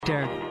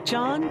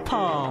John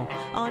Paul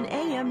on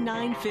AM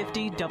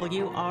 950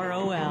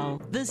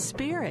 WROL, the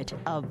spirit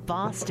of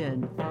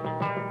Boston.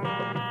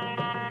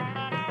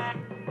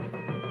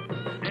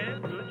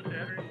 And good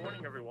Saturday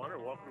morning, everyone,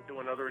 and welcome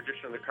to another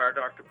edition of the Car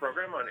Doctor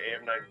program on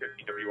AM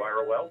 950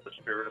 WROL, the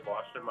spirit of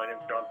Boston. My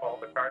name is John Paul,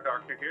 the Car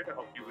Doctor, here to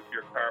help you with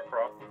your car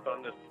problems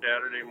on this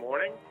Saturday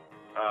morning.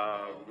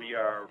 We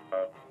are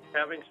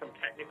having some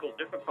technical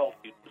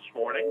difficulties this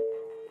morning,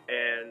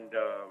 and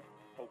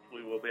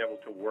hopefully we'll be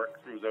able to work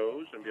through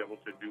those and be able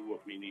to do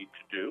what we need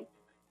to do.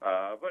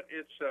 But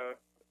it's a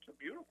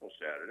beautiful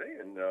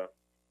Saturday, and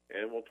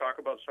we'll talk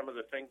about some of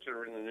the things that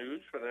are in the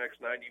news for the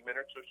next 90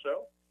 minutes or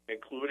so,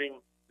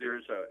 including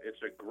it's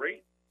a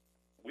great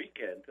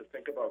weekend to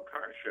think about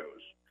car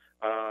shows.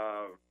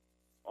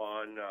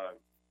 On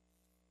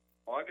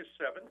August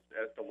 7th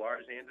at the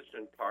Lars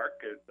Anderson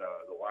Park at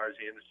the Lars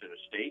Anderson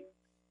Estate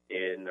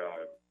in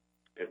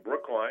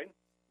Brookline,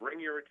 bring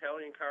your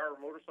Italian car or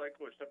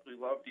motorcycle or simply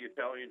love the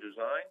Italian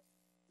design.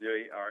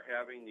 They are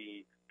having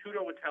the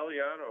Tutto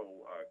Italiano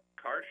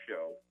car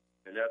show,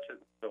 and that's at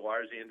the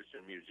Lars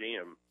Anderson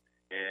Museum.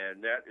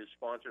 And that is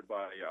sponsored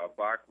by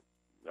Bach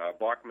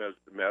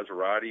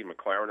Maserati,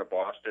 McLaren of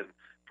Boston,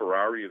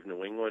 Ferrari of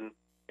New England,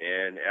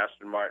 and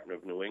Aston Martin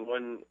of New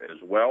England as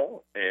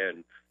well.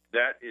 And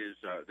that is,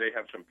 they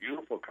have some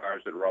beautiful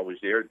cars that are always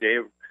there. Day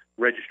of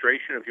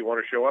registration, if you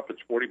want to show up,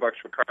 it's $40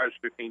 for cars,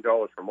 $15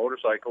 for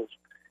motorcycles.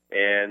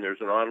 And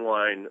there's an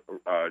online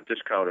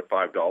discount of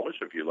 $5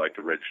 if you'd like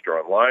to register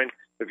online.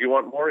 If you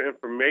want more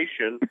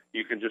information,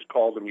 you can just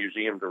call the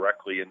museum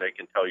directly, and they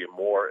can tell you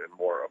more and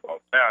more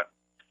about that.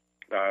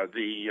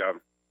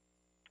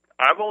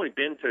 I've only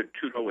been to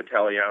Tutto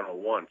Italiano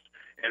once,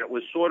 and it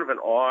was sort of an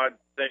odd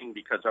thing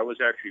because I was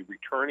actually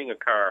returning a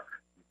car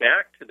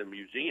back to the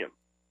museum,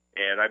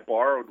 and I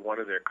borrowed one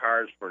of their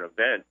cars for an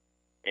event,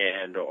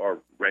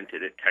 or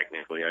rented it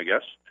technically, I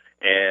guess.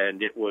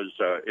 And it was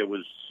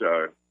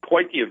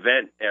quite the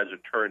event as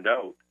it turned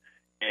out.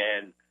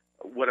 And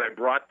when I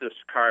brought this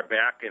car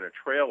back in a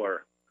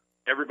trailer,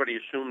 everybody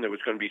assumed there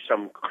was going to be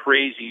some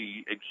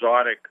crazy,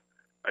 exotic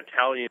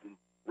Italian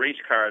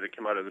race car that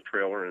came out of the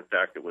trailer. In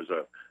fact, it was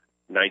a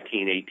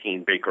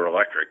 1918 Baker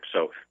Electric.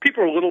 So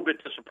people were a little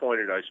bit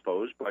disappointed, I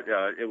suppose, but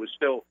it was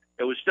still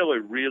a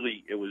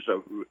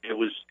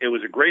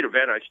great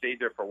event. I stayed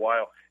there for a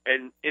while,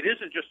 and it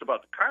isn't just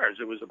about the cars.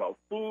 It was about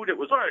food. It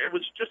was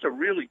just a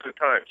really good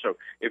time. So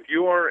if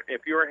you're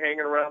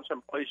hanging around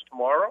someplace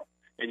tomorrow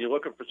and you're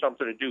looking for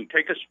something to do,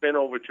 take a spin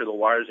over to the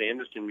Lars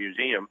Anderson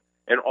Museum,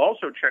 and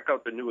also check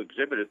out the new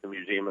exhibit at the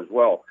museum as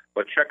well.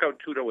 But check out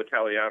Tutto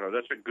Italiano.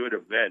 That's a good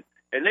event,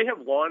 and they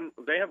have lawn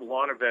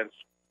events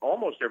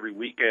almost every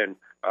weekend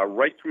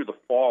right through the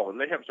fall, and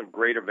they have some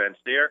great events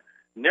there.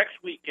 Next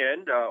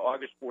weekend,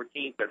 August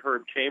 14th, at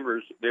Herb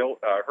Chambers,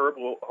 Herb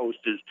will host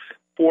his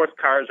fourth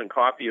Cars and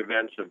Coffee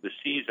events of the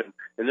season,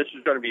 and this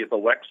is going to be at the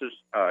Lexus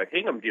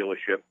Hingham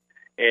dealership.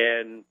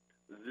 And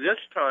this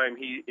time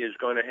he is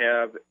going to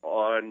have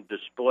on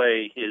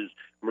display his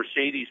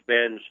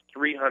Mercedes-Benz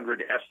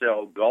 300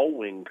 SL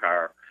Gullwing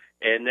car,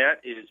 and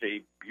that is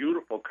a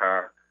beautiful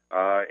car.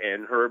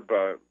 And Herb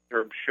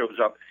shows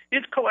up.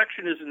 His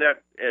collection isn't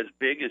that as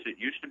big as it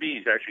used to be.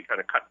 He's actually kind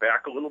of cut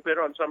back a little bit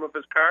on some of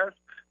his cars,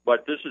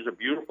 but this is a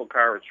beautiful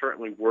car. It's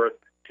certainly worth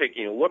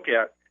taking a look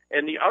at.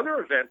 And the other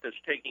event that's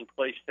taking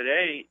place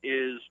today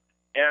is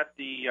at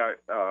the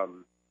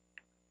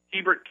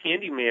Hebert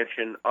Candy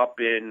Mansion up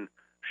in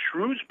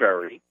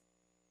Shrewsbury,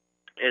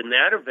 and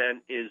that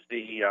event is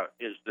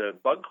the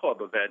Bug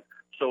Club event.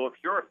 So if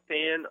you're a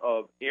fan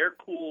of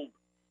air-cooled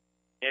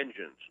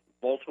engines,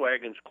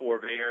 Volkswagens,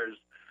 Corvairs,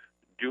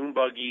 dune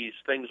buggies,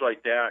 things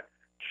like that,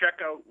 check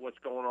out what's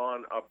going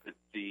on up at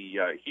the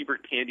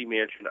Hebert Candy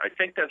Mansion. I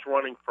think that's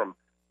running from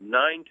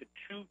 9 to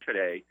 2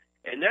 today,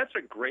 and that's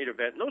a great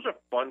event. And those are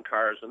fun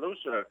cars, and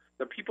those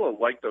the people that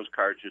like those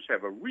cars just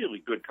have a really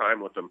good time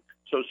with them.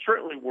 So it's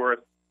certainly worth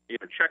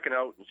checking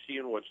out and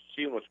seeing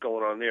what's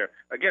going on there.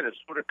 Again, it's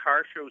sort of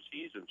car show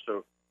season,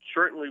 so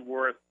certainly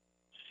worth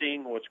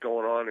seeing what's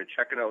going on and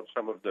checking out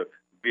some of the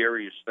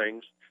various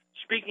things.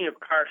 Speaking of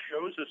car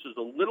shows, this is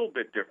a little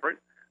bit different,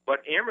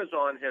 but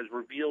Amazon has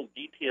revealed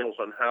details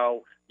on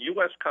how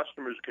U.S.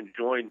 customers can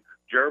join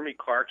Jeremy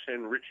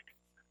Clarkson,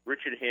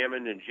 Richard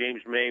Hammond, and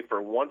James May for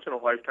a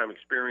once-in-a-lifetime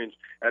experience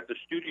at the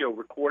studio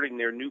recording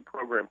their new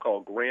program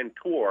called Grand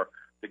Tour.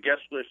 The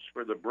guest list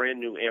for the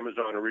brand-new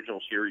Amazon original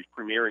series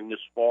premiering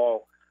this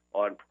fall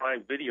on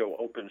Prime Video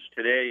opens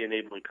today,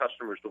 enabling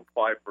customers to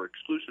apply for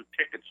exclusive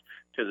tickets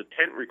to the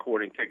tent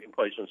recording taking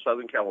place in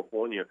Southern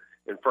California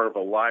in front of a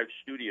live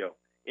studio.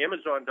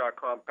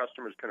 Amazon.com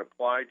customers can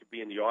apply to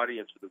be in the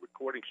audience of the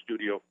recording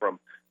studio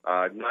from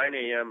 9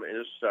 a.m. And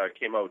this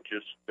came out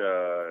just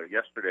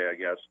yesterday, I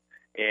guess.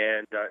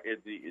 And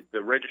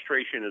the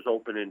registration is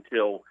open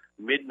until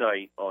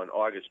midnight on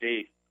August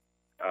 8th.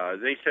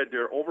 They said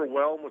they're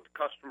overwhelmed with the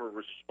customer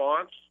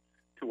response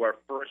to our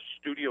first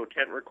studio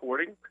tent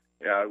recording,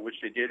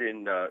 which they did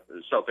in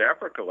South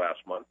Africa last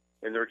month.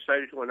 And they're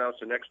excited to announce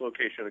the next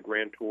location of the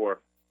Grand Tour,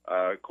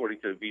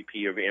 according to the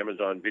VP of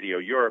Amazon Video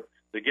Europe.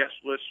 The guest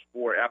list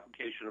for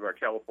application of our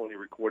California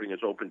recording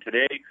is open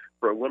today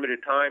for a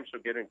limited time, so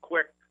get in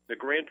quick. The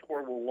Grand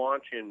Tour will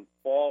launch in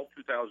fall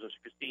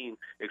 2016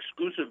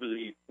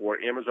 exclusively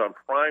for Amazon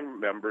Prime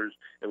members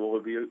and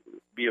will be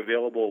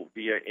available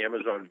via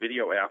Amazon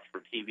video apps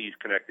for TVs,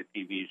 connected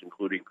TVs,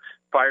 including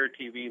Fire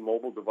TV,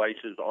 mobile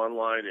devices,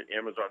 online, and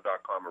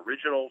Amazon.com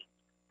Originals.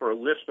 For a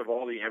list of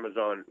all the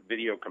Amazon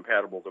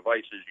video-compatible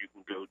devices, you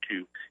can go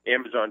to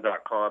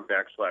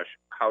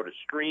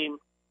Amazon.com/how-to-stream,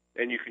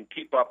 and you can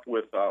keep up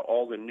with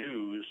all the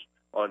news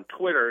on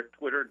Twitter,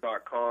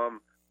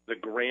 twitter.com, The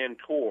Grand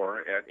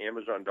Tour at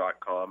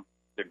Amazon.com.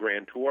 The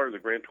Grand Tour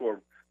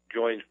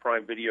joins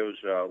Prime Video's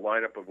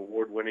lineup of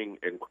award-winning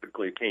and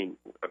critically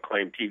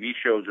acclaimed TV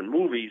shows and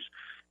movies,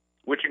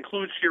 which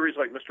includes series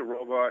like Mr.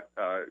 Robot,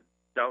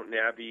 Downton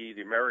Abbey,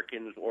 The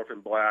Americans,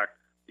 Orphan Black,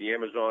 the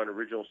Amazon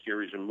original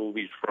series and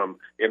movies from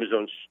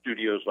Amazon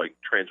studios like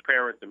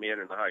Transparent, The Man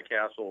in the High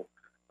Castle,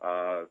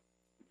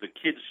 the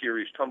kids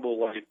series Tumble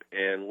Life,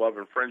 and Love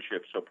and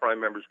Friendship. So Prime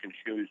members can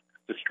choose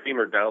to stream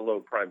or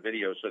download Prime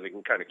Video so they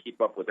can kind of keep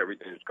up with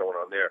everything that's going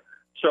on there.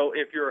 So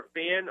if you're a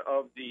fan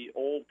of the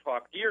old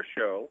Top Gear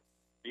show,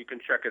 you can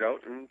check it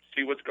out and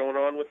see what's going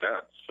on with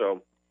that.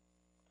 So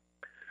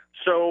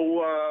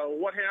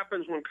what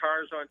happens when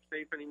cars aren't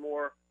safe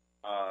anymore?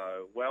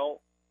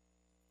 Well,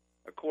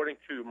 according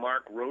to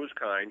Mark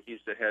Rosekind,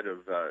 he's the head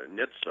of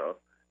NHTSA,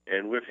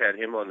 and we've had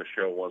him on the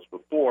show once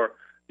before.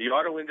 The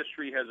auto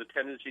industry has a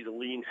tendency to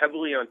lean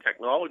heavily on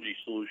technology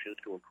solutions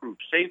to improve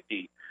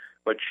safety,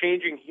 but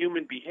changing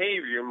human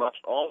behavior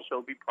must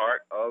also be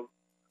part of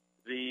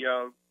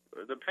the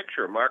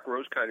picture. Mark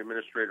Rosekind,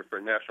 administrator for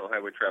National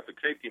Highway Traffic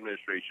Safety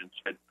Administration,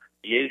 said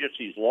the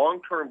agency's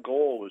long-term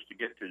goal is to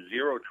get to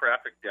zero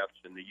traffic deaths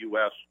in the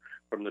U.S.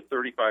 from the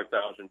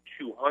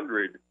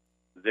 35,200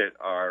 that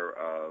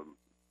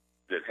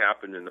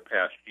happened in the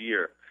past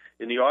year.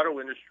 In the auto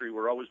industry,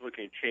 we're always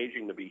looking at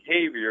changing the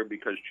behavior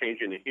because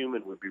changing the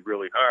human would be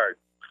really hard.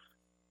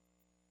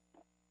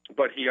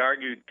 But he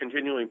argued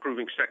continually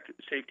improving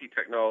safety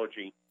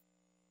technology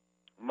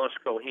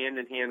must go hand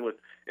in hand with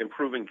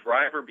improving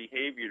driver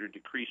behavior to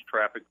decrease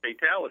traffic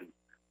fatalities.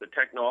 The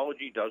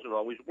technology doesn't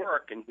always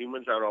work, and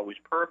humans aren't always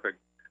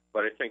perfect,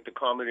 but I think the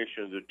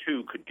combination of the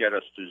two could get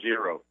us to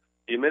zero.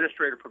 The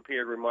administrator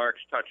prepared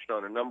remarks touched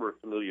on a number of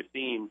familiar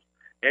themes: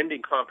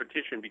 ending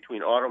competition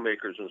between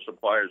automakers and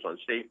suppliers on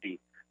safety,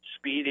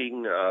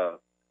 speeding the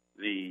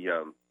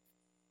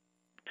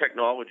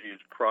technologies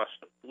across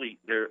the fleet.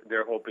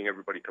 They're hoping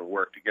everybody can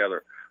work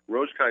together.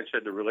 Rosekind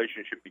said the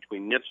relationship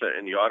between NHTSA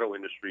and the auto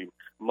industry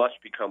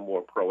must become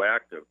more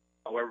proactive.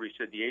 However, he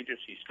said the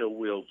agency still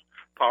wields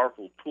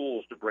powerful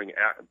tools to bring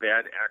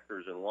bad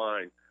actors in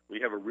line. We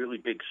have a really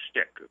big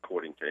stick,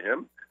 according to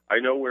him. I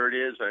know where it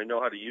is, and I know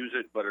how to use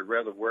it, but I'd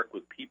rather work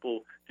with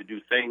people to do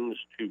things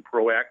to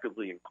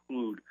proactively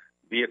include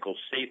vehicle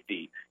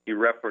safety. He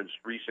referenced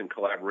recent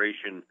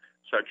collaboration,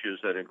 such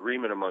as an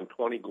agreement among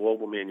 20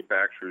 global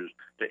manufacturers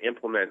to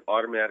implement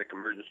automatic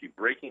emergency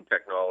braking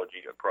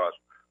technology across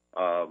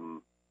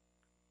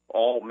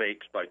all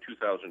makes by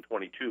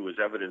 2022, as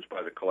evidenced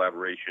by the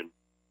collaboration.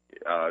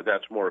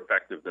 That's more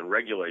effective than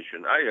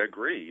regulation. I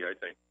agree. I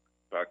think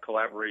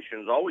collaboration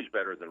is always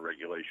better than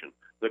regulation.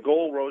 The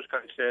goal,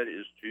 Rosekind said,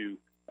 is to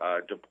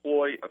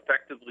deploy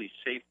effectively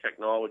safe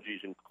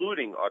technologies,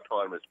 including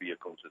autonomous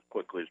vehicles, as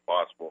quickly as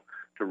possible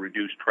to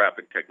reduce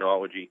traffic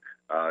technology.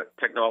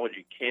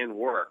 Technology can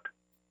work.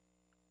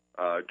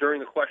 During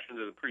the questions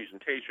of the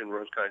presentation,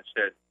 Rosekind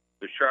said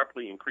the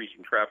sharply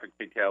increasing traffic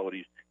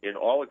fatalities in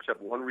all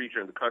except one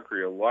region of the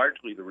country are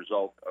largely the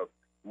result of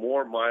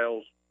more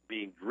miles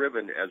being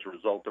driven as a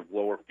result of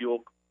lower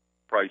fuel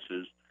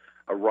prices,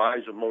 a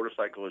rise of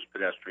motorcyclists,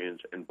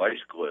 pedestrians, and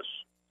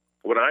bicyclists.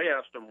 When I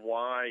asked him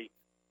why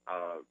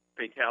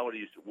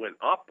fatalities went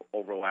up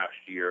over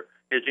last year,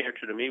 his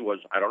answer to me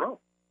was, I don't know.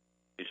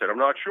 He said, I'm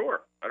not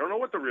sure. I don't know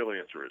what the real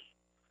answer is.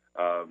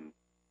 And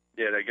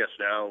I guess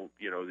now,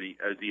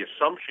 the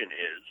assumption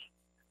is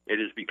it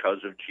is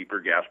because of cheaper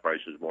gas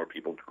prices, more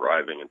people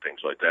driving and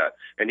things like that.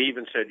 And he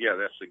even said, yeah,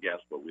 that's the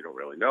guess, but we don't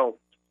really know.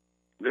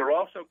 There are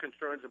also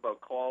concerns about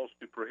calls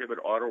to prohibit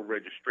auto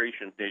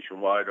registrations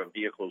nationwide on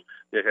vehicles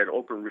that had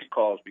open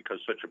recalls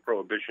because such a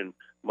prohibition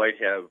might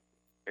have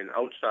an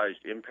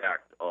outsized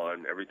impact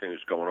on everything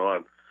that's going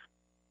on.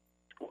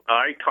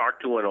 I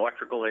talked to an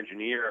electrical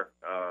engineer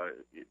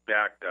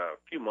back a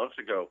few months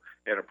ago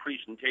at a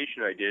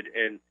presentation I did,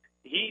 and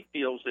he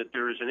feels that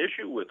there is an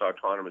issue with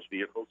autonomous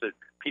vehicles, that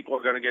people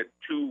are going to get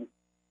too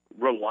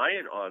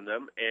reliant on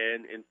them,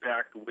 and in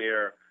fact,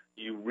 where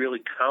you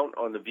really count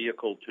on the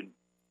vehicle to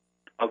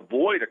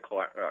avoid a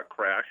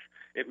crash,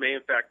 it may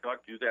in fact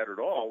not do that at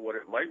all. What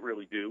it might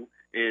really do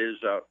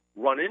is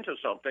run into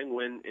something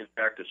when, in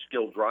fact, a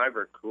skilled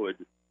driver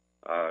could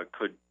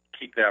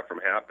keep that from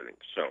happening.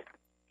 So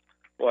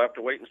we'll have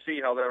to wait and see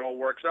how that all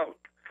works out.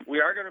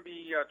 We are going to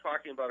be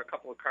talking about a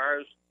couple of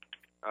cars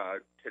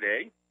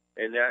today,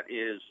 and that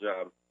is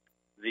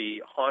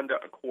the Honda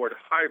Accord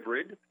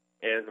Hybrid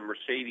and the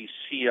Mercedes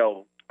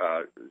CLA,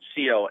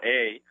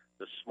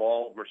 the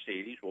small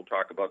Mercedes. We'll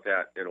talk about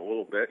that in a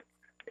little bit.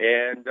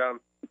 And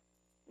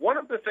one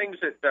of the things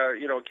that,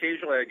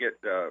 occasionally I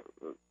get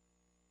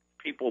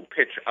people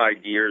pitch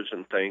ideas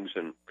and things,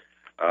 and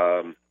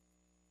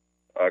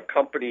a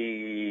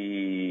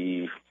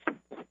company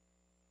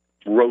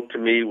wrote to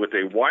me with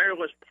a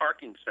wireless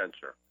parking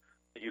sensor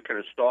that you can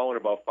install in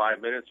about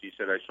 5 minutes. He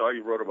said, I saw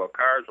you wrote about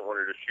cars. I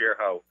wanted to share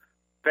how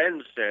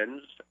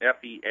FenSens,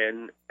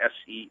 F-E-N-S-E-N-S,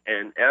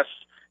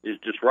 is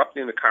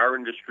disrupting the car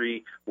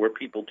industry, where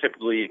people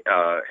typically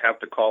have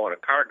to call on a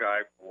car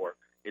guy for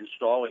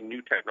installing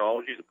new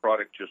technology. The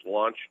product just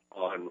launched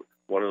on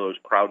one of those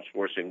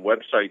crowdsourcing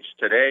websites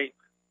today.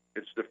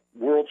 It's the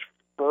world's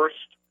first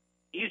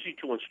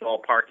easy-to-install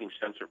parking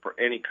sensor for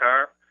any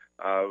car.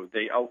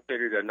 They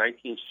outfitted a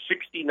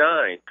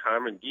 1969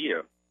 Karmann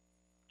Ghia,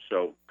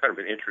 so kind of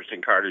an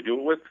interesting car to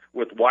do it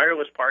with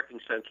wireless parking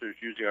sensors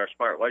using our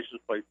smart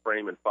license plate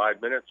frame in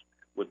 5 minutes.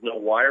 With no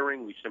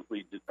wiring, we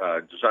simply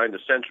designed the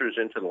sensors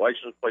into the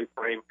license plate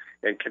frame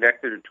and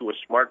connected it to a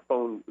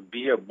smartphone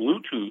via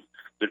Bluetooth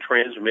to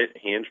transmit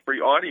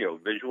hands-free audio,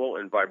 visual,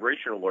 and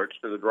vibration alerts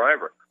to the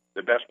driver.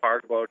 The best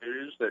part about it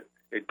is that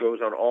it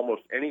goes on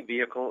almost any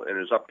vehicle and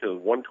is up to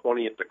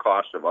 1/20th the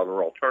cost of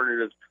other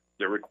alternatives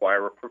that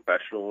require a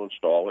professional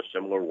install a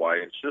similar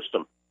wired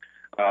system.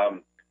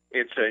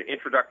 It's an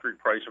introductory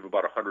price of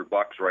about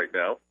 $100 right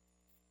now.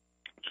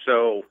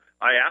 So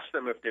I asked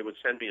them if they would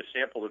send me a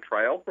sample to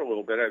try out for a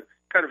little bit. I'm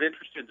kind of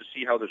interested to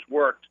see how this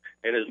works.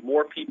 And as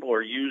more people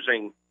are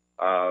using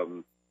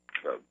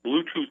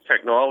Bluetooth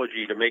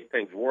technology to make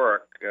things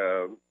work,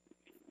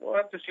 we'll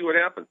have to see what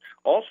happens.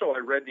 Also, I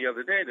read the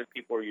other day that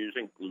people are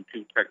using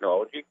Bluetooth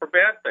technology for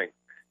bad things.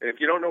 And if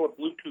you don't know what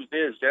Bluetooth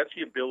is, that's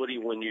the ability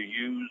when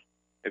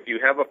if you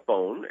have a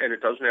phone, and it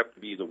doesn't have to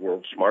be the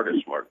world's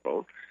smartest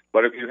smartphone,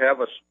 but if you have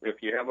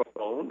a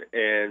phone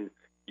and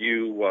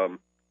you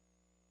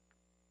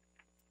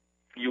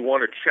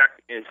want to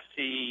check and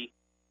see,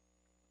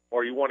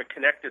 or you want to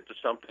connect it to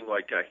something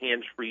like a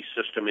hands-free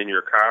system in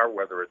your car,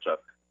 whether it's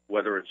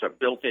a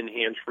built-in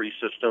hands-free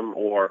system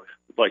or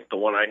like the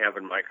one I have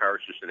in my car,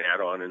 it's just an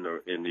add-on in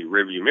the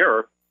rearview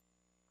mirror,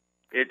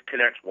 it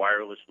connects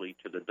wirelessly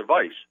to the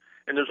device.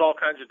 And there's all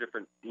kinds of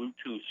different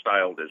Bluetooth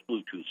style. There's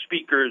Bluetooth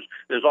speakers.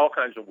 There's all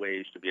kinds of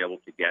ways to be able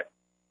to get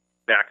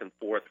back and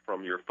forth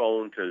from your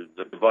phone to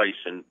the device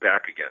and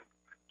back again.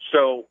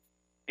 So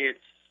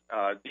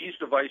these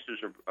devices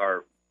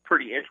are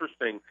pretty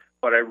interesting,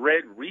 but I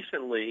read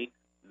recently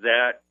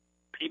that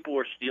people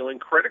are stealing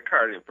credit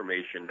card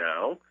information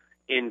now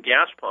in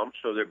gas pumps.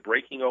 So they're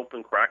cracking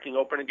open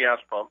a gas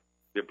pump.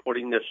 They're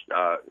putting this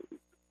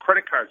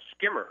credit card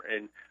skimmer.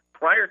 And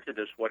prior to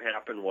this, what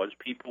happened was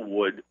people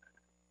would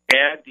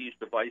add these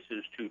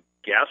devices to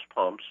gas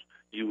pumps.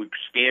 You would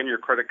scan your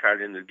credit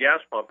card into the gas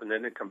pump, and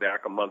then they'd come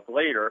back a month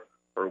later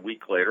or a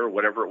week later,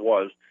 whatever it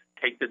was,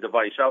 take the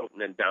device out,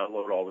 and then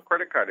download all the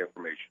credit card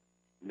information.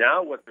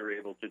 Now what they're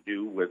able to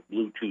do with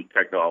Bluetooth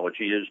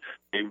technology is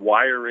they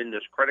wire in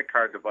this credit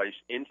card device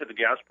into the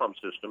gas pump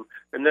system,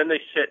 and then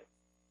they sit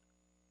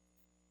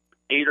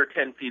 8 or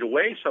 10 feet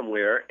away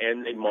somewhere,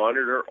 and they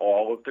monitor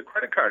all of the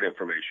credit card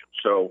information.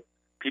 So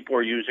people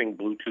are using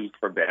Bluetooth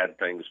for bad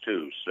things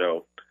too.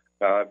 So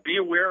be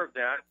aware of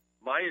that.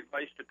 My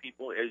advice to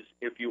people is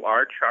if you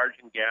are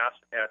charging gas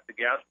at the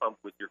gas pump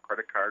with your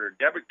credit card or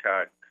debit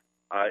card,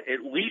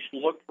 at least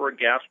look for a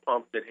gas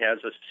pump that has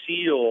a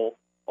seal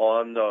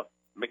on the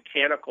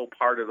mechanical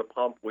part of the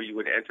pump where you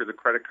would enter the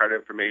credit card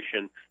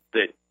information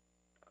that,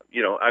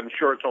 I'm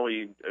sure it's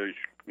only a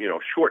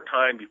short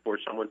time before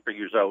someone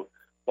figures out,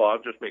 well,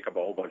 I'll just make up a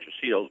whole bunch of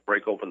seals,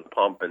 break open the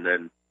pump, and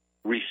then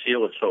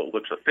reseal it so it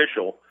looks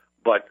official.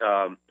 But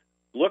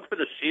look for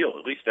the seal.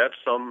 At least that's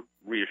some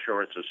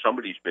reassurance that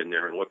somebody's been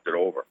there and looked it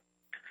over.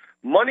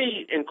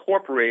 Money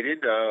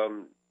Incorporated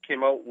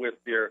came out with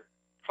their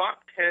top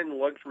 10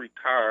 luxury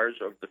cars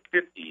of the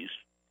 50s,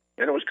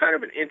 and it was kind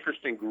of an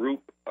interesting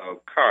group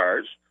of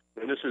cars.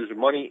 And this is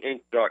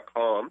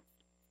MoneyInc.com.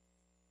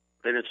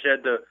 And it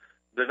said the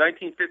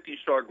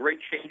 1950s saw great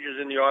changes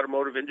in the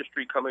automotive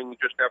industry coming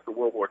just after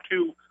World War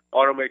II.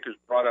 Automakers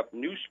brought up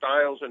new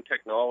styles and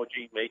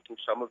technology, making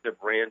some of their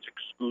brands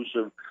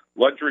exclusive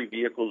luxury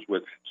vehicles,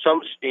 with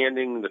some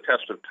standing the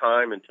test of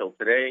time until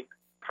today.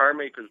 Car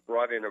makers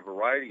brought in a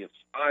variety of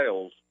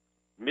styles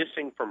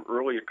missing from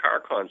earlier car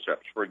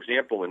concepts. For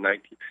example, in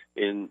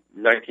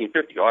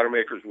 1950,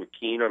 automakers were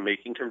keen on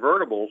making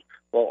convertibles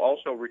while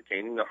also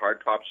retaining the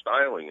hardtop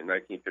styling. In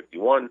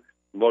 1951,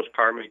 most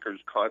car makers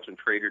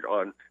concentrated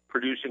on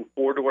producing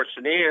four-door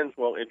sedans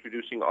while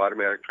introducing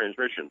automatic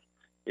transmissions.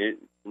 In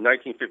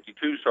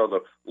 1952 saw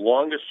the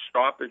longest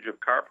stoppage of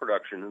car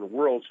production in the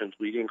world since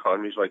leading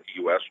economies like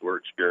the U.S. were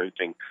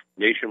experiencing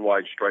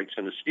nationwide strikes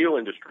in the steel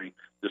industry.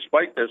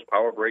 Despite this,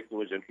 power braking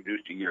was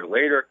introduced a year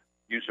later.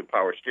 Use of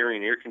power steering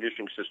and air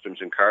conditioning systems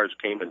in cars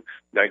came in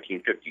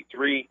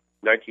 1953.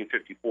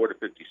 1954 to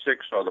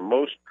 56 saw the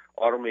most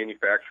auto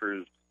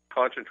manufacturers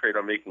concentrate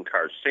on making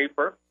cars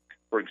safer.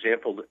 For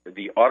example,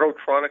 the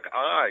Autotronic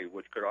Eye,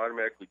 which could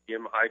automatically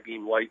dim high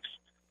beam lights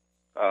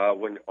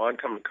when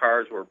oncoming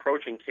cars were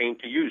approaching, came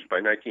to use. By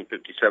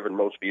 1957,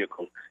 most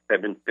vehicles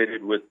had been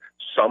fitted with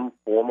some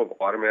form of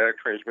automatic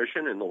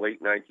transmission. In the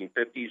late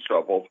 1950s,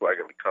 saw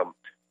Volkswagen become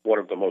one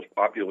of the most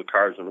popular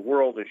cars in the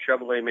world, and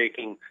Chevrolet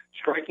making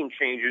striking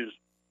changes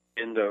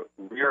in the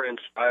rear-end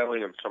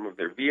styling of some of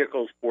their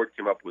vehicles. Ford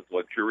came up with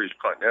luxurious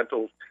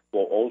Continentals,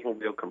 while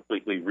Oldsmobile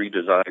completely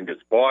redesigned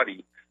its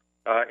body.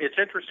 It's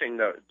interesting,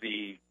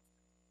 the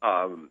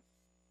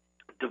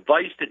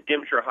device that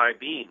dims your high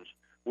beams,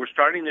 we're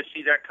starting to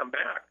see that come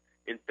back.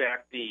 In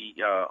fact, the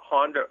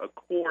Honda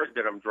Accord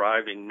that I'm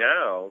driving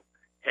now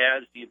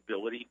has the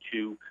ability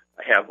to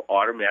have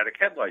automatic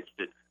headlights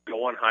that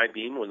go on high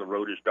beam when the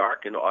road is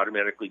dark and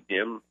automatically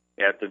dim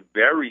at the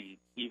very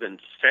even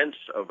sense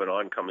of an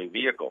oncoming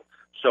vehicle.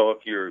 So if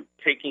you're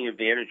taking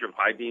advantage of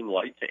high beam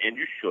lights, and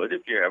you should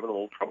if you're having a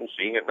little trouble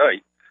seeing at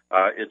night,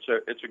 it's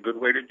a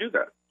good way to do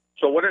that.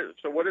 So what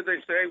did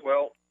they say?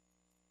 Well,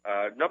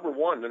 number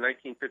one, the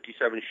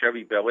 1957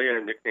 Chevy Bel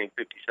Air, nicknamed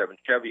 57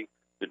 Chevy,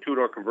 the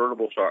two-door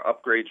convertible, saw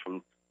upgrades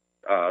from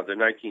the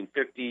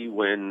 1950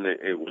 when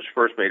it was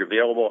first made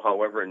available.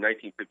 However, in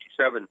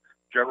 1957,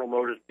 General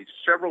Motors made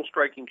several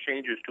striking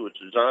changes to its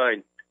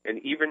design and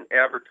even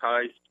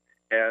advertised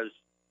as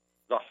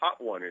the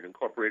Hot One. It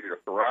incorporated a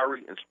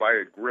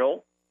Ferrari-inspired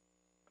grille.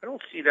 I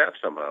don't see that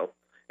somehow.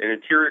 An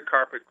interior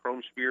carpet,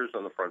 chrome spheres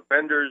on the front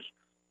fenders,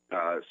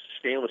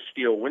 stainless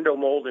steel window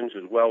moldings,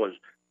 as well as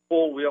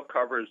full wheel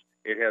covers.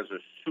 It has a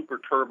super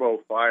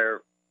turbo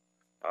fire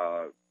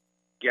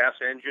gas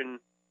engine.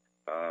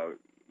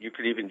 You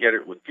could even get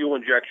it with fuel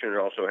injection. It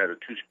also had a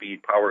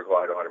 2-speed Power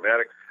Glide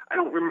automatic. I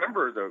don't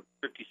remember the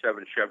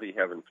 57 Chevy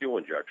having fuel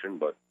injection,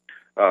 but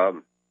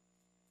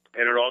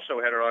and it also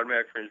had an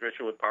automatic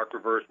transmission with park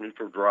reverse,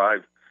 neutral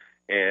drive,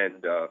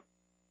 and a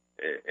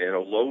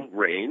low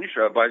range.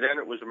 By then,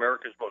 it was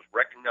America's most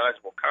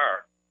recognizable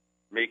car,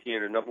 making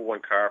it a number one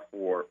car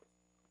for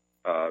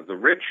the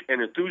rich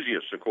and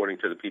enthusiasts, according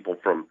to the people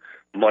from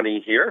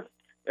Money here.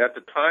 At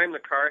the time, the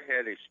car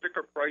had a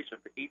sticker price of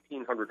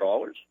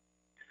 $1,800.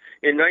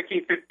 In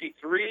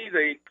 1953,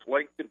 they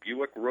liked the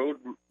Buick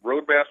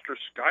Roadmaster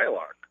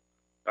Skylark,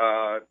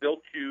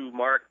 built to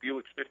mark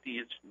Buick's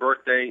 50th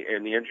birthday,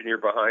 and the engineer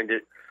behind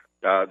it,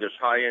 this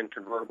high-end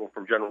convertible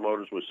from General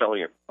Motors, was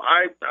selling at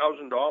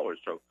 $5,000,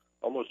 so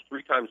almost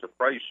 3 times the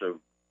price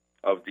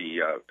of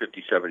the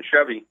 57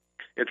 Chevy.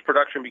 Its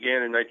production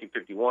began in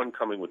 1951,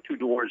 coming with 2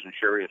 doors and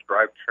sharing its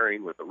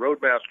drivetrain with the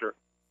Roadmaster.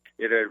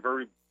 It had a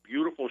very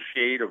beautiful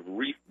shade of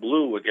reef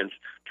blue against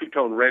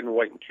two-tone red and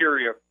white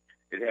interior.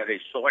 It had a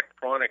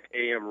Selectronic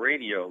AM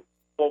radio,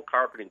 full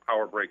carpeting,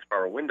 power brakes,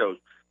 power windows.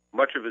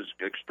 Much of its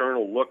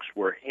external looks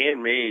were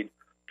handmade.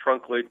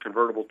 Trunk lid,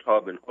 convertible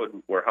tub, and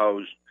hood were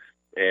housed,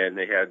 and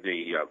they had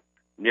the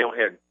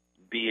nailhead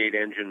V8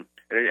 engine,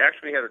 and it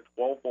actually had a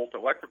 12-volt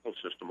electrical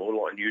system, a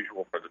little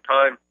unusual for the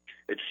time.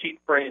 Its seat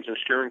frames and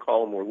steering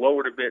column were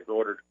lowered a bit in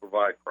order to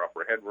provide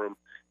proper headroom.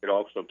 It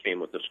also came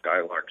with the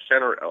Skylark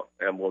center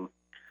emblem.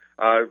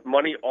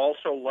 Money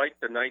also liked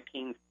the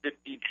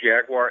 1950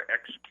 Jaguar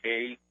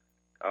XK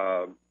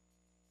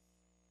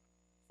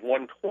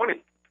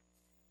 120.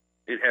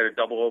 It had a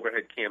double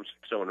overhead cam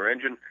 6-cylinder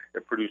engine.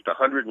 It produced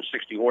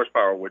 160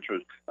 horsepower, which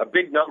was a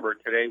big number.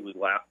 Today, we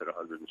laugh at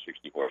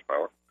 160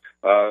 horsepower.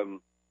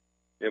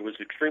 It was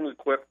extremely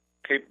quick,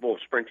 capable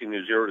of sprinting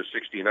to 0 to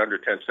 60 in under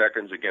 10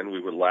 seconds. Again,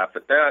 we would laugh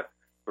at that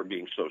for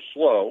being so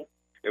slow.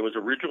 It was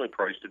originally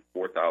priced at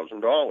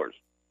 $4,000.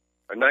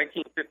 A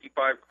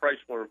 1955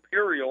 Chrysler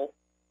Imperial,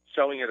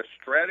 selling at a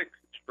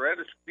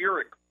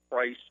stratospheric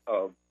price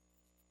of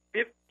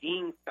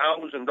 $15,000.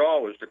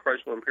 The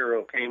Chrysler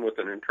Imperial came with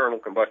an internal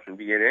combustion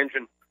V8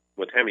 engine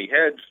with Hemi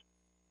heads.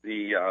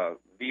 The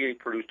V8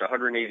 produced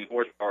 180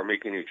 horsepower,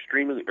 making it an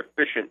extremely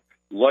efficient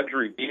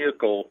luxury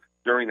vehicle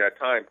during that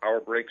time.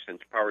 Power brakes and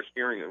power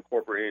steering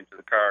incorporated into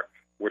the car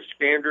were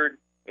standard.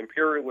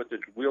 Imperial, with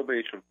its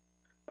wheelbase,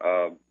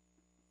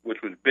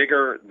 which was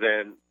bigger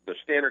than the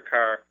standard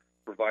car,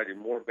 provided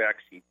more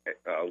backseat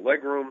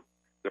legroom.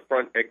 The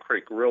front egg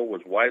crate grille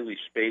was widely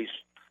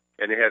spaced,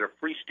 and it had a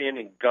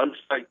freestanding gun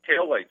sight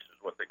taillights, is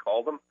what they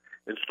call them,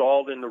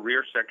 installed in the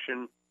rear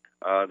section.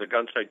 The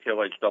gun sight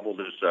taillights doubled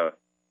as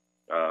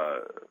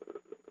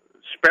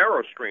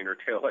sparrow strainer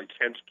taillights,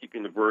 hence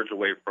keeping the birds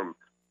away from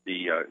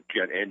the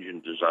jet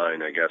engine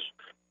design, I guess.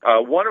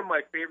 One of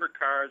my favorite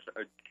cars,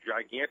 a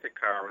gigantic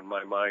car in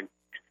my mind,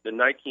 the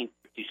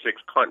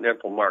 1956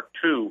 Continental Mark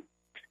II.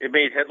 It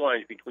made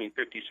headlines between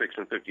 56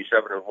 and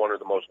 57 as one of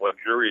the most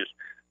luxurious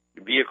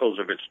vehicles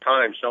of its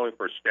time, selling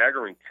for a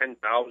staggering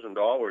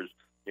 $10,000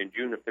 in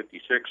June of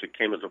 56. It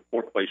came as a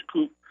 4-place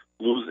coupe,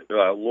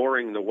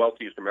 luring the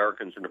wealthiest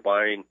Americans into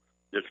buying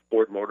this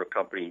Ford Motor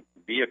Company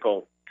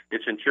vehicle.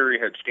 Its interior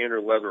had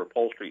standard leather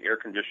upholstery, air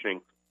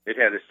conditioning. It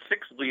had a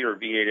 6-liter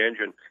V8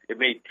 engine. It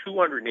made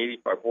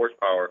 285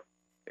 horsepower,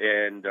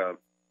 and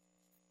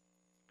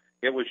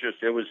it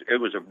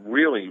was a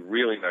really,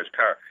 really nice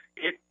car.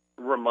 It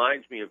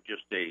reminds me of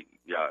just a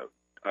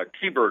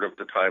T-Bird of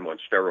the time on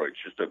steroids,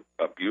 just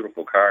a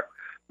beautiful car.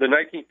 The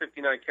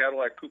 1959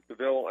 Cadillac Coupe de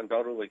Ville,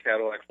 undoubtedly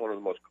Cadillac's one of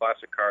the most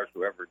classic cars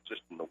to ever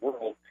exist in the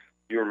world.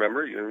 You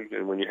remember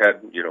when you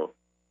had,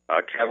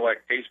 a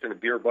Cadillac taste and a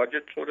beer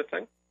budget sort of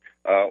thing?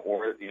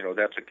 Or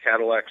that's a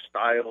Cadillac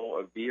style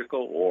of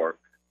vehicle, or,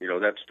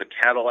 that's the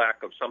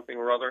Cadillac of something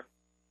or other.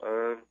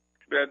 Too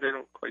bad they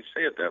don't quite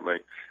say it that way.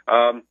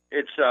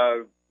 Its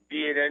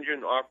V8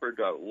 engine offered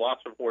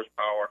lots of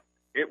horsepower.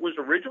 It was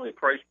originally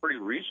priced pretty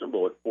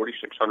reasonable at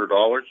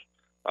 $4,600.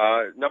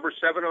 Number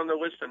 7 on the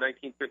list, the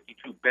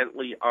 1952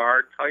 Bentley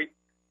R-Type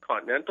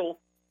Continental.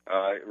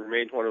 It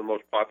remains one of the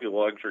most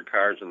popular luxury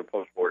cars in the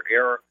post-war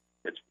era.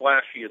 It's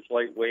flashy, it's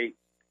lightweight.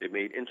 It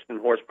made instant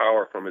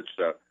horsepower from its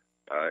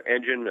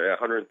engine,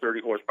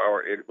 130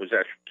 horsepower. It was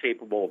actually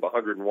capable of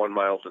 101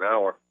 miles an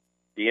hour.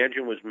 The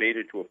engine was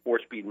mated to a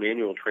 4-speed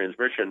manual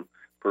transmission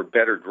for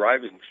better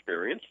driving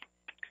experience.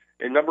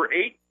 And number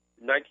 8,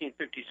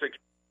 1956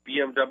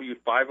 BMW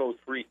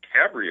 503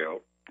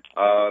 Cabrio.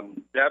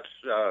 That's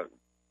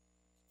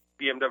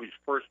BMW's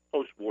first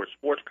post-war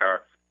sports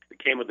car. It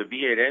came with a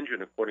V8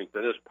 engine, according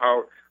to this.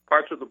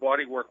 Parts of the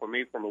bodywork were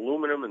made from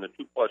aluminum, and the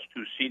 2+2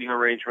 seating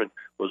arrangement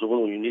was a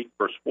little unique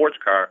for a sports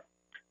car.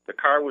 The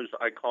car was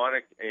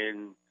iconic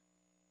and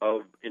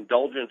of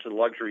indulgence and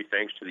luxury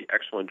thanks to the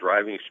excellent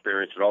driving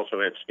experience. It also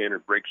had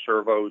standard brake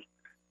servos.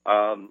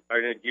 A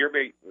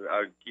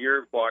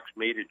gearbox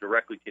mated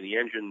directly to the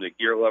engine. The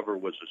gear lever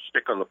was a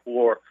stick on the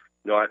floor,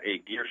 not a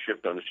gear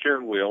shift on the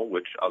steering wheel,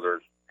 which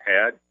others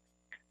had.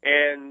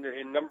 And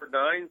in number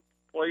 9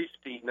 place,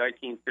 the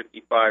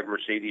 1955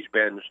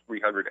 Mercedes-Benz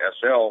 300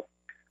 SL.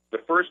 The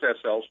first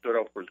SL stood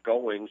out for its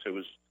gull wings. It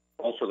was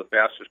also the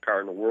fastest car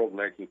in the world in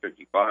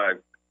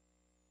 1955.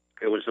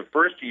 It was the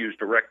first to use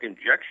direct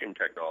injection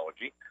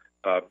technology,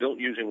 built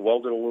using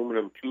welded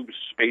aluminum tube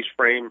space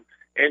frame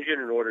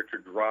engine in order to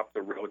drop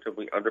the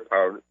relatively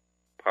underpowered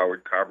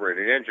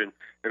carbureted engine.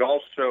 It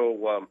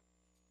also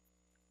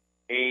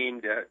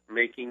aimed at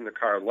making the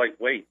car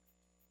lightweight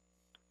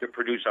to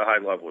produce a high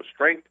level of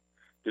strength.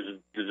 The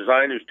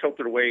design is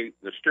tilted away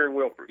the steering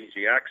wheel for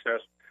easy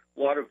access, a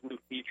lot of new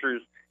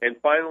features. And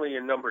finally,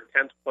 in number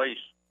 10th place,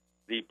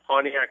 the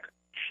Pontiac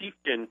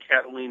Chieftain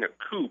Catalina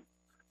Coupe,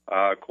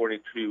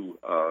 according to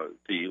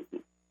the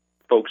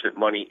folks at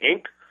Money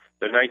Inc.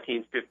 The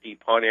 1950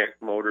 Pontiac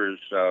Motors,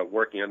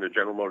 working under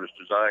General Motors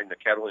design, the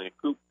Catalina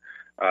Coupe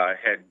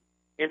had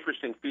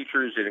interesting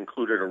features. It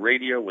included a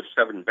radio with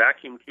 7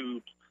 vacuum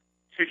tubes,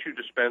 tissue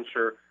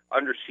dispenser,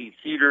 under-seat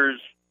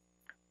heaters,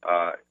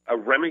 a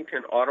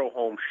Remington Auto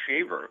Home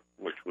shaver,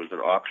 which was an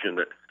option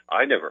that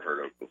I never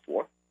heard of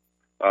before.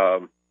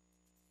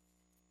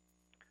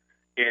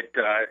 It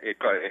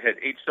had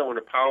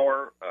 8-cylinder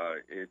power.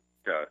 It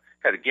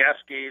had a gas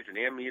gauge, an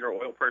ammeter,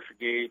 oil pressure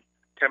gauge,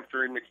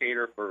 temperature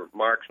indicator for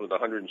marks with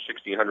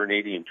 160,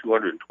 180, and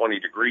 220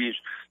 degrees.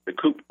 The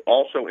coupe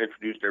also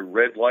introduced a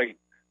red light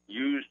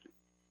used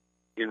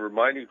in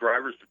reminding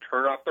drivers to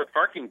turn off their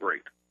parking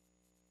brake.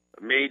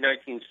 May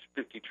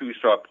 1952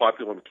 saw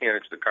Popular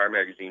Mechanics, the car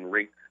magazine,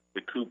 rate the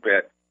coupe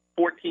at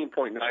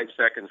 14.9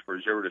 seconds for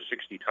 0 to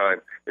 60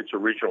 time. Its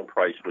original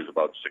price was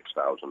about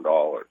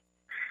 $6,000.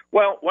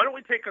 Well, why don't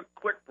we take a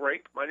quick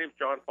break? My name's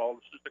John Paul.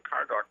 This is the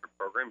Car Doctor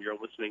program. You're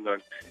listening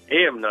on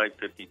AM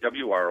 950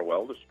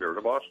 WROL, the Spirit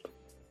of Boston.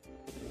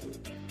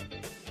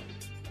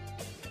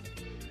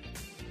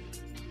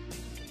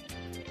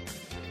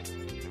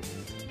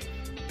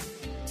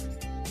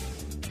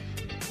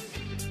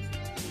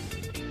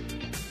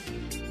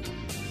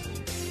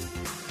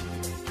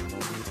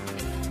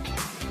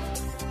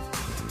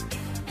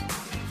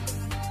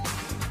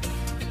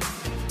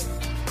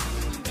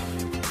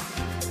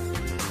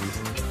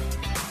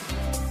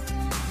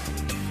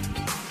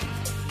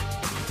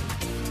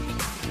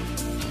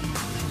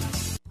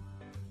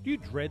 Do you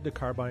dread the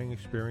car buying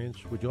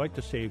experience? Would you like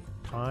to save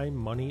time,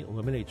 money,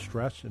 eliminate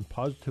stress, and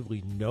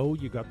positively know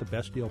you got the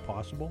best deal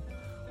possible?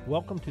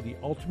 Welcome to the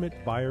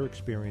ultimate buyer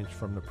experience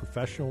from the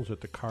professionals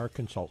at the Car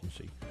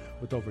Consultancy.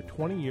 With over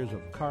 20 years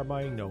of car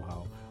buying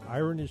know-how,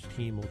 Ira and his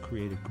team will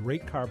create a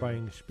great car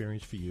buying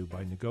experience for you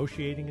by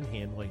negotiating and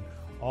handling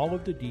all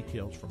of the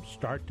details from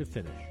start to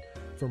finish.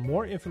 For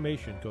more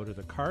information, go to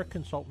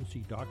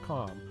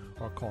thecarconsultancy.com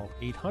or call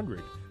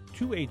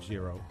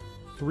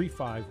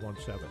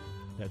 800-280-3517.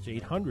 That's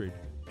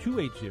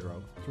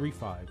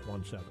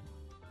 800-280-3517.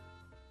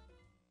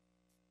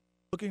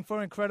 Looking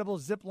for incredible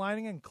zip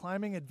lining and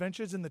climbing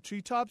adventures in the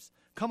treetops?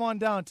 Come on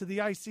down to the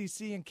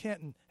ICC in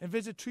Canton and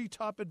visit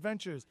Treetop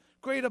Adventures,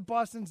 Greater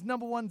Boston's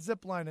 #1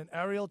 zip line and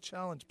aerial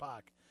challenge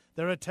park.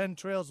 There are 10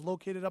 trails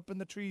located up in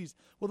the trees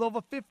with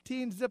over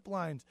 15 zip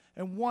lines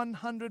and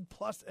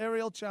 100-plus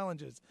aerial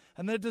challenges,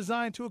 and they're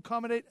designed to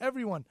accommodate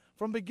everyone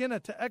from beginner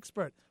to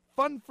expert.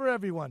 Fun for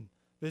everyone.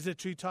 Visit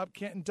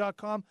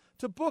treetopcanton.com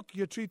to book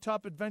your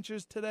treetop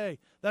adventures today.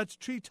 That's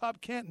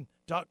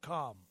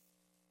treetopcanton.com.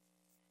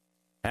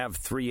 Have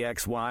 3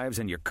 ex-wives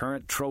and your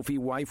current trophy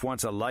wife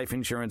wants a life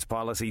insurance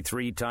policy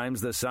 3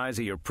 times the size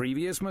of your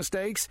previous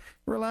mistakes?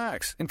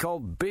 Relax and call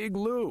Big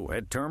Lou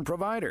at Term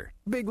Provider.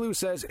 Big Lou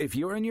says if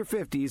you're in your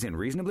 50s in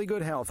reasonably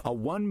good health, a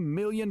 $1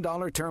 million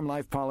term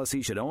life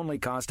policy should only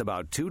cost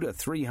about $200 to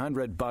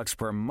 $300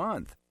 per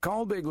month.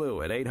 Call Big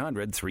Lou at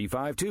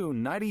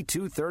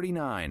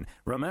 800-352-9239.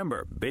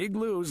 Remember, Big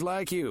Lou's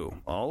like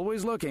you,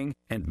 always looking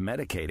and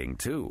medicating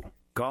too.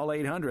 Call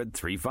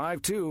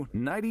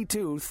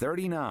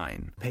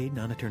 800-352-9239. Paid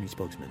non-attorney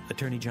spokesman.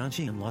 Attorney John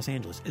Sheehan, Los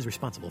Angeles, is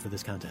responsible for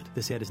this content.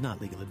 This ad is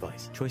not legal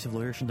advice. Choice of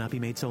lawyer should not be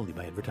made solely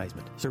by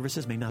advertisement.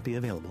 Services may not be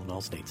available in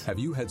all states. Have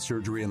you had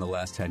surgery in the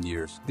last 10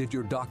 years? Did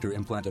your doctor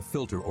implant a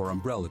filter or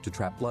umbrella to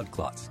trap blood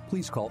clots?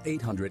 Please call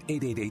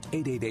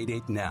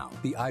 800-888-8888 now.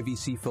 The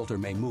IVC filter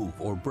may move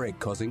or break,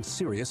 causing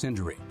serious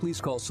injury. Please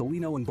call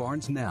Solino and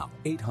Barnes now.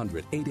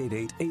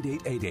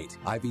 800-888-8888.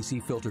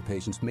 IVC filter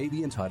patients may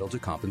be entitled to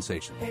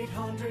compensation.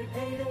 800-888-8888.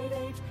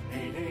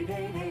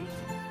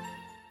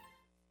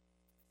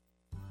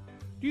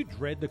 Do you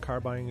dread the car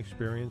buying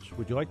experience?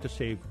 Would you like to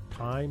save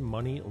time,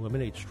 money,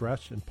 eliminate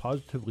stress, and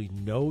positively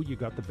know you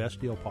got the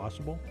best deal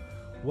possible?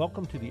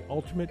 Welcome to the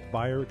ultimate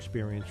buyer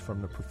experience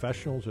from the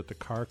professionals at the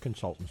Car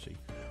Consultancy.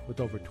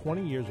 With over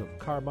 20 years of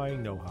car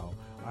buying know-how,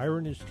 Ira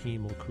and his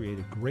team will create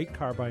a great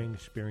car buying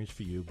experience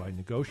for you by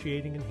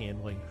negotiating and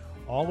handling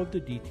all of the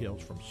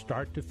details from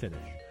start to finish.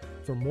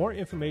 For more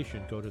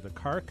information, go to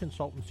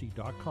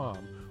thecarconsultancy.com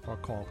or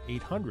call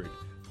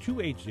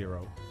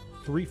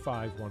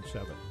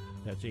 800-280-3517.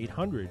 That's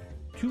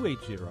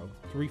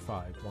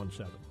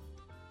 800-280-3517.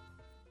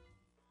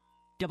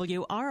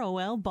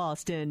 WROL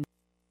Boston.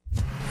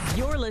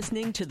 You're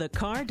listening to The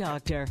Car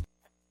Doctor.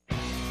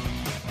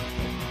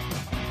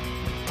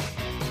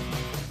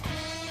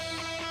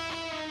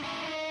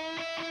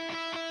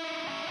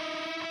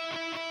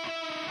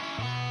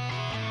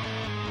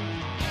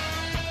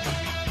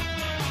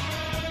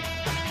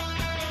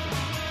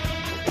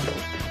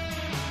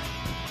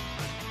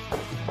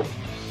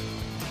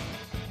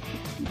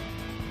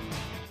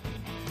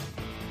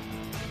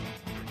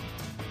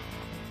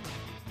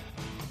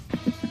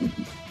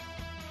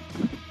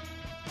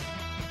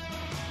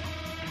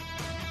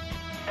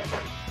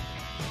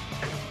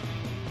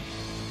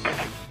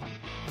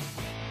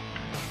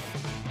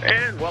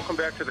 Welcome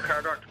back to the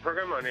Car Doctor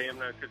program on AM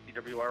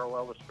 950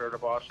 WROL, the Spirit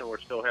of Boston. We're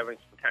still having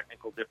some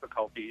technical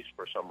difficulties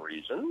for some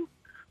reason.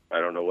 I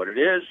don't know what it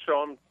is, so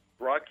I'm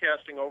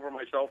broadcasting over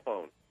my cell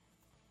phone.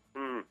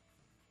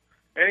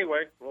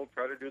 Anyway, we'll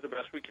try to do the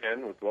best we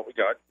can with what we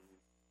got.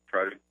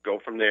 Try to go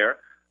from there.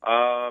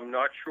 I'm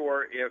not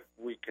sure if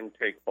we can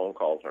take phone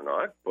calls or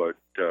not, but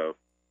I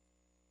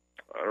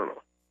don't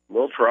know.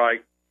 We'll try.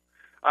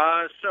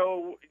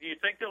 So do you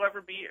think there'll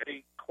ever be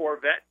a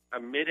Corvette, a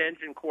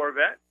mid-engine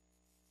Corvette?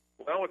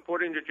 Well,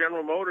 according to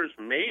General Motors,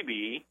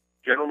 maybe.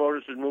 General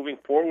Motors is moving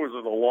forward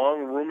with a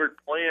long-rumored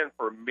plan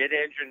for a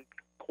mid-engine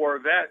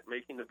Corvette,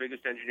 making the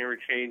biggest engineering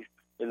change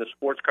in the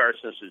sports car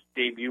since its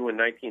debut in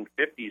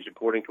 1950s,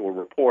 according to a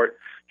report.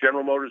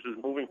 General Motors is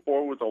moving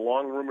forward with a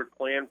long-rumored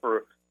plan for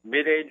a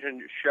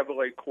mid-engine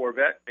Chevrolet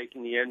Corvette,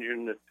 making the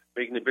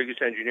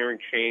biggest engineering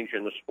change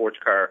in the sports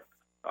car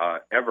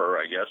ever,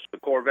 I guess. The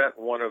Corvette,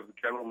 one of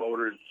General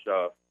Motors'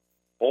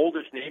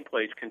 oldest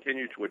nameplates,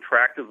 continues to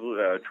attract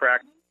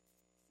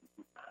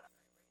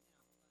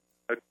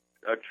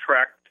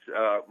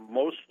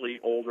mostly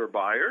older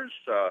buyers.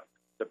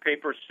 The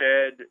paper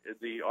said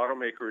the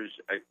automaker is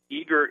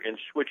eager in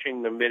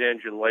switching the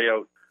mid-engine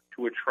layout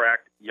to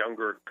attract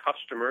younger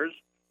customers.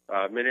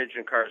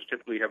 Mid-engine cars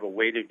typically have a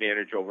weight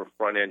advantage over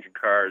front-engine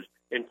cars,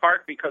 in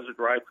part because the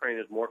drivetrain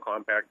is more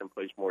compact and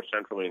placed more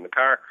centrally in the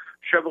car.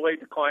 Chevrolet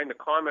declined to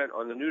comment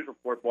on the news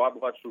report. Bob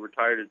Lutz, who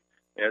retired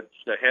as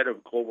the head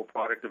of global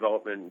product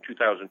development in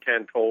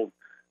 2010, told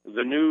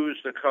the news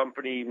the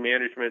company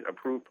management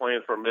approved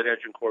plans for a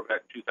mid-engine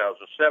Corvette in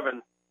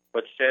 2007,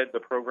 but said the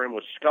program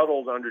was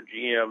scuttled under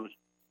GM's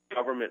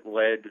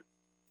government-led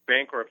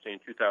bankruptcy in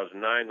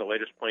 2009. The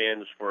latest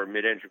plans for a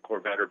mid-engine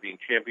Corvette are being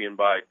championed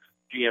by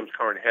GM's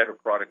current head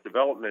of product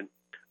development,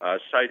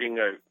 citing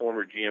a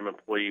former GM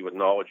employee with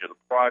knowledge of the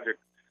project.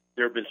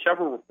 There have been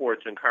several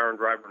reports in Car and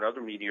Driver and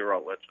other media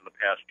outlets in the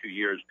past 2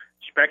 years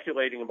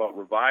speculating about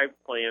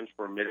revived plans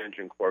for a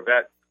mid-engine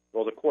Corvette.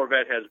 While the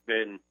Corvette has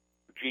been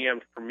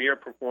GM's premier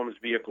performance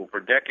vehicle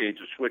for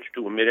decades, a switch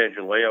to a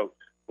mid-engine layout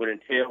would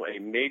entail a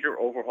major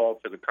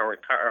overhaul to the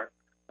current car,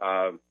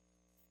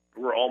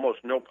 where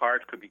almost no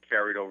parts could be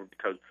carried over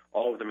because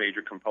all of the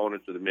major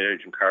components of the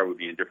mid-engine car would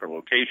be in different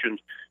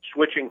locations.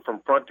 Switching from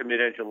front to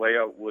mid-engine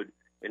layout would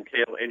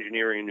entail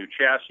engineering a new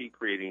chassis,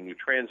 creating a new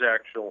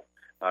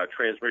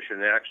transmission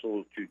and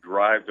axle to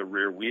drive the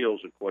rear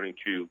wheels, according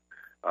to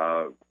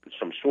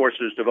some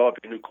sources,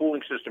 developing a new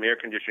cooling system, air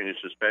conditioning, and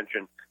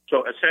suspension.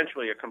 So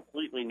essentially a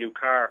completely new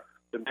car.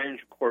 The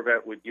mid-engine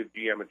Corvette would give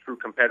GM a true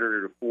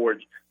competitor to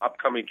Ford's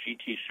upcoming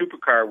GT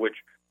supercar,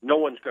 which no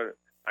one's going to,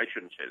 I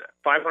shouldn't say that.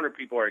 500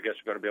 people, I guess,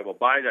 are going to be able to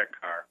buy that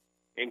car,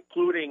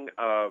 including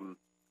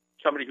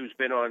somebody who's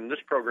been on this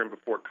program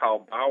before,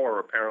 Carl Bauer,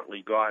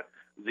 apparently got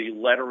the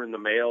letter in the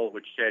mail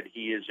which said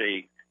he is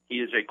a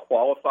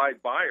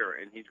qualified buyer,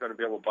 and he's going to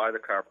be able to buy the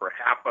car for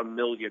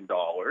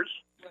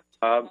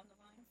 $500,000.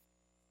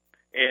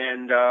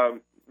 And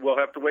we'll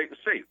have to wait and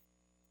see.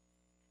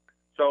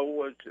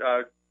 So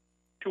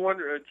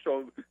 200.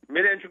 So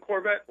mid-engine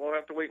Corvette, we'll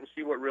have to wait and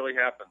see what really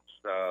happens.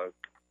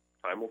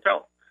 Time will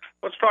tell.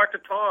 Let's talk to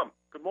Tom.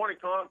 Good morning,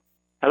 Tom.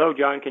 Hello,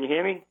 John. Can you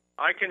hear me?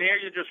 I can hear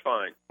you just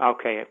fine.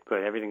 Okay,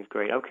 good. Everything's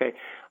great. Okay.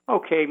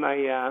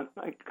 My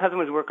cousin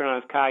was working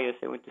on his car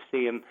yesterday. I went to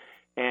see him,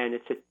 and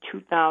it's a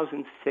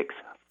 2006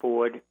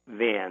 Ford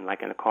van,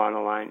 like an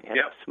Econoline. It has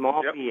a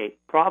small V8.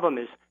 Problem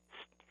is,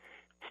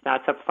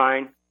 starts up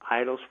fine,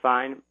 idles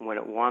fine. When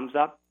it warms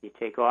up, you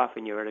take off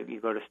and you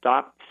go to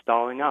stop,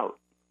 stalling out.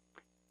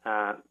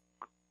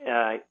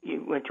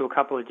 You went to a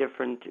couple of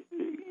different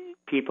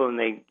people, and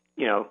they,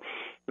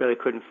 really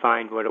couldn't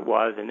find what it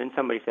was. And then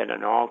somebody said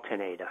an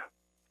alternator,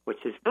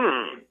 which is,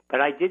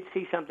 but I did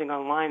see something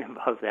online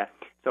about that.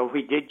 So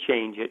we did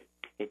change it.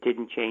 It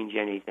didn't change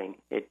anything.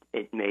 It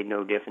made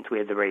no difference. We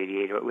had the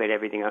radiator. We had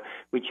everything up.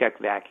 We checked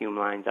vacuum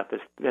lines up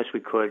as best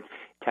we could,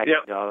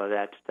 tightened all of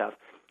that stuff.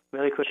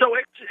 Really could. So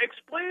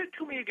explain it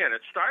to me again.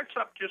 It starts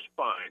up just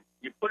fine.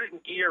 You put it in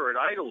gear, it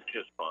idles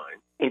just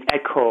fine.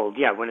 At cold,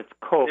 when it's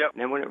cold. Yep.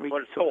 And then when it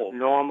reaches cold,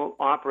 normal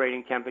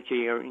operating temperature,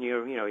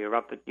 you're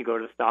up. You go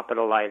to stop at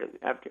a light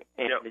after,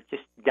 and it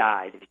just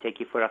dies if you take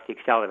your foot off the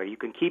accelerator. You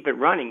can keep it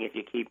running if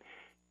you keep,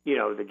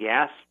 the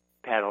gas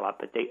pedal up,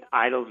 but the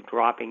idle's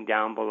dropping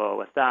down below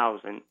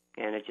 1,000,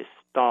 and it just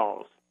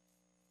stalls.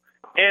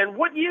 And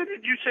what year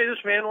did you say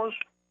this van was?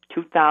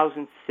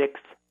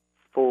 2006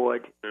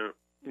 Ford. Yeah.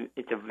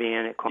 It's a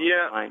van at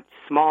Econoline.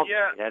 Small.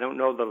 I don't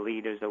know the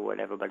liters or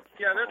whatever, but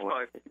that's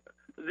fine.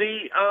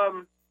 The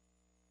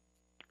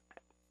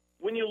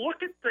when you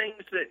look at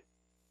things that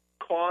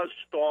cause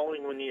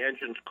stalling when the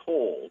engine's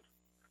cold,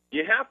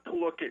 you have to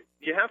look at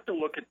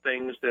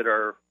things that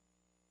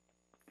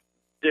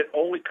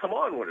only come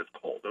on when it's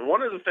cold. And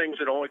one of the things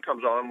that only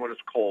comes on when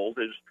it's cold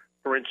is,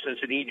 for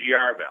instance, an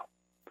EGR valve.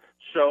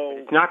 So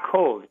it's not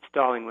cold. It's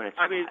stalling when it's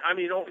hot. I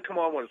mean, only come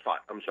on when it's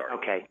hot. I'm sorry.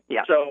 Okay.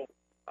 Yeah. So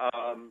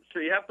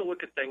you have to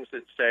look at things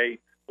that say,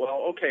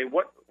 well, okay,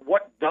 what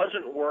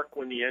doesn't work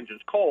when the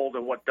engine's cold,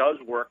 and what does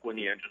work when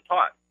the engine's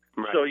hot.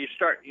 Right. So you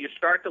start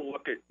to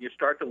look at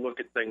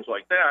things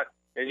like that,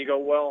 and you go,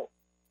 well,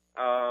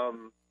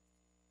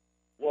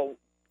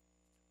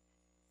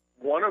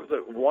 one of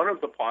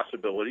the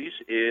possibilities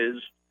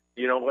is,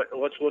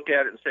 let's look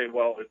at it and say,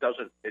 well, it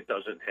doesn't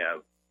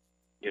have.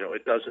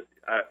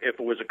 If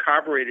it was a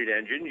carbureted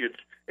engine,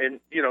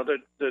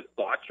 the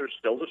thoughts are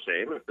still the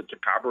same. If it's a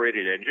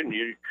carbureted engine,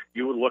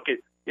 you would look at,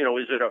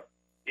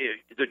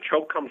 the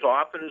choke comes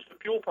off, and is the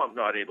fuel pump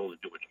not able to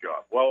do its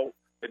job? Well,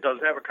 it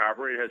doesn't have a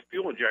carburetor; it has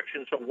fuel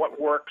injection. So what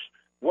works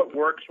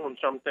when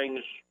some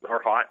things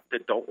are hot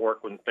that don't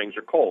work when things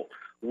are cold?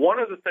 One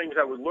of the things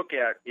I would look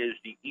at is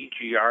the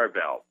EGR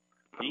valve.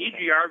 The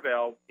EGR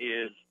valve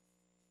is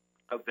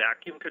a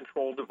vacuum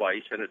control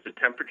device, and it's a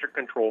temperature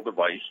control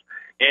device.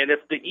 And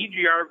if the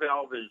EGR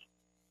valve is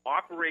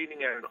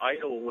operating at an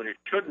idle when it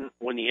shouldn't,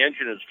 when the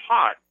engine is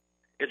hot,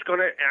 it's going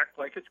to act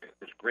like it's got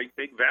this great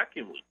big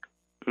vacuum leak,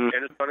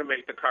 and it's going to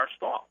make the car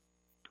stall.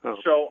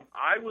 So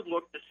I would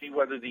look to see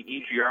whether the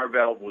EGR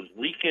valve was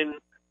leaking,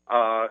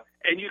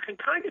 and you can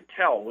kind of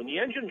tell when the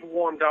engine's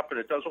warmed up and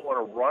it doesn't want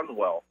to run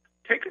well.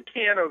 Take a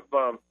can of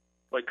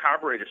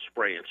carburetor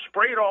spray and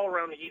spray it all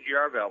around the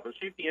EGR valve and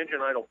see if the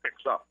engine idle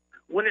picks up.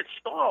 When it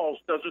stalls,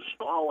 does it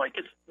stall like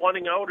it's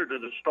flooding out, or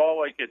does it stall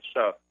like it's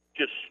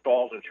just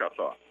stalls and shuts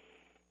off?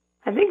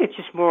 I think it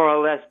just more or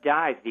less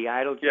dies. The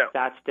idle just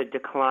starts to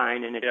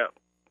decline, and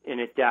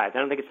it dies. I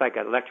don't think it's like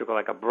electrical,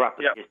 like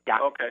abruptly just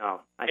dies. Okay.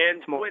 No.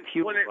 And it's more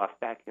fuel off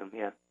vacuum.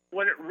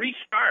 When it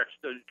restarts,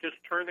 does it just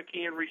turn the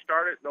key and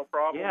restart it? No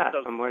problem. Yeah,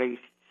 from what he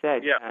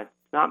said. It's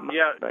not much,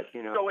 but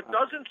So it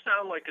doesn't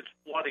sound like it's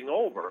flooding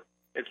over.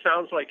 It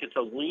sounds like it's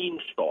a lean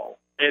stall,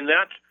 and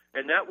that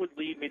would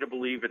lead me to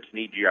believe it's an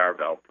EGR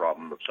valve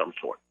problem of some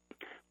sort.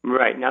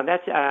 Right. Now,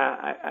 that's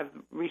I've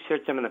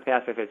researched them in the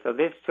past. So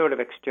they're sort of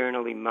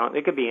externally mounted.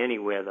 They could be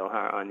anywhere, though,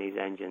 on these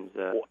engines.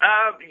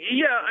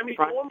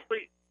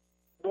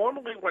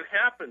 Normally what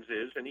happens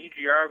is an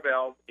EGR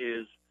valve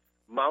is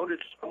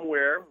mounted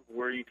somewhere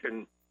where you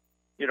can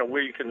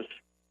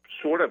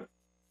sort of.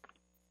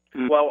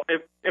 Well,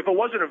 if it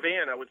wasn't a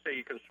van, I would say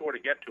you can sort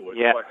of get to it.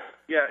 Yeah. But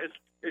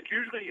it's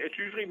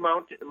usually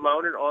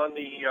mounted on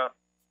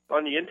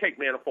the intake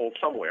manifold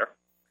somewhere,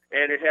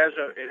 and it has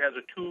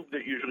a tube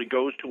that usually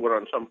goes to it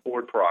on some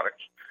Ford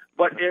products.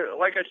 But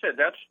like I said,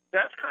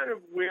 that's kind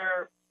of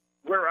where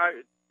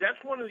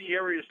that's one of the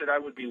areas that I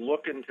would be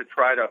looking to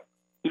try to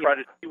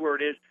see where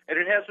it is, and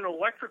it has an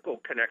electrical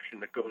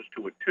connection that goes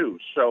to it too.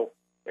 So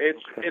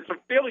it's a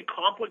fairly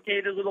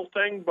complicated little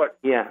thing, but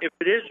if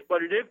it is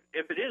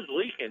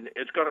leaking,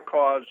 it's going to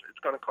cause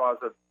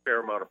a fair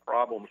amount of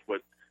problems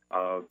with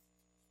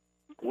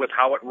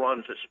how it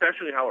runs,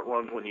 especially how it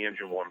runs when the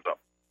engine warms up.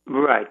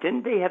 Right.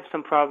 Didn't they have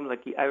some problem?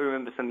 Like I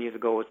remember some years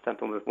ago with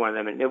something with one of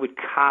them, and they would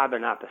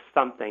carbon up or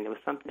something. There was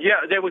something.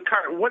 Yeah, they would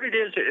carbon. What it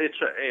is,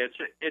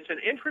 it's an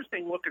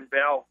interesting looking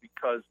valve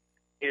because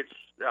it's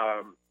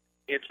a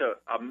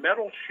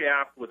metal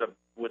shaft with a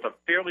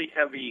fairly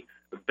heavy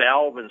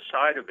valve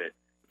inside of it,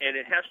 and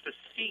it has to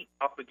seat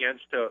up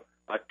against a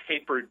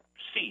tapered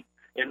seat.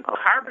 And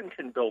carbon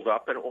can build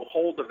up, and it will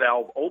hold the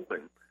valve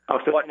open. Oh,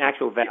 so it's an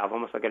actual valve,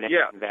 almost like an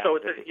valve. So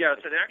it's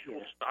an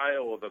actual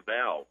style of a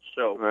valve.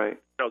 So right.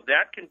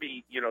 That can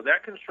be,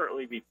 that can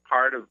certainly be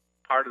part of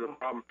the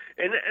problem.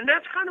 And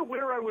that's kind of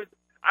where I would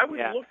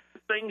look for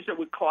things that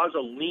would cause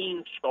a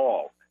lean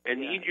stall. And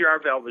the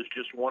EGR valve is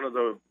just one of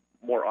the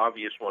more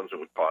obvious ones that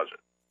would cause it.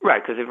 Right,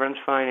 because it runs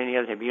fine any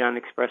other day. Be on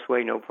the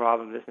expressway, no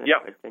problem. Because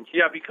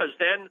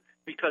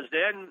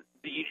then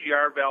the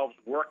EGR valves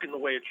work in the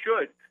way it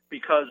should,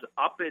 because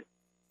up at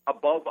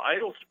above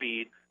idle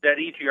speed, that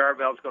EGR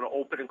valve is going to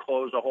open and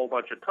close a whole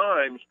bunch of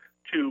times.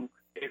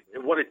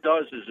 What it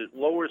does is it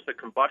lowers the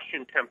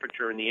combustion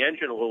temperature in the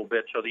engine a little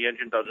bit, so the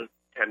engine doesn't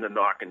tend to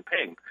knock and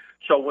ping.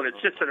 So when it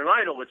sits at an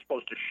idle, it's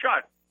supposed to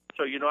shut,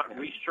 so you're not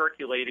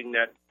recirculating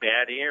that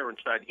bad air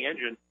inside the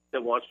engine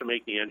that wants to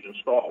make the engine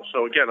stall.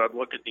 So again, I'd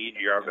look at the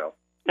EGR valve.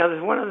 Now,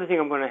 there's one other thing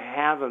I'm going to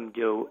have them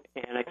do,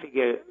 and I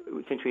figure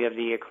since we have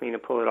the air cleaner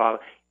pull it off,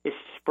 is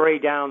spray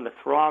down the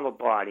throttle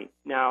body.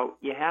 Now,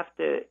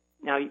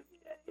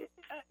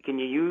 can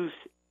you use,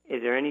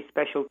 is there any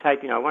special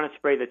type? I want to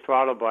spray the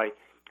throttle body,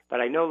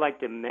 but I know like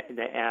the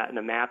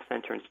map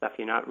center and stuff,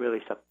 you're not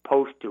really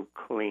supposed to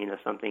clean or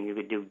something. You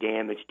could do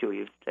damage to,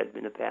 you've said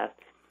in the past.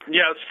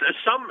 Yeah,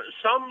 some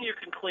you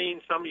can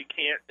clean, some you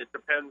can't. It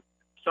depends.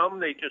 Some of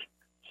the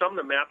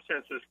map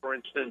sensors, for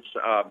instance,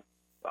 map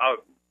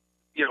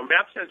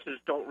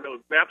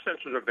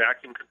sensors are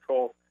vacuum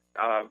control.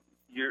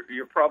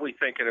 You're probably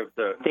thinking of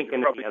the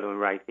other one,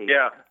 right?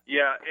 Yeah,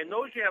 and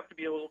those you have to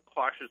be a little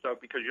cautious of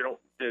because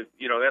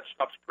that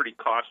stuff's pretty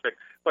caustic.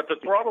 But the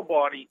throttle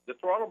body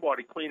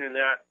cleaning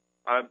that,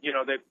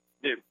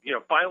 they've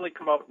finally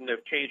come out and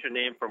they've changed the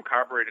name from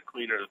carburetor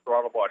cleaner to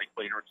throttle body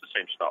cleaner. It's the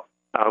same stuff.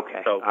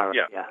 Okay. So all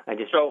right. I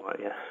just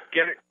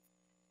get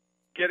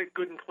it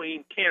good and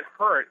clean. Can't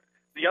hurt.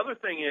 The other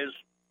thing is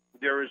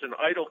there is an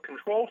idle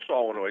control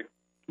solenoid.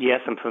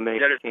 Yes, I'm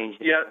familiar.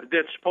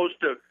 That's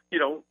supposed to,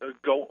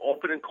 go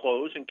open and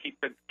close and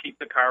keep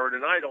the car at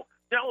an idle.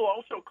 That will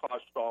also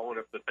cause stalling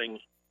if the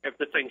thing's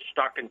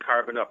stuck and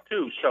carbon up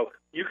too. So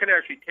you can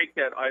actually take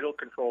that idle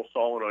control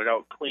solenoid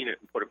out, clean it,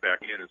 and put it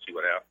back in and see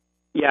what happens.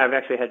 Yeah, I've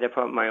actually had that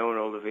problem with my own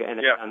older vehicle, and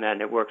I found that,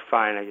 and it worked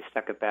fine. I just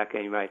stuck it back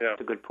in. Right, that's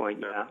a good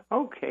point. Yeah.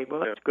 Okay, well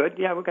that's good.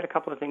 Yeah, we've got a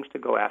couple of things to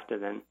go after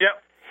then. Yeah.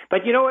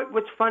 But you know what?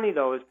 What's funny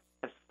though is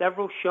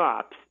several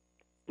shops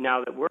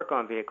now that work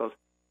on vehicles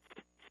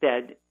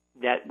said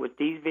that with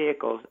these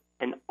vehicles,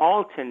 an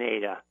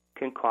alternator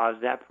can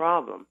cause that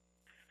problem.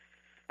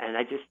 And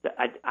I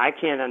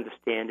can't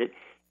understand it.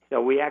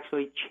 So we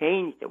actually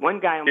changed it. One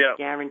guy almost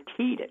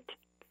guaranteed it.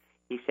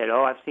 He said,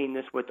 I've seen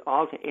this with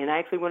alternator. And I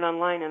actually went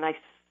online and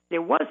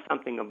there was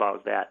something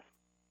about that.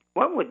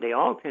 What would the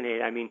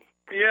alternator, if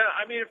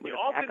the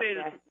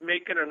alternator is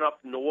making enough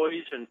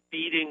noise and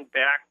feeding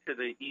back to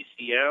the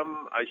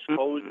ECM, I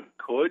suppose it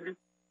could.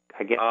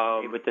 I guess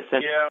with the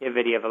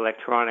sensitivity of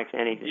electronics,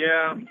 anything.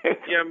 Yeah,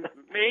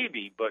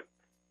 maybe, but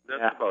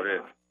that's about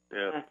it.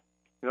 Yeah.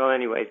 Well,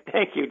 anyways,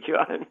 thank you,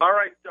 John. All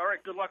right.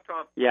 Good luck,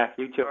 Tom. Yeah,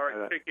 you too. All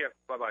right, take care.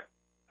 Bye-bye.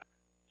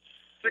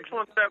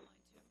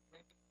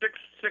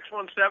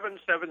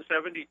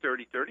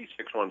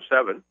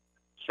 617-770-3030.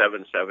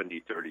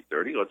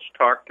 617-770-3030. Let's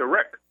talk to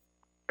Rick.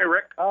 Hey,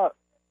 Rick.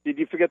 Did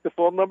you forget the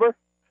phone number?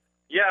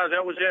 Yeah,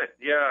 that was it.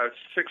 Yeah,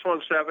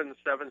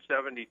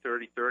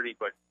 617-770-3030.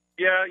 But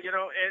yeah,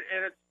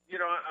 and it's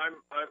I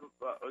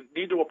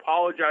need to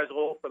apologize a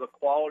little for the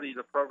quality of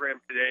the program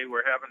today.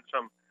 We're having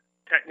some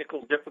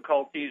technical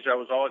difficulties. I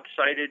was all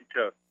excited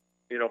to,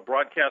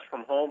 broadcast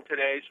from home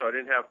today, so I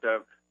didn't have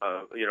to,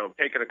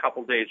 taking a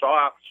couple days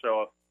off.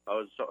 So I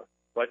was,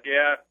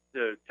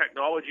 the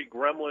technology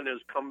gremlin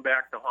has come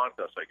back to haunt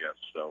us, I guess.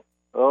 So.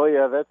 Oh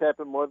yeah, that's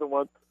happened more than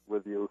once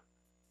with you.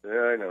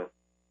 Yeah, I know.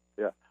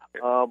 Yeah.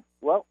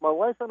 Well, my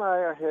wife and I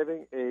are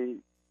having a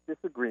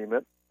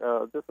disagreement,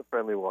 just a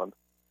friendly one,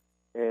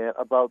 and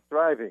about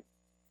driving.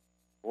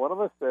 One of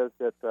us says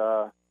that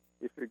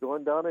if you're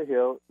going down a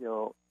hill,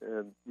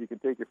 and you can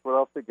take your foot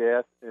off the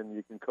gas and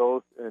you can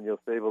coast and you'll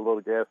save a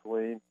little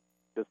gasoline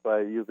just by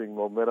using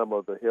momentum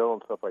of the hill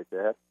and stuff like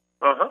that.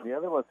 Uh-huh. And the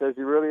other one says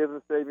you really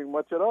isn't saving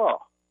much at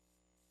all.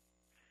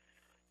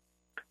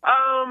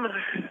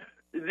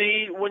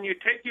 When you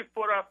take your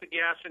foot off the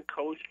gas and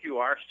coast, you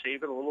are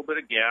saving a little bit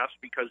of gas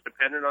because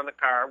depending on the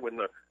car, when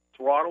the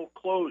throttle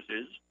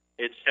closes,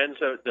 it sends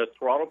the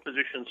throttle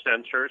position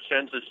sensor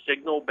sends a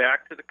signal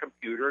back to the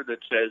computer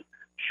that says,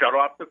 shut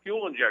off the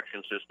fuel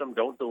injection system,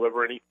 don't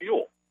deliver any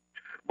fuel.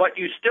 But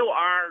you still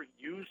are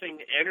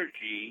using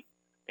energy,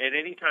 and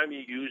anytime you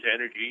use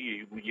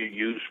energy, you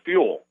use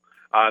fuel.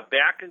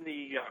 Back in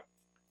the,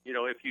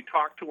 if you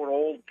talk to an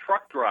old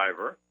truck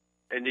driver,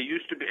 and there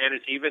used to be, and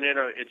it's even in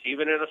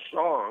a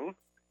song,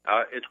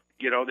 It's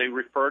they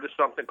refer to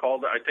something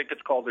called, I think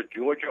it's called a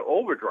Georgia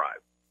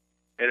overdrive.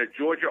 And a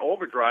Georgia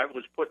overdrive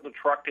was putting the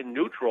truck in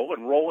neutral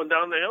and rolling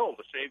down the hill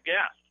to save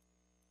gas.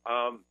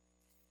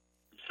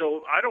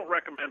 So I don't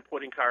recommend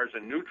putting cars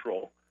in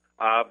neutral,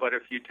 but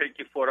if you take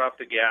your foot off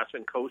the gas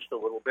and coast a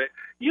little bit,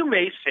 you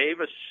may save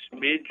a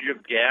smidge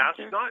of gas,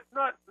 not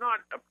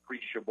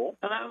appreciable.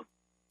 Hello?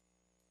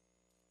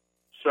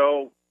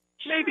 So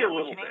maybe a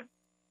little bit.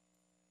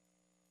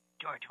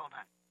 George, hold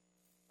on.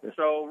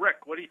 So,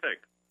 Rick, what do you think?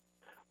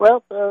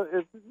 Well,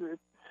 in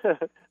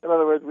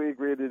other words, we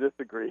agree to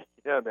disagree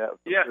on that.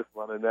 Yeah. This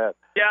one and that.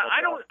 Yeah,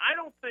 I don't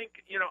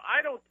think you're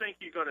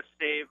going to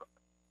save.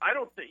 I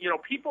don't think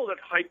people that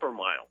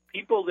hypermile,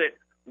 people that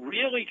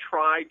really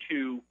try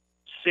to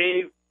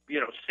save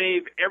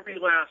every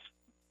last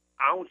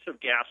ounce of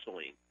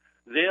gasoline.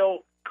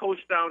 They'll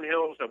coast down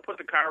hills. They'll put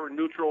the car in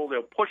neutral.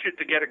 They'll push it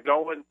to get it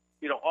going.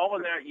 All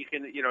of that you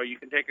can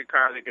take a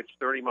car that gets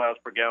 30 miles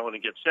per gallon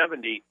and get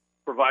 70,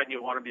 providing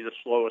you want to be the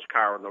slowest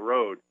car on the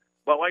road.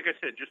 But like I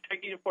said, just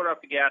taking your foot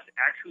off the gas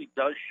actually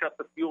does shut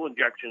the fuel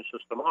injection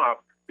system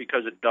off,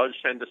 because it does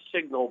send a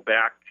signal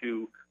back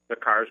to the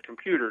car's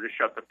computer to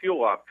shut the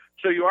fuel off.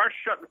 So you are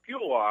shutting the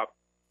fuel off,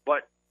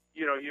 but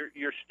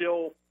you're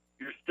still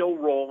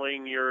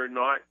rolling. You're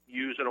not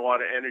using a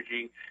lot of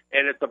energy.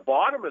 And at the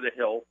bottom of the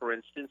hill, for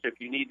instance, if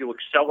you need to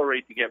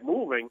accelerate to get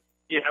moving,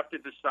 you have to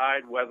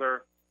decide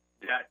whether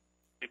that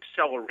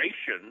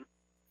acceleration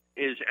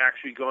is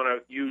actually going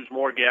to use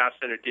more gas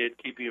than it did,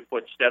 keeping your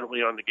foot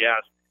steadily on the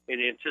gas and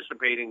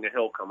anticipating the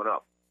hill coming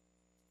up.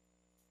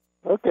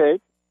 Okay.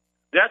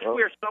 That's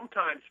where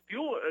sometimes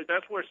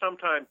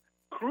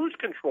cruise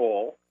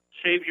control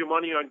saves you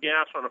money on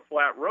gas on a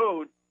flat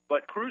road,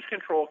 but cruise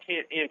control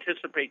can't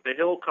anticipate the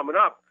hill coming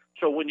up.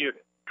 So when you're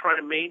trying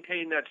to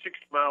maintain that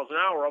 60 miles an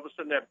hour, all of a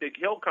sudden that big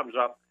hill comes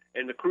up,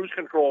 and the cruise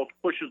control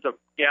pushes the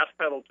gas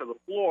pedal to the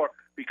floor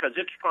because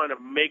it's trying to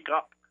make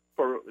up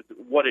for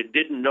what it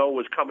didn't know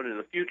was coming in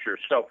the future.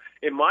 So,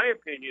 in my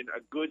opinion,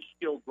 a good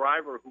skilled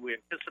driver who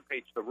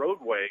anticipates the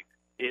roadway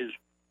is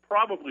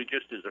probably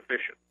just as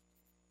efficient.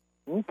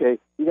 Okay.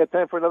 You got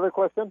time for another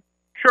question?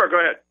 Sure, go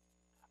ahead.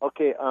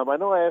 Okay. I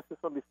know I asked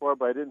this one before,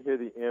 but I didn't hear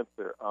the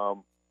answer.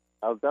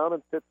 I was down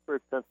in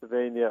Pittsburgh,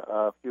 Pennsylvania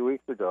a few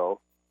weeks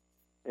ago,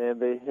 and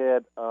they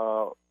had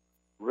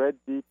red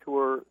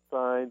detour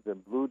signs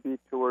and blue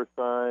detour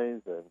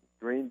signs and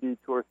green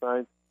detour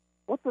signs.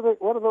 What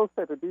are those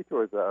type of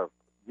detours are?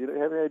 Do you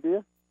have any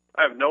idea?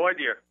 I have no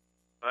idea.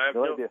 I have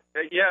no idea.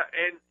 Yeah,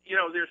 and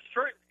there's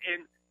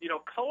certain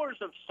colors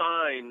of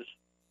signs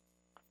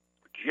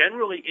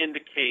generally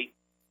indicate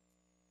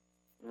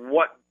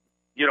what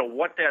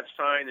that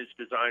sign is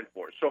designed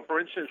for. So, for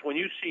instance, when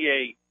you see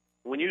a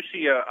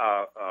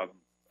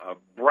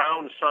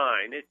brown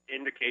sign, it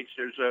indicates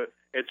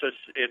it's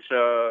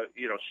a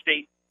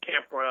state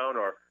campground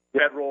or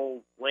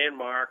federal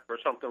landmark or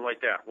something like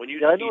that. When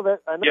you I know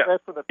that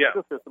for the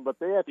federal system, but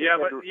they actually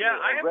had a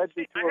red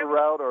detour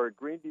route or a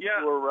green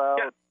detour route.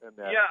 And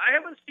that. Yeah, I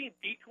haven't seen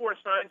detour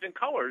signs in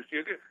colors.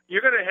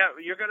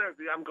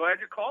 I'm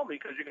glad you called me,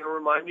 because you're gonna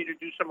remind me to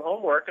do some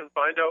homework and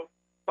find out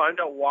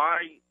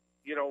why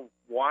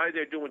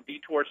they're doing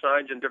detour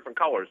signs in different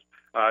colors.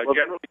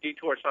 Generally,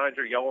 detour signs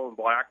are yellow and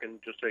black,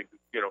 and just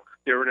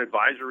they're an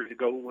advisory to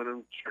go in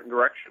a certain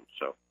direction.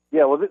 So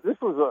yeah, well,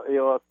 this was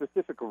a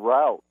specific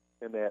route.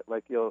 In that, I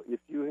don't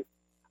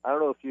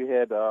know if you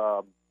had,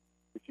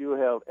 if you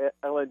have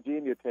LNG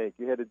in your tank,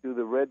 you had to do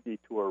the red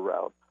detour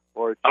route,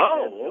 or if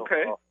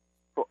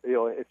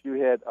if you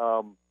had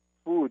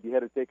food, you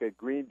had to take a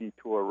green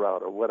detour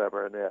route or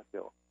whatever. In that,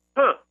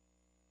 Huh?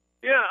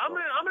 Yeah, I'm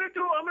gonna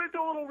do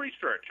a little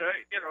research.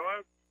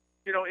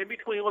 In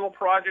between little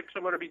projects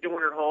I'm going to be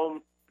doing at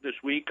home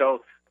this week,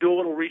 I'll do a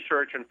little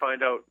research and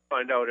find out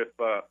if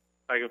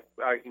I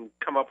can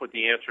come up with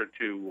the answer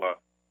to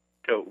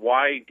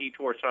why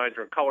detour signs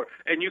are in color.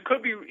 And you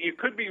could be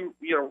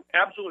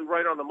absolutely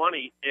right on the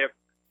money. If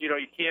you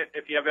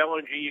have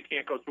LNG, you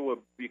can't go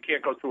through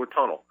a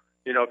tunnel.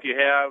 If you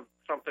have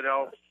something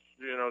else,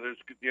 there's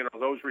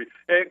those.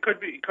 It could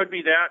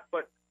be that,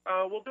 but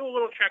we'll do a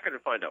little checking to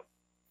find out.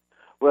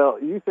 Well,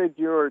 you said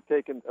you were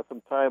taking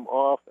some time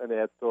off and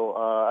that, so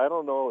I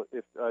don't know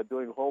if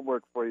doing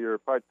homework for your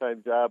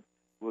part-time job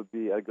would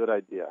be a good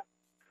idea.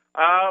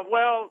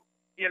 Well,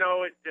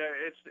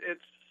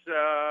 it's.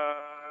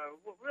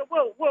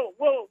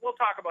 We'll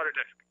talk about it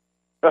next week.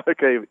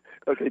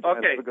 Okay,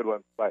 John, have a good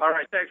one. Bye. All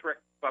right, thanks, Rick.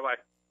 Bye-bye.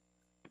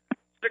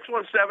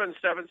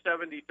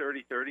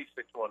 617-770-3030,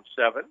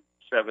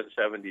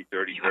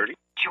 617-770-3030.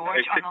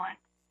 George on the line?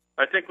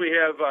 I think we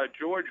have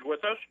George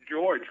with us.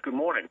 George, good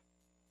morning.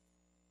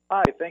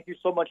 Hi, thank you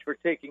so much for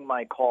taking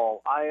my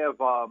call. I have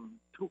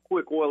two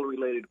quick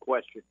oil-related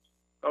questions.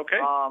 Okay.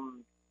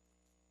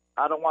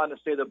 I don't want to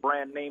say the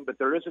brand name, but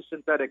there is a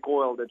synthetic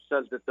oil that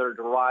says that they're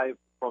derived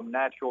from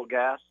natural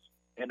gas.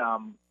 And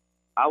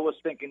I was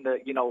thinking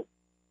that,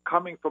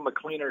 coming from a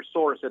cleaner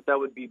source, that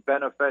would be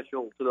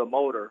beneficial to the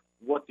motor.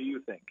 What do you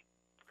think?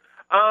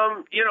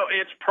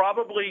 It's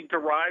probably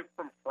derived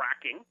from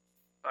fracking,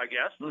 I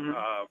guess.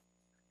 Mm-hmm.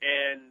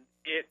 And,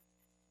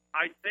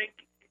 I think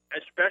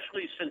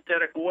especially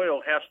synthetic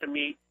oil has to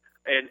meet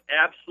an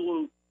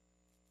absolute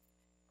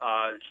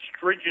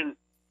stringent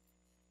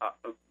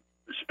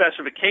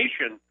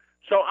specification.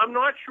 So I'm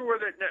not sure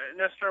that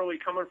necessarily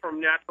coming from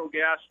natural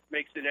gas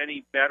makes it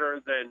any better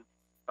than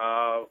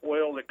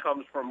oil that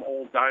comes from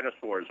old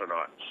dinosaurs or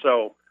not.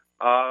 So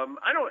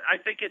I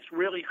think it's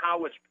really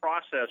how it's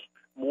processed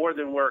more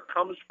than where it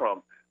comes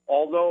from.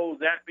 Although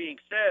that being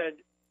said,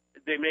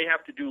 they may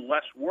have to do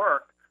less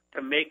work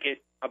to make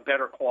it a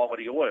better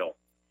quality oil.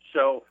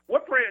 So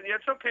what brand? Yeah,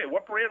 it's okay.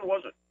 What brand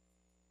was it?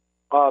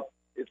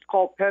 It's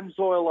called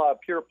Pennzoil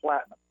Pure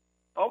Platinum.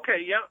 Okay,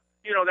 yeah.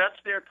 You know,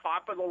 that's their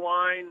top of the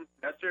line.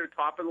 That's their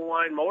top of the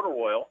line motor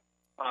oil.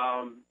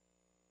 I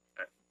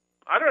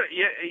don't.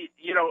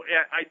 You know,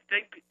 I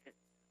think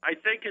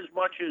as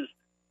much as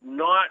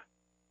not.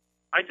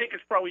 I think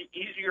it's probably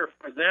easier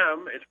for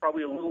them. It's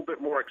probably a little bit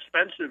more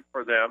expensive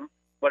for them,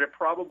 but it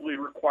probably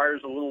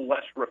requires a little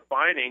less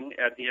refining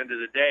at the end of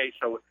the day.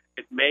 So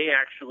it may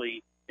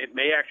actually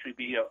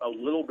be a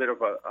little bit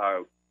of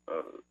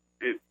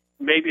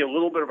maybe a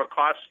little bit of a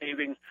cost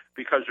savings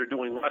because they're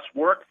doing less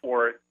work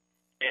for it.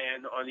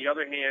 And on the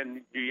other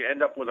hand, do you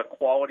end up with a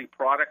quality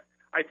product?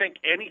 I think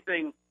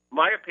anything.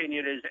 My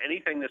opinion is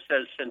anything that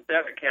says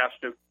synthetic has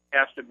to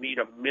meet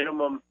a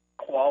minimum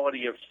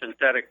quality of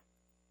synthetic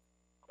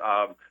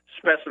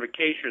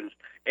specifications.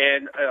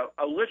 And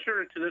a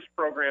listener to this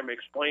program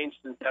explained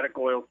synthetic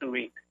oil to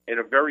me in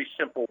a very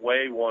simple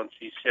way once.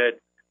 He said,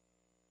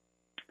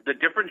 the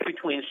difference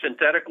between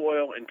synthetic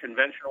oil and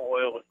conventional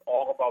oil is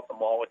all about the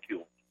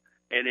molecules.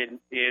 And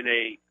in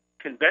a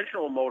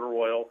conventional motor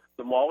oil,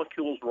 the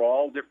molecules are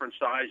all different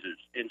sizes.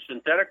 In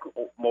synthetic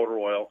motor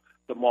oil,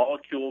 the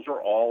molecules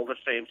are all the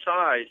same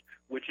size,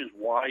 which is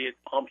why it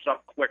pumps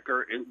up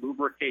quicker, it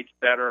lubricates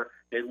better,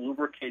 it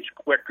lubricates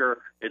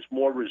quicker, it's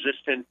more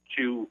resistant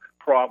to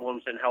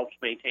problems and helps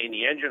maintain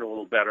the engine a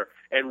little better.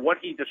 And what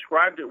he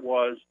described it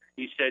was,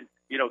 he said,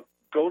 you know,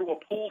 go to a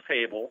pool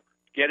table,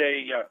 get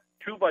a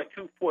 2 by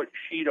 2 foot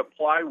sheet of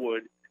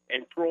plywood,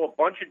 and throw a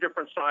bunch of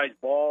different sized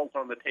balls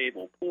on the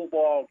table, pool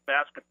balls,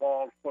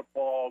 basketballs,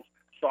 footballs,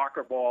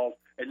 soccer balls,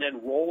 and then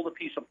roll the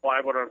piece of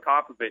plywood on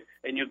top of it,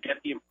 and you'll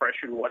get the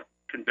impression what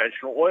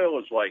conventional oil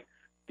is like.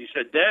 He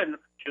said, then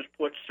just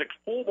put 6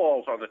 pool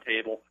balls on the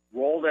table,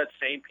 roll that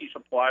same piece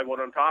of plywood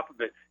on top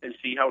of it, and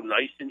see how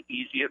nice and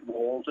easy it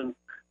rolls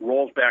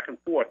back and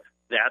forth.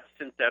 That's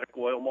synthetic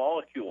oil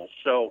molecules.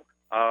 So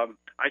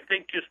I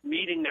think just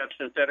meeting that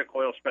synthetic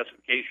oil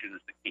specification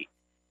is the key.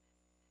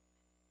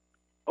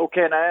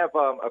 Okay, and I have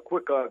a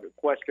quick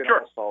question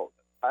Sure. also.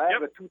 I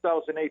have a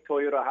 2008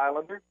 Toyota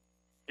Highlander.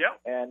 Yeah.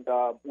 And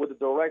with a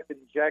direct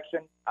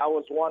injection, I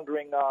was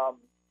wondering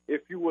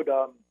if you would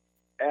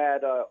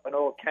add an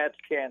oil catch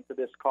can to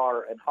this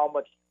car, and how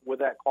much would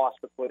that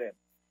cost to put in?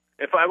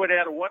 If I would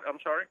add a what? I'm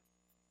sorry?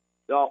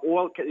 The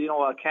oil,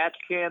 a catch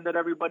can that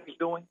everybody's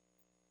doing.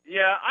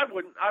 Yeah, I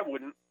wouldn't. I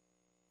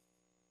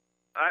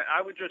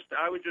would just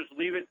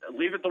leave it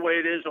the way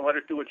it is and let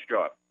it do its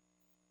job.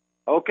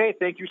 Okay,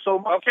 thank you so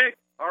much. Okay,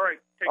 all right.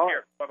 Take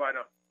care. Bye-bye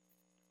now.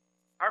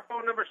 Our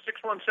phone number is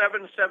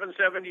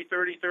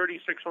 617-770-3030,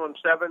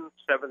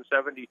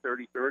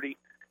 617-770-3030.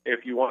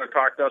 If you want to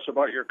talk to us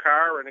about your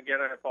car, and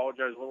again, I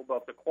apologize a little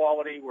about the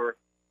quality. We're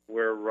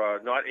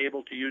not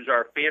able to use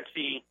our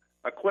fancy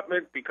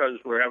equipment because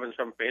we're having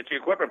some fancy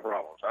equipment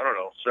problems. I don't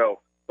know. So,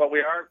 but we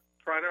are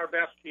trying our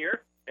best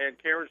here, and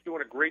Karen's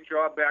doing a great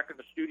job back in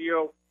the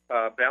studio,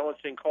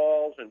 balancing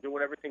calls and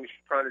doing everything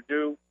she's trying to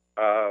do.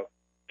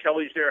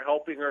 Kelly's there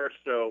helping her,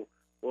 so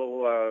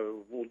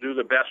we'll do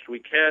the best we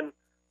can.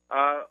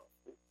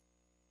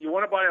 You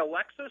want to buy a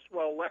Lexus?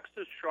 Well,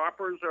 Lexus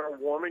shoppers are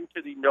warming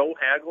to the no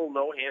haggle,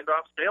 no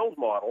handoff sales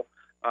model.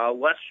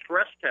 Less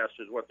stress test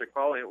is what they're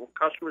calling it. When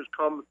customers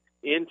come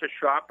in to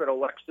shop at a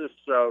Lexus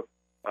of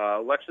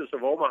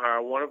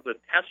Omaha, one of the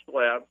test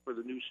labs for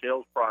the new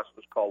sales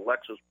process called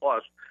Lexus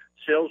Plus,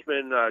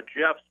 salesman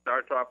Jeff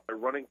starts off by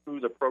running through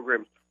the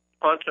program's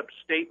concept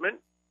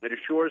statement. It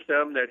assures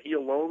them that he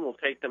alone will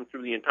take them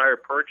through the entire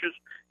purchase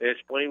and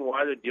explain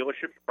why the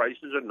dealership's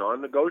prices are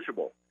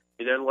non-negotiable.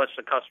 He then lets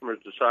the customers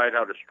decide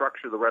how to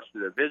structure the rest of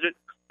their visit.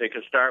 They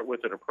can start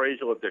with an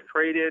appraisal of their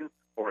trade-in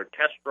or a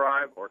test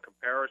drive or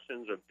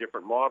comparisons of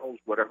different models,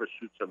 whatever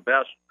suits them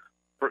best.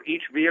 For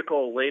each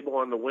vehicle, a label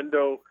on the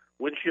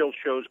windshield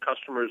shows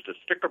customers the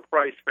sticker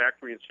price,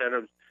 factory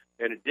incentives,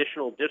 and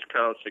additional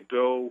discounts that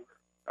go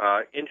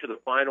into the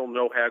final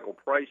no-haggle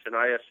price. An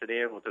IS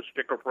sedan with a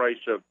sticker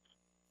price of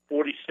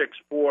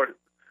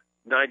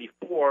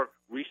 $46,494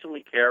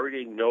 recently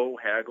carried a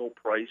no-haggle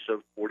price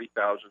of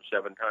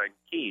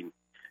 $40,719.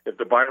 If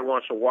the buyer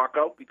wants to walk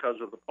out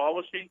because of the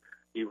policy,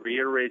 he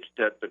reiterates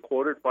that the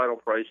quoted final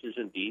price is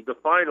indeed the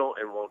final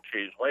and won't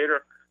change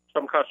later.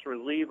 Some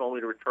customers leave only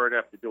to return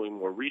after doing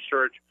more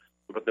research,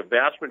 but the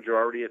vast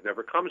majority, it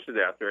never comes to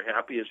that. They're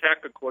happy as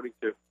heck, according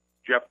to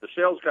Jeff, the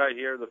sales guy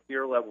here. The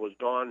fear level is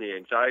gone. The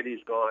anxiety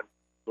is gone.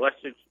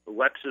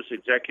 Lexus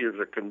executives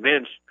are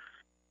convinced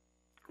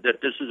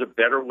that this is a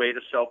better way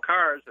to sell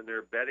cars, and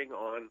they're betting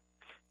on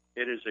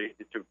It is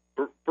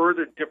to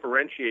further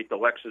differentiate the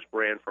Lexus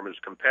brand from its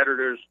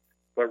competitors,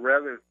 but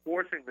rather than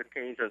forcing the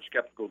change on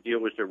skeptical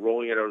dealers, they're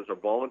rolling it out as a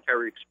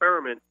voluntary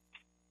experiment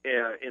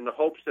in the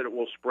hopes that it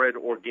will spread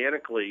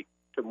organically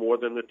to more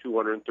than the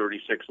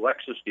 236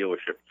 Lexus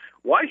dealerships.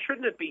 Why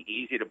shouldn't it be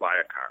easy to buy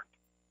a car?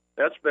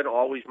 That's been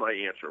always my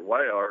answer.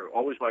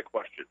 Always my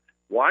question.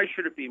 Why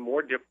should it be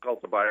more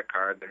difficult to buy a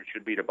car than it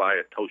should be to buy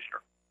a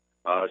toaster?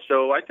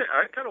 So I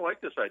kind of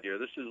like this idea.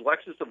 This is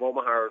Lexus of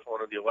Omaha is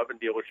one of the 11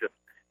 dealerships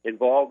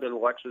involved in the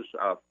Lexus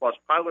Plus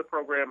pilot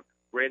program.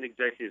 Brand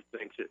executives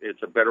think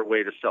it's a better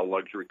way to sell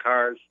luxury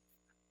cars.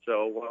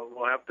 So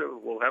we'll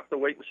have to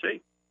wait and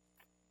see.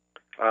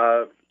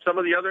 Some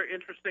of the other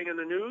interesting in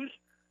the news,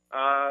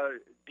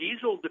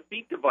 diesel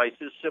defeat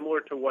devices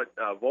similar to what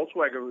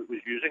Volkswagen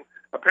was using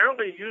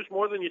apparently used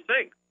more than you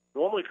think.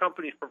 Normally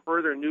companies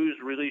prefer their news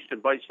released in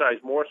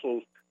bite-sized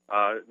morsels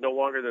no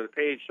longer than a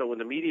page. So when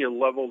the media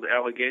leveled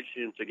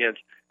allegations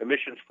against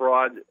emissions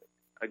fraud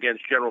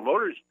against General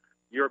Motors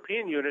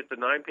European unit, the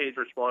 9-page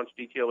response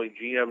detailing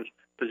GM's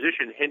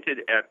position hinted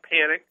at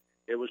panic.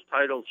 It was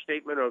titled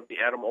Statement of the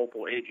Adam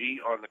Opel AG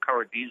on the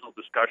current diesel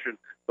discussion,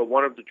 but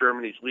one of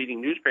Germany's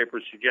leading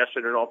newspapers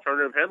suggested an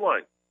alternative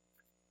headline,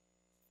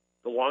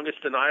 the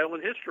longest denial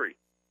in history.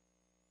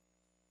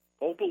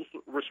 Opel's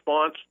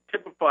response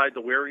typified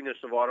the wariness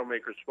of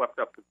automakers swept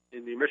up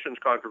in the emissions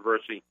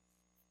controversy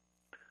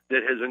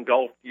that has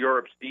engulfed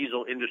Europe's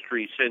diesel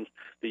industry since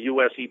the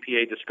U.S.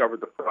 EPA discovered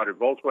the fraud at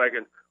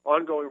Volkswagen.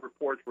 Ongoing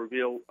reports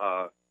reveal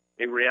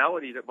a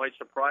reality that might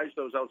surprise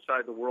those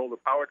outside the world of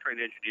powertrain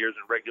engineers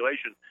and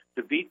regulation.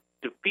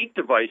 Defeat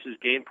devices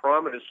gained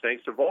prominence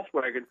thanks to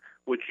Volkswagen,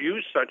 which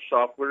used such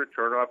software to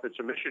turn off its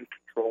emission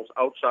controls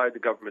outside the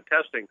government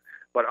testing.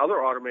 But other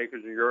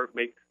automakers in Europe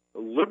make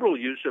liberal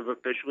use of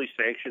officially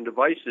sanctioned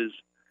devices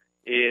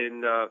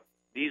in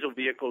diesel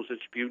vehicles that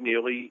spew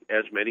nearly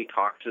as many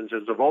toxins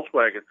as the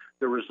Volkswagen.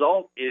 The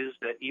result is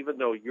that even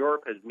though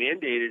Europe has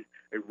mandated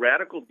a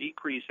radical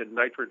decrease in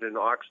nitrogen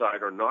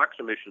oxide or NOx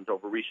emissions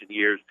over recent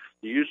years,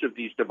 the use of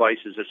these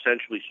devices,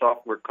 essentially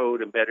software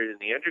code embedded in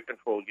the engine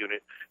control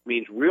unit,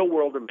 means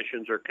real-world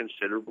emissions are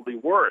considerably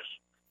worse.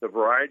 The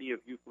variety of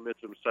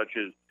euphemisms such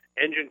as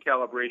engine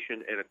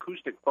calibration and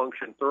acoustic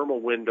function thermal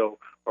window,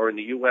 or in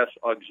the U.S.,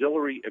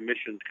 auxiliary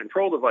emissions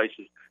control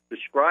devices,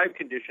 describe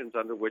conditions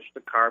under which the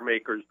car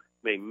makers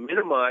may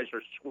minimize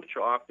or switch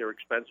off their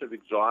expensive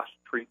exhaust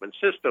treatment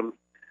systems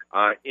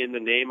in the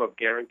name of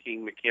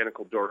guaranteeing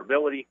mechanical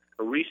durability.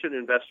 A recent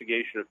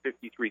investigation of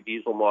 53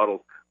 diesel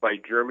models by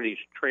Germany's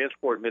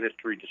transport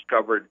ministry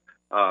discovered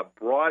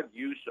broad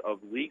use of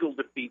legal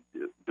defeat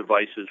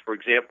devices. For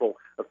example,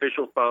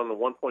 officials found the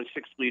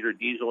 1.6-liter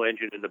diesel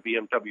engine in the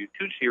BMW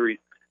 2 Series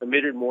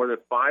emitted more than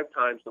 5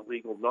 times the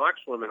legal NOx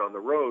limit on the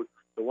road.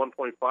 The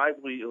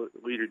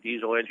 1.5-liter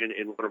diesel engine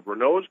in one of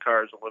Renault's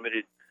cars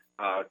emitted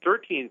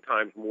 13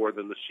 times more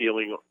than the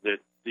ceiling that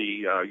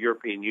the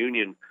European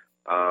Union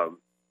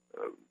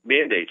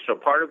mandates. So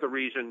part of the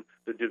reason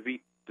the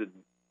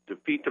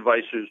defeat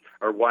devices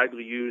are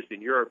widely used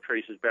in Europe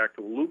traces back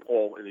to a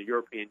loophole in the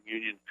European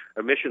Union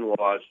emission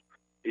laws.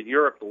 In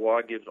Europe, the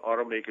law gives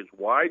automakers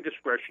wide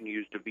discretion to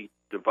use defeat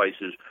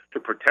devices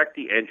to protect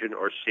the engine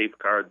or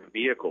safeguard the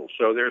vehicle.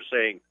 So they're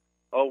saying,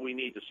 we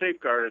need to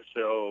safeguard it,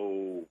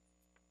 so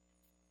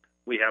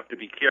we have to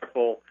be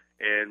careful,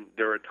 and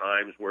there are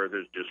times where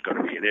there's just going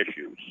to be an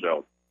issue.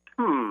 So,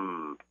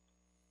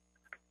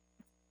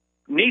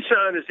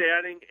 Nissan is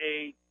adding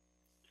a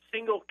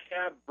single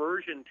cab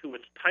version to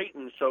its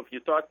Titan. So if you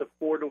thought the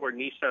four-door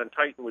Nissan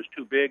Titan was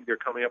too big, they're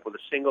coming up with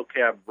a single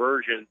cab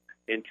version.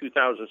 In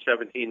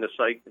 2017, the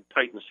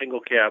Titan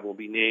single cab will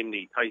be named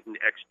the Titan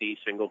XD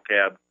single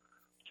cab.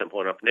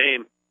 Simple enough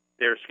name.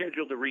 They're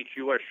scheduled to reach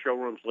U.S.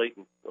 showrooms late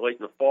in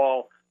the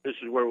fall. This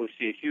is where we'll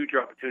see a huge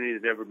opportunity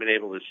they've never been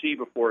able to see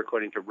before,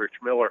 according to Rich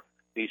Miller,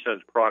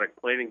 Nissan's product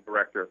planning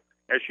director.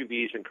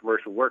 SUVs and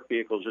commercial work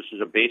vehicles, this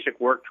is a basic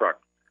work truck.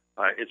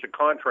 It's a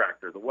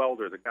contractor, the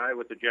welder, the guy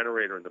with the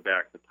generator in the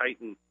back. The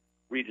Titan,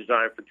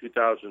 redesigned for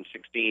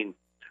 2016,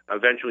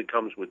 eventually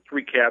comes with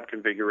 3 cab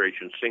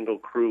configurations, single,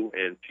 crew,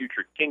 and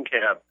future king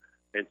cab,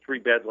 and 3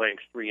 bed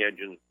lengths, 3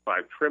 engines,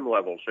 5 trim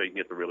levels, so you can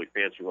get the really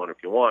fancy one if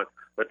you want.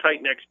 The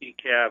Titan XD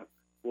cab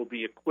will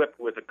be equipped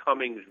with a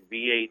Cummins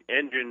V8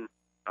 engine,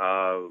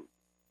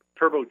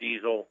 turbo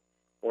diesel,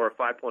 or a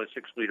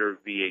 5.6-liter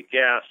V8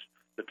 gas.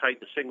 The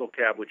Titan single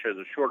cab, which has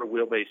a shorter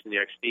wheelbase than the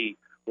XD,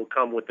 will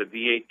come with the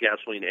V8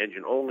 gasoline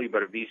engine only,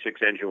 but a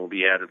V6 engine will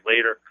be added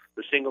later.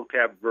 The single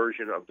cab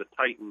version of the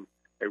Titan,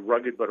 a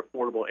rugged but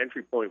affordable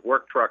entry point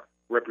work truck,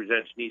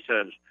 represents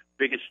Nissan's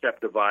biggest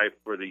step to vibe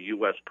for the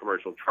U.S.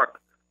 commercial truck,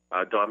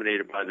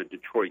 dominated by the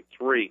Detroit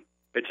 3.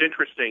 It's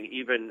interesting,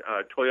 even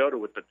Toyota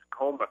with the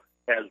Tacoma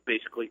has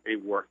basically a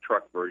work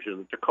truck version.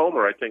 The Tacoma,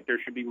 I think there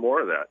should be more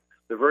of that.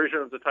 The version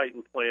of the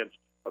Titan plants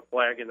a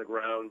flag in the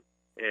ground,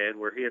 and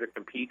we're here to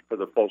compete for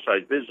the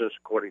full-size business,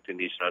 according to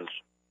Nissan's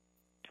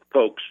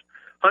folks.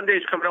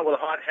 Hyundai's coming out with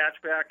a hot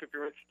hatchback. If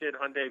you're interested,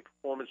 Hyundai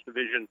Performance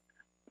Division,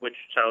 which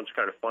sounds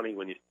kind of funny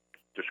when you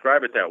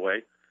describe it that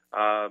way.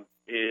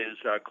 is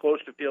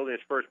close to fielding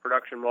its first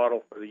production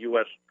model for the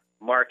U.S.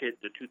 market.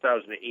 The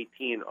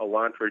 2018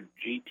 Elantra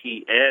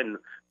GTN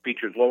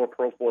features lower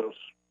profile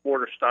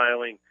sporter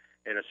styling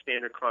and a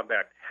standard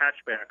compact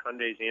hatchback.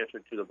 Hyundai's answer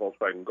to the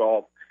Volkswagen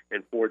Golf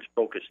and Ford's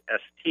Focus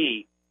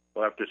ST.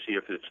 We'll have to see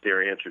if it's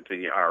their answer to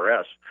the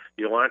RS.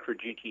 The Elantra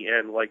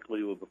GTN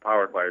likely will be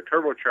powered by a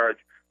turbocharged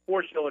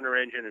four-cylinder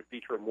engine and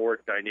feature a more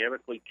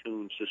dynamically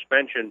tuned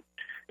suspension.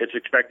 It's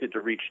expected to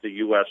reach the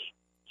U.S.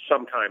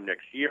 sometime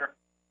next year.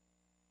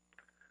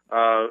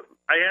 I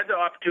had the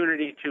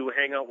opportunity to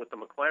hang out with the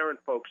McLaren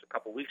folks a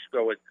couple weeks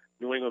ago at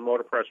New England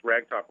Motor Press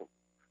Ragtop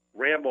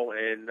Ramble,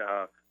 and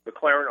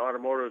McLaren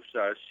Automotive's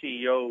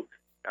CEO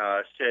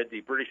said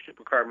the British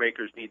supercar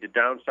makers need to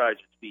downsize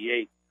its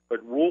V8,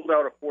 but ruled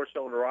out a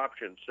four-cylinder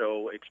option,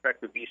 so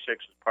expect the V6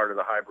 as part of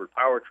the hybrid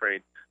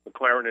powertrain.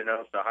 McLaren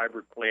announced a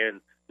hybrid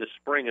plan this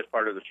spring as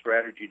part of the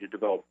strategy to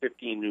develop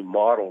 15 new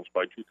models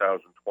by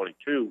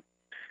 2022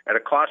 at a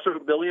cost of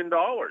 $1 billion.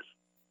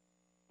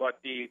 But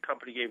the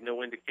company gave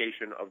no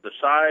indication of the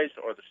size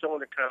or the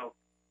cylinder count.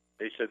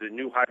 They said the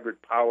new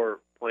hybrid power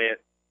plant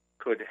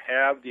could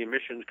have the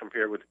emissions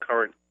compared with the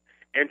current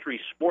entry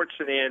sports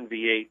sedan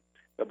V8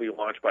 that'll be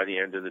launched by the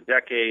end of the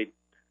decade.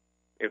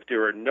 If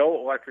there are no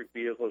electric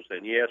vehicles,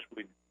 then yes,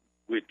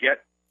 we'd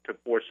get to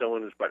four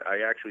cylinders, but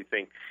I actually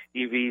think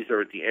EVs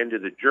are at the end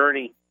of the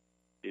journey.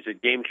 These are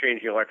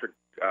game-changing electric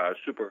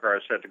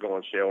supercars set to go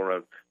on sale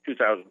around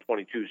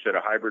 2022. Said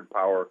a hybrid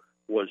power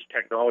was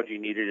technology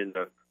needed in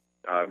the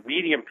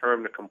medium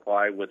term to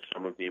comply with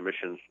some of the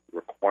emissions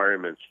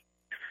requirements.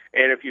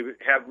 And if you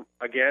have,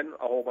 again,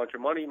 a whole bunch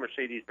of money,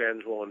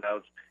 Mercedes-Benz will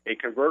announce a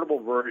convertible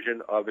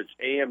version of its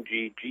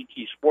AMG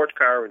GT sports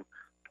car in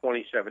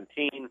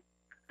 2017.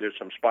 There's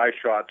some spy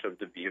shots of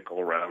the vehicle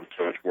around,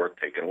 so it's worth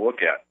taking a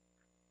look at.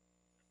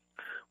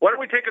 Why don't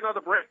we take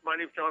another break? My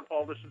name is John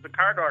Paul. This is the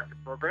Car Doctor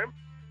program.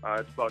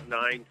 It's about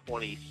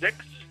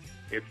 9:26.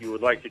 If you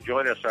would like to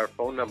join us, our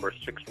phone number is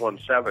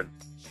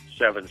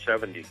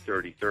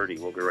 617-770-3030.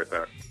 We'll be right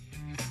back.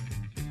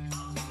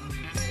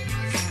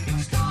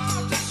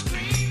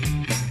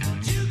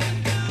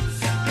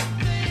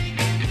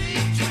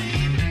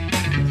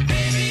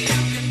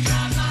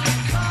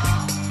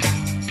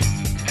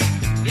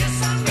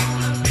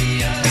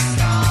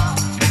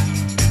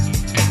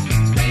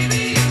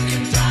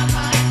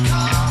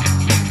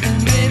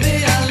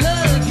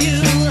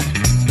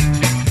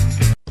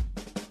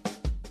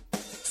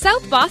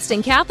 South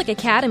Boston Catholic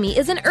Academy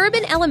is an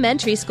urban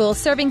elementary school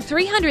serving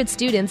 300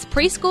 students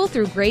preschool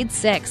through grade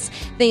 6.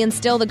 They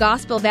instill the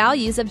gospel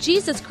values of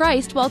Jesus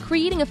Christ while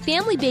creating a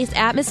family-based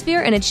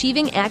atmosphere and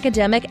achieving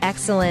academic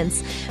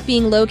excellence.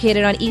 Being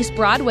located on East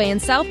Broadway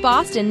in South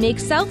Boston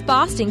makes South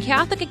Boston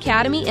Catholic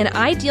Academy an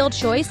ideal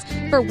choice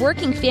for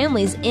working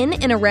families in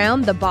and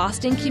around the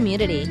Boston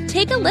community.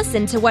 Take a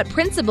listen to what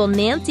Principal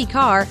Nancy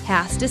Carr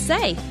has to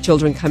say.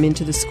 Children come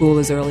into the school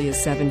as early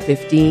as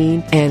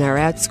 7:15 and are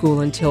at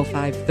school until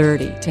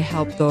 5:30 to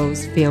help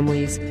those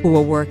families who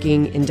are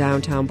working in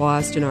downtown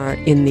Boston or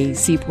in the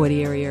Seaport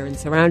area and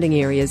surrounding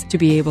areas to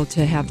be able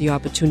to have the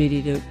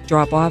opportunity to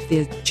drop off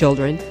their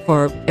children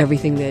for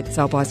everything that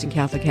South Boston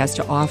Catholic has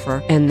to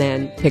offer and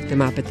then pick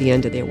them up at the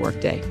end of their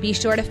workday. Be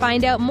sure to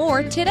find out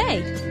more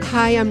today.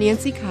 Hi, I'm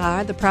Nancy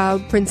Carr, the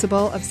proud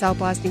principal of South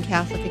Boston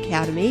Catholic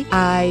Academy.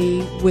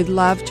 I would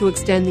love to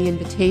extend the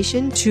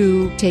invitation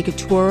to take a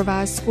tour of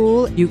our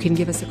school. You can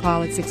give us a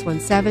call at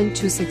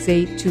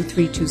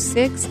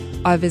 617-268-2326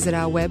 or visit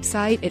our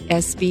website at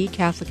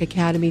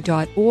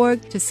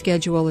sbcatholicacademy.org to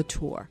schedule a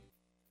tour.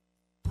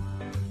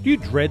 Do you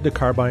dread the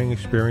car buying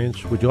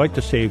experience? Would you like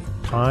to save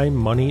time,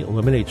 money,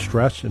 eliminate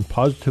stress, and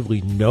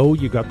positively know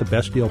you got the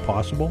best deal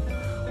possible?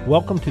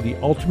 Welcome to the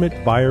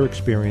ultimate buyer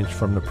experience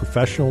from the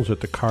professionals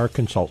at the Car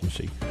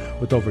Consultancy.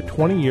 With over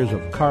 20 years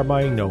of car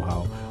buying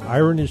know-how,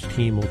 Ira and his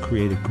team will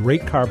create a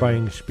great car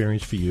buying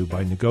experience for you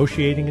by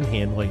negotiating and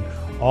handling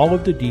all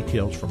of the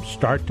details from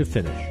start to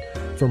finish.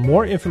 For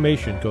more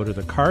information, go to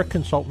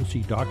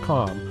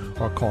thecarconsultancy.com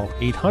or call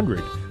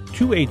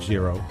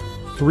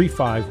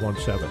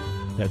 800-280-3517.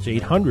 That's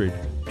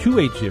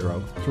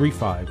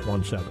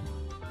 800-280-3517.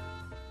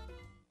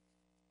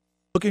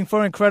 Looking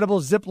for incredible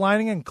zip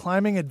lining and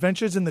climbing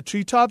adventures in the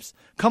treetops?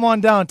 Come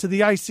on down to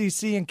the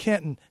ICC in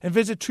Canton and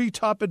visit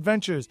Treetop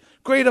Adventures,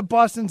 Greater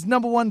Boston's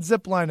 #1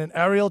 zip line and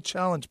aerial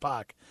challenge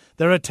park.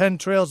 There are 10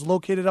 trails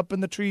located up in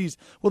the trees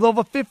with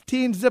over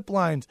 15 zip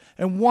lines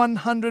and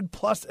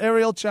 100-plus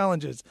aerial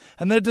challenges,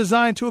 and they're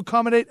designed to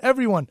accommodate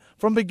everyone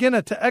from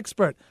beginner to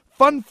expert.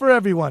 Fun for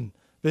everyone.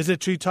 Visit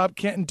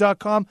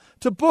treetopcanton.com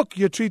to book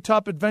your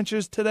treetop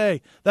adventures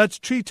today. That's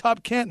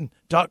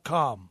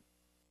treetopcanton.com.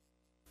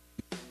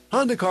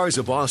 Honda Cars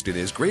of Boston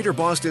is Greater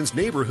Boston's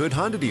neighborhood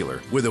Honda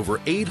dealer with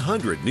over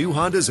 800 new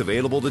Hondas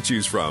available to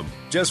choose from.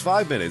 Just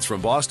 5 minutes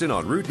from Boston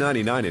on Route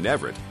 99 in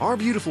Everett, our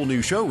beautiful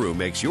new showroom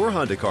makes your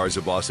Honda Cars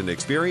of Boston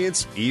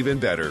experience even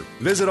better.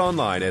 Visit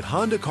online at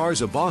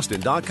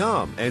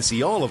HondaCarsOfBoston.com and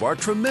see all of our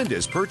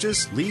tremendous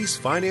purchase, lease,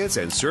 finance,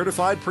 and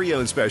certified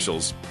pre-owned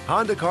specials.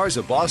 Honda Cars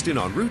of Boston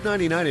on Route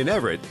 99 in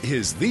Everett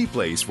is the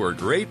place for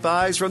great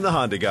buys from the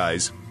Honda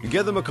guys.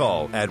 Give them a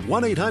call at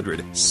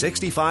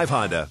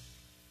 1-800-65-HONDA.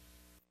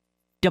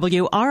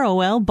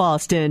 WROL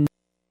Boston.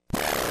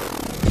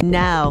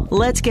 Now,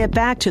 let's get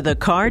back to the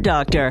Car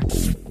Doctor.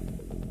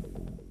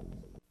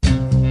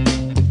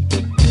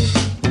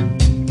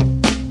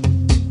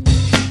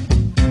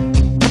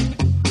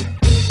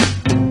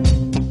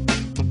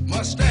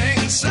 Mustang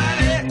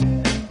Sally.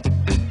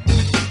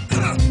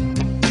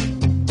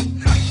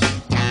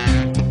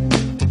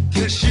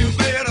 Guess you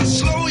better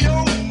slow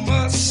your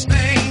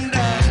Mustang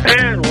down.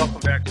 And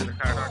welcome back to the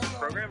Car Doctor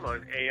program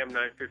on AM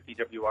 950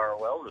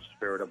 WROL, the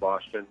Spirit of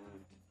Boston.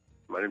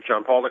 My name's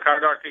John Paul, the Car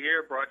Doctor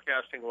here,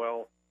 broadcasting,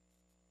 well,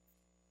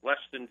 less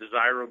than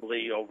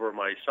desirably over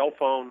my cell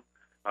phone.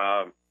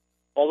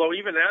 Although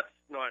even that's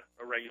not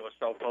a regular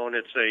cell phone.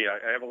 It's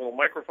I have a little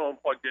microphone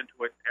plugged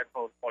into it,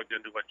 headphones plugged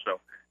into it, so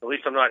at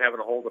least I'm not having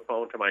to hold the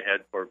phone to my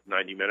head for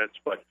 90 minutes.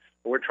 But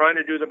we're trying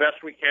to do the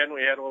best we can.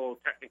 We had a little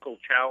technical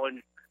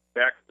challenge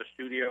back at the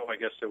studio. I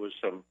guess there was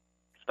some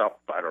stuff,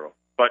 I don't know.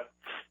 But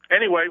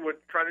anyway, we're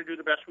trying to do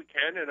the best we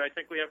can, and I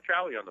think we have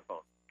Charlie on the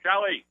phone.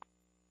 Charlie.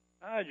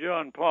 Hi,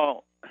 John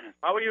Paul.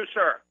 How are you,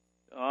 sir?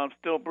 I'm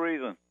still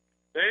breathing.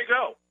 There you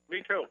go.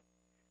 Me too.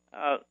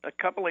 A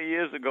couple of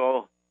years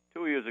ago,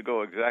 2 years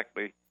ago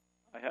exactly,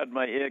 I had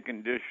my air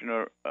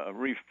conditioner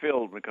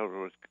refilled because it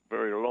was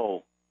very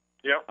low.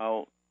 Yeah.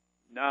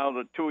 Now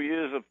the 2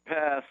 years have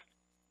passed.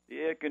 The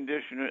air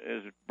conditioner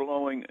is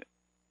blowing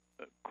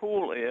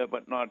cool air,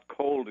 but not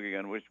cold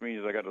again, which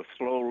means I got a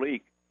slow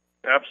leak.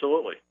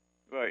 Absolutely.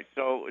 Right.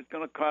 So it's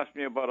going to cost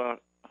me about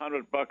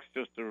 $100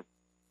 just to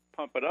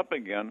pump it up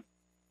again,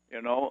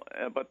 you know.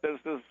 But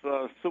there's this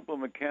Super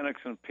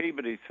Mechanics in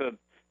Peabody said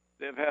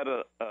they've had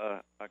a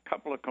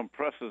couple of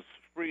compressors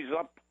freeze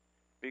up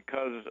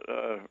because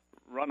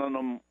running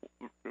them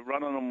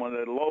when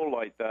they're low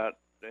like that,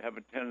 they have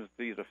a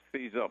tendency to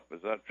seize up.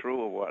 Is that true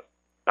or what?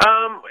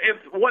 If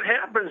what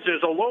happens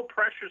is a low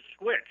pressure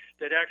switch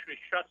that actually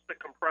shuts the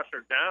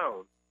compressor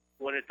down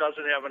when it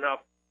doesn't have enough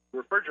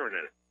refrigerant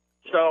in it.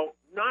 So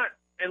not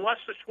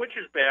unless the switch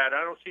is bad,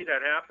 I don't see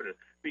that happening.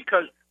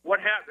 Because what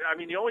happens? I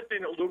mean, the only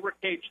thing that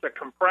lubricates the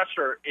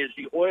compressor is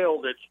the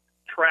oil that's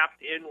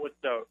trapped in with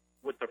the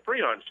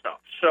Freon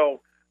stuff.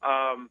 So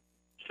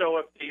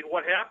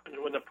what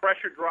happens when the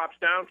pressure drops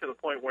down to the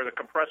point where the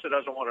compressor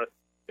doesn't want to,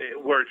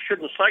 where it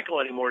shouldn't cycle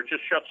anymore, it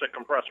just shuts the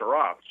compressor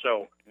off.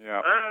 So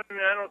yeah. I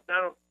don't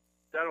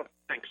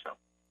think so.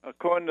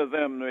 According to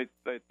them, they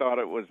thought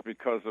it was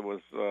because there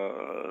was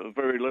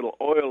very little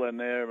oil in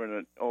there and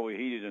it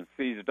overheated and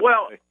seized up.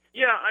 Well,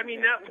 yeah, I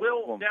mean that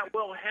will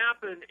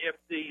happen if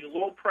the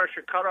low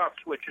pressure cutoff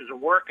switch isn't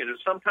working. And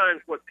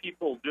sometimes what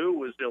people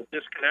do is they'll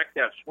disconnect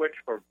that switch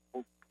for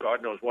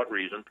God knows what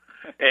reason.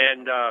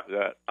 And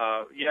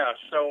yeah,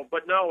 so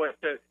but no, if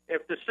the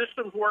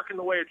system's working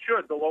the way it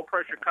should, the low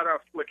pressure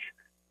cutoff switch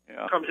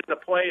comes into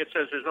play. It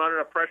says there's not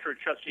enough pressure, it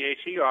shuts the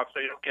AC off, so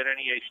you don't get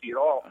any AC at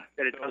all,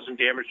 and it doesn't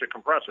damage the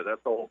compressor.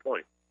 That's the whole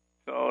point.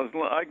 So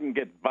I can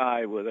get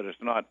by with it.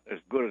 It's not as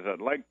good as I'd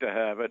like to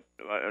have it.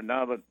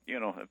 Now that, you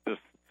know, if this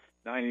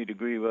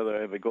 90-degree weather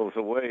ever goes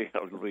away,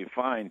 it'll be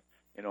fine.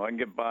 You know, I can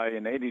get by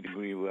in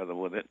 80-degree weather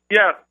with it.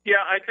 Yeah.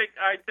 I think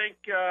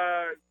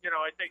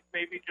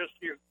maybe just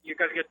you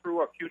got to get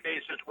through a few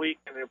days this week,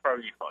 and it'll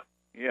probably be fine.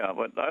 Yeah,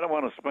 but I don't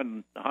want to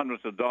spend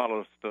hundreds of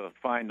dollars to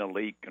find a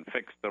leak and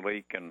fix the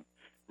leak and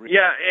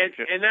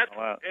and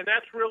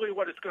that's really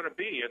what it's going to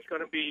be. It's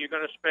going to be you're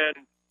going to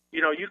spend.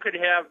 You know, you could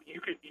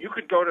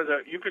go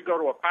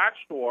to a parts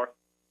store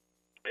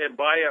and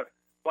buy a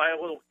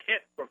little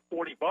kit for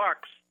 $40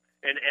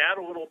 and add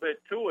a little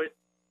bit to it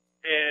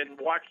and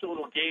watch the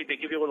little gauge. They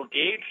give you a little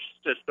gauge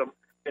system,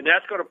 and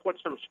that's going to put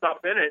some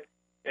stuff in it,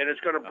 and it's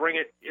going to bring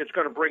it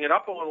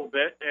up a little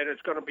bit, and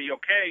it's going to be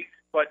okay.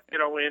 But you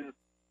know,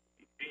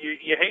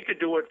 you hate to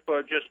do it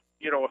for just,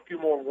 you know, a few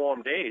more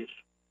warm days.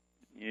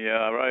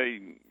 Yeah,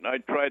 right. I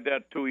tried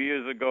that 2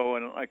 years ago,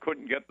 and I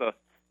couldn't get the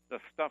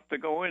stuff to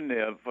go in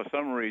there for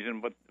some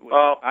reason. But with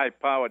a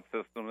high-powered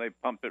system, they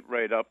pump it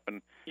right up.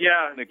 And the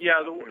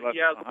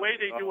way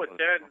they do it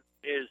then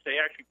is they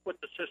actually put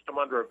the system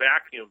under a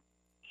vacuum.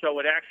 So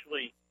it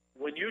actually,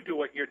 when you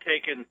do it, you're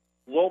taking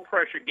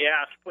low-pressure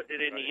gas, putting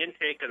it in the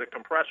intake of the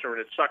compressor,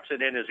 and it sucks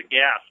it in as a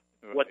gas.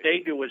 Right. What they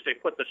do is they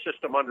put the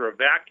system under a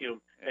vacuum,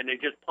 and they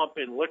just pump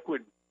in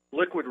liquid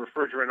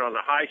refrigerant on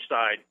the high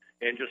side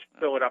and just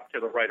fill it up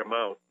to the right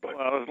amount. But,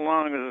 well, as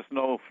long as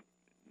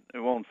it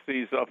won't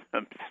seize up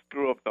and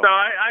screw up the... No,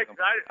 I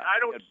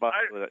don't...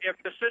 if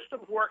the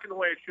system's working the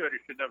way it should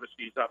never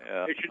seize up.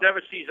 Yeah. It should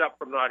never seize up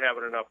from not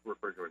having enough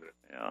refrigerant in it.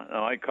 Yeah.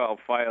 No, I called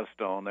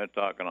Firestone. They're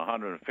talking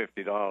 $150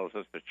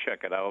 just to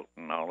check it out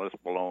and all this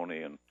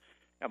baloney. And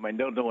I mean,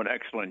 they'll do an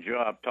excellent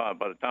job, Todd.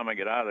 By the time I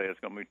get out of there, it's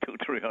going to be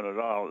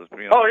 $200-300.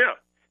 Oh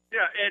yeah,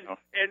 and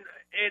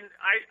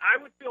I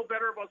would feel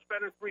better about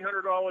spending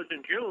 $300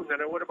 in June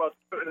than I would about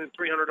spending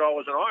 $300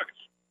 in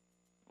August.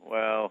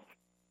 Well,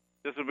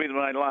 this will be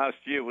my last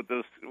year with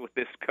this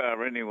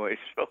car anyway,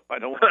 so I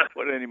don't want to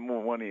put any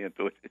more money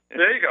into it.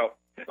 There you go.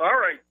 All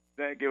right.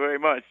 Thank you very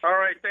much. All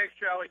right. Thanks,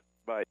 Charlie.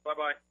 Bye.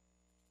 Bye-bye.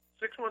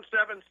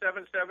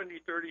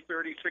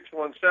 617-770-3030,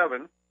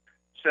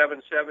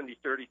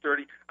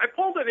 617-770-3030. I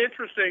pulled an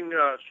interesting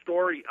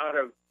story out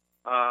of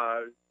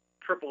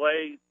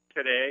AAA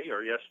today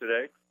or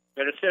yesterday,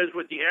 and it says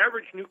with the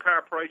average new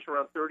car price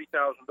around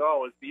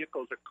 $30,000,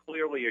 vehicles are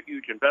clearly a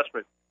huge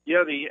investment.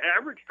 Yeah, the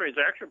average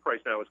transaction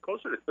price now is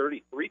closer to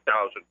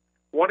 $33,000.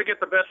 Want to get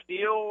the best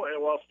deal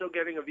and while still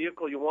getting a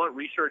vehicle you want?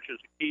 Research is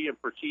the key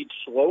and proceed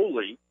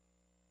slowly.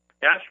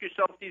 Ask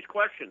yourself these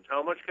questions.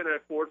 How much can I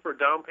afford for a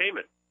down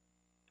payment?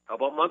 How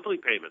about monthly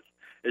payments?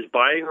 Is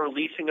buying or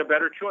leasing a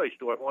better choice?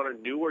 Do I want a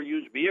new or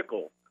used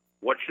vehicle?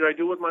 What should I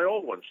do with my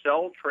old one?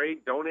 Sell,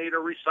 trade, donate, or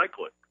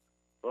recycle it?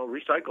 Well,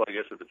 recycle, I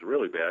guess, if it's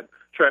really bad.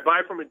 Should I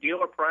buy from a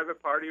dealer,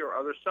 private party, or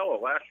other seller?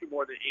 Last year,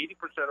 more than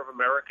 80% of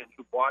Americans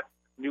who bought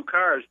new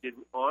cars did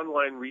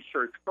online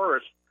research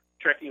first,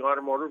 checking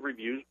automotive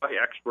reviews by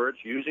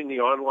experts, using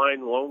the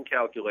online loan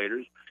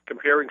calculators,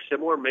 comparing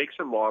similar makes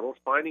and models,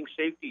 finding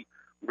safety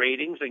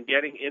ratings, and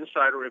getting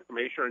insider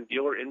information on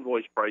dealer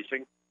invoice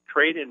pricing,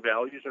 trade-in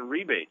values, and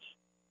rebates.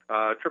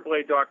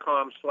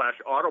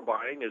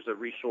 AAA.com/autobuying is a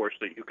resource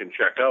that you can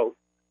check out.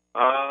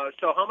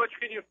 So how much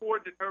can you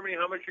afford? Determining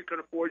how much you can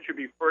afford should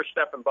be first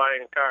step in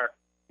buying a car.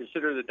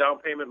 Consider the down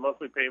payment,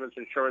 monthly payments,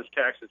 insurance,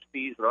 taxes,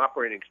 fees, and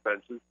operating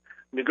expenses.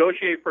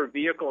 Negotiate for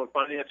vehicle and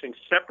financing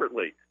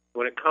separately.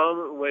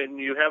 When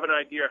you have an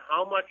idea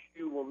how much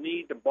you will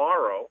need to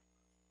borrow,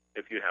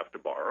 if you have to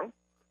borrow,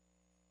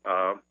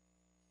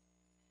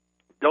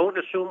 don't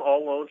assume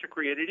all loans are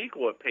created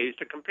equal. It pays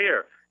to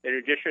compare. In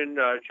addition,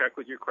 check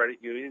with your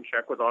credit union,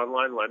 check with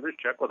online lenders,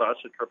 check with us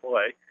at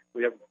AAA.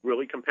 We have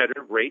really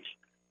competitive rates.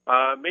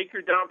 Make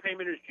your down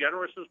payment as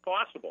generous as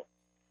possible.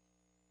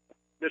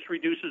 This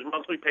reduces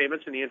monthly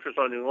payments and the interest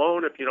on your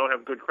loan. If you don't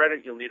have good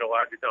credit, you'll need a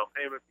larger down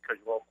payment because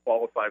you won't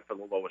qualify for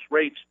the lowest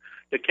rates.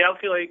 To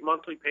calculate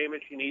monthly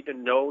payments, you need to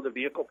know the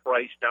vehicle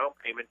price, down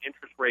payment,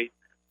 interest rate,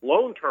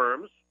 loan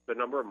terms, the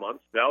number of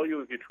months, value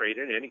of your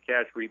trade-in, any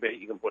cash rebate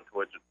you can put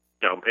towards a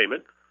down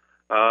payment.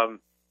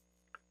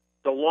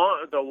 The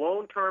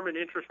loan term and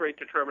interest rate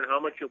determine how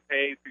much you'll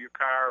pay for your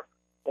car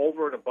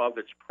over and above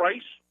its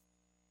price.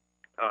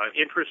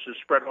 Interest is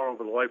spread all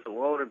over the life of the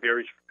loan and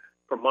varies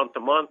from month to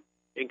month.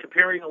 In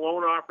comparing the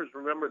loan offers,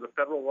 remember the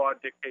federal law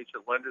dictates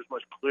that lenders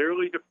must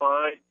clearly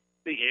define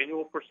the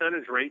annual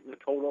percentage rate and the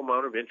total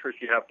amount of interest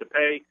you have to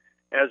pay.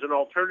 As an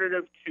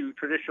alternative to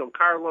traditional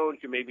car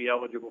loans, you may be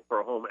eligible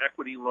for a home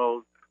equity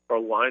loan or a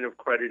line of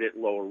credit at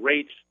lower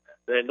rates.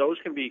 Then those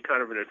can be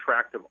kind of an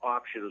attractive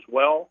option as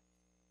well.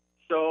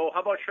 So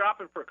how about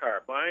shopping for a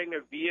car? Buying a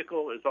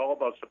vehicle is all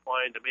about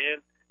supply and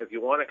demand. If you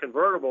want a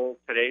convertible,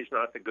 today's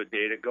not the good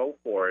day to go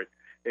for it.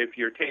 If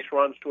your taste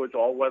runs towards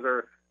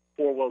all-weather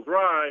four-wheel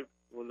drive,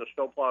 when the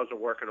snowplows are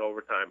working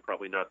overtime,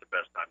 probably not the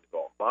best time to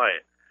go and buy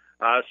it.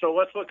 So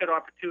let's look at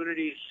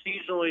opportunities.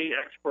 Seasonally,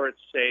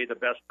 experts say the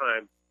best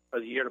time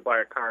of the year to buy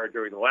a car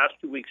during the last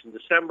 2 weeks in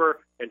December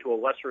and to a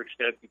lesser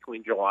extent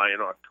between July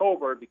and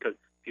October because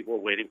people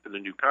are waiting for the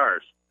new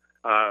cars.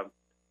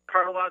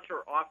 Car lots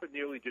are often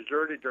nearly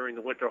deserted during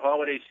the winter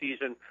holiday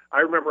season. I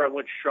remember I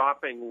went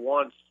shopping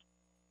once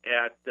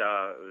at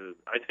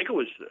I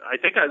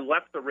think I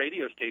left the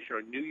radio station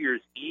on New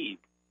Year's Eve,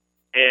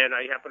 and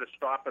I happened to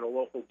stop at a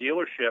local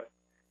dealership,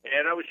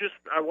 and I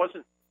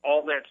wasn't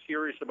all that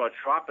serious about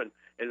shopping,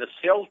 and the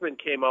salesman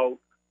came out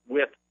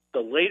with the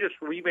latest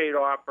rebate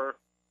offer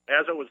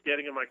as I was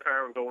getting in my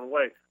car and going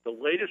away, the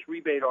latest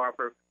rebate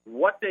offer,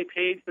 what they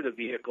paid for the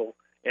vehicle,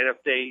 and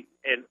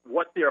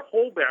what their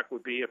holdback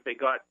would be if they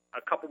got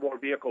a couple more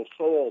vehicles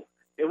sold.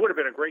 It would have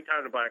been a great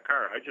time to buy a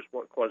car. I just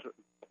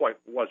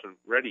wasn't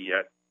ready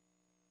yet.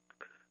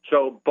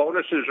 So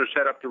bonuses are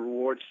set up to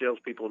reward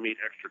salespeople who meet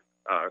extra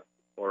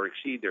or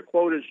exceed their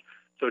quotas.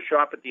 So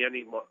shop at the end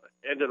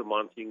of the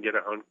month. You can get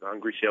a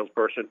hungry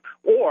salesperson,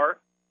 or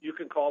you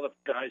can call the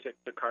guys at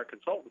the car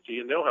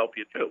consultancy, and they'll help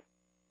you too.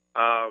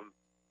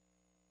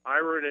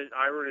 Ira and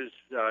his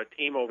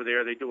team over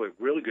there, they do a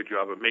really good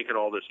job of making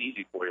all this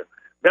easy for you.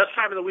 Best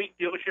time of the week,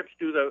 dealerships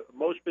do the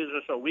most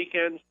business on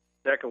weekends.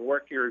 That can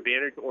work to your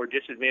advantage or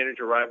disadvantage.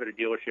 Arrive at a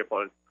dealership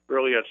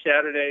early on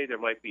Saturday. There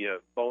might be a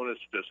bonus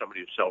to somebody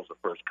who sells the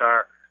first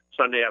car.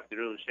 Sunday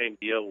afternoon, same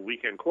deal,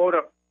 weekend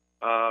quota.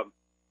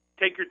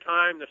 Take your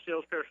time. The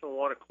salesperson will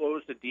want to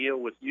close the deal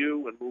with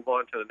you and move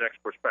on to the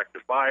next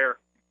prospective buyer.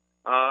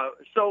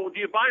 So do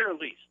you buy or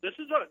lease? This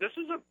is a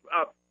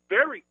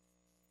very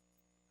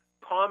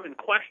common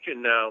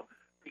question now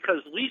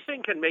because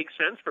leasing can make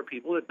sense for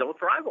people that don't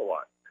drive a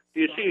lot. Do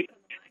you see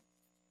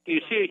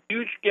a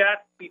huge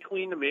gap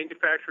between the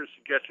manufacturer's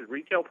suggested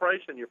retail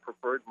price and your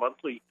preferred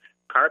monthly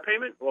car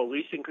payment? Well,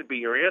 leasing could be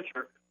your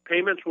answer.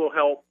 Payments will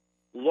help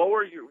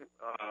lower your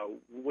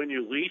when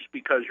you lease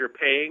because you're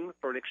paying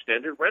for an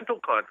extended rental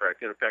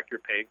contract. In effect, you're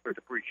paying for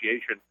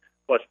depreciation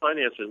plus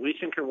financing.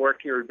 Leasing can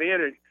work to your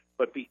advantage,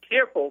 but be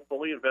careful,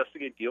 fully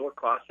investigate dealer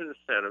costs and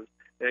incentives,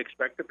 and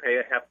expect to pay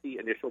a hefty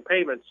initial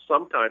payment,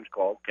 sometimes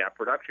called cap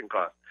production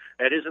cost.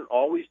 That isn't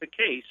always the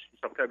case.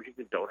 Sometimes you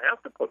don't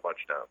have to put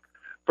much down.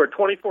 For a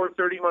 24,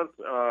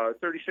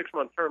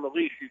 36-month term of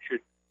lease,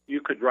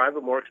 you could drive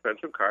a more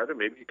expensive car that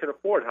maybe you can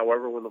afford.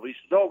 However, when the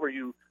lease is over,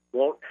 you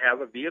won't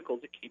have a vehicle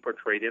to keep or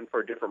trade in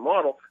for a different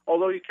model,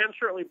 although you can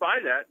certainly buy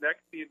that, and that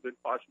could be a good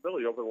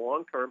possibility. Over the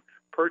long term,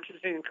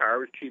 purchasing a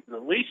car is cheaper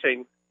than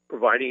leasing,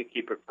 providing you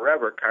keep it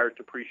forever. Cars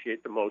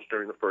depreciate the most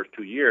during the first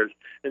 2 years,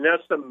 and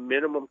that's the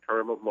minimum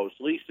term of most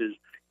leases.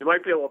 You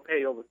might be able to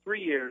pay over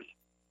 3 years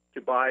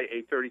to buy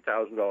a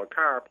 $30,000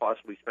 car,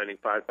 possibly spending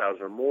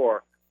 $5,000 or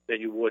more than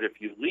you would if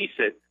you lease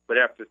it, but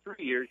after 3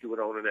 years, you would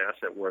own an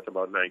asset worth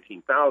about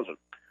 $19,000.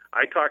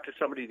 I talked to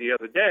somebody the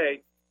other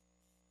day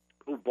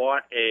who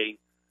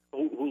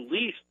who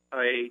leased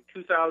a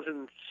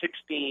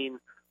 2016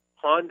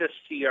 Honda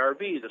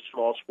CR-V, the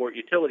small sport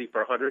utility,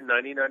 for $199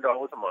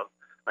 a month.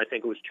 I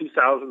think it was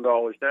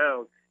 $2,000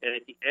 down, and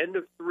at the end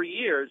of 3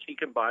 years, he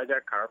can buy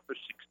that car for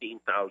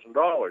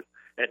 $16,000.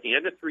 At the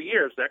end of 3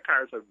 years, that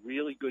car is a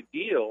really good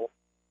deal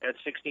at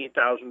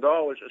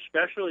 $16,000,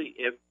 especially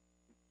if,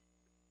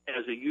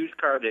 as a used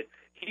car that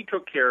he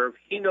took care of,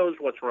 he knows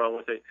what's wrong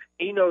with it,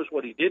 he knows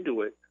what he did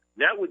to it.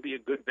 That would be a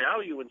good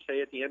value, and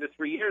say at the end of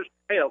 3 years,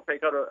 hey, I'll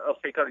take out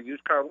a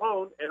used car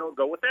loan, and I'll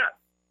go with that.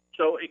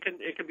 So it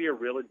can be a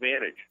real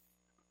advantage.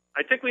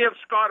 I think we have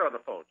Scott on the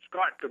phone.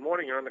 Scott, good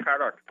morning. You're on the Car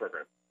Doctor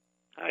program.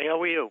 Hi,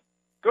 how are you?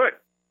 Good.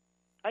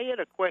 I had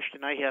a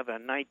question. I have a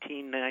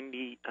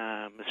 1990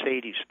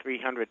 Mercedes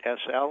 300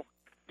 SL.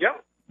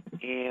 Yep.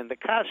 And the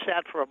car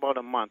sat for about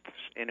a month,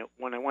 and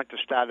when I went to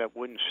start it,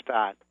 wouldn't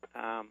start.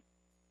 I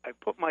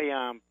put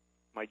my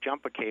my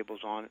jumper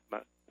cables on it,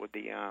 but with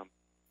the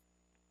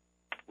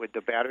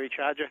battery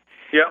charger.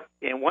 Yeah.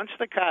 And once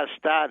the car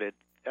started,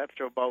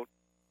 after about,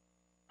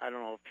 I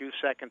don't know, a few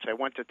seconds, I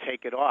went to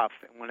take it off.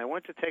 And when I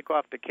went to take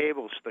off the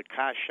cables, the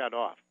car shut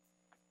off.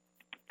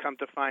 Come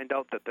to find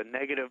out that the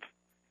negative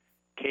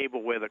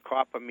cable where the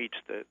copper meets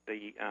the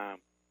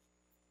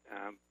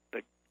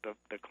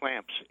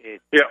clamps,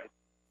 it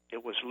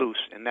was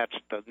loose, and that's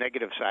the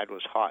negative side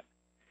was hot.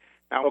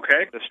 Now,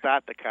 to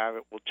start the car,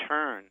 it will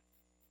turn,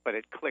 but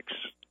it clicks.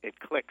 It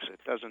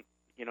doesn't.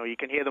 You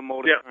can hear the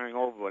motor turning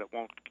over, but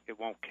it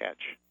won't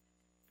catch.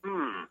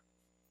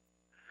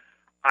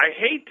 I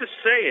hate to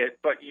say it,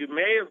 but you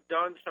may have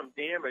done some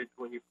damage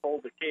when you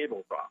pulled the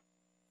cables off.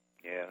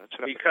 Yeah, that's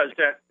because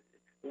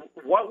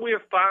what we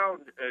have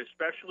found,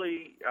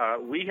 especially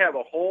we have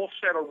a whole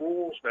set of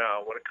rules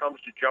now when it comes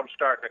to jump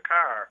starting a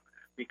car.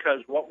 Because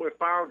what we've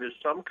found is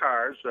some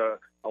cars,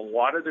 a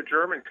lot of the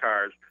German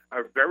cars,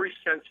 are very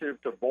sensitive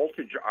to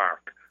voltage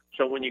arc.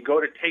 So when you go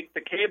to take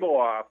the cable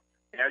off,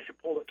 as you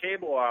pull the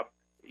cable off,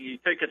 you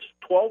think it's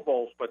 12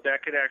 volts, but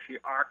that can actually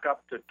arc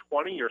up to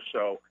 20 or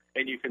so,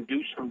 and you can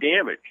do some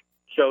damage.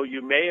 So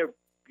you may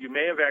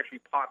have actually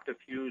popped a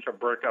fuse or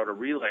burnt out a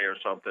relay or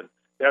something.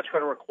 That's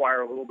going to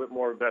require a little bit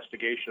more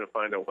investigation to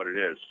find out what it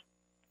is.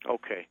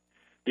 Okay.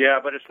 Yeah,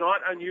 but it's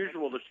not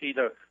unusual to see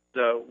the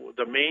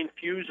main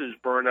fuses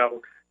burn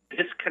out,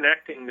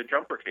 disconnecting the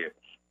jumper cables.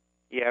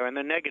 Yeah, and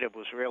the negative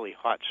was really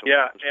hot. So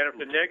yeah, and if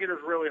the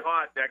negative's really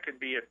hot, that could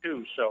be it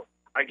too. So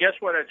I guess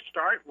what I'd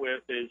start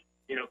with is,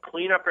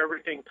 clean up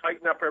everything,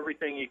 tighten up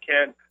everything you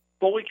can,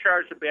 fully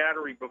charge the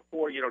battery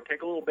before,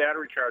 take a little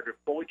battery charger,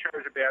 fully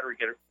charge the battery,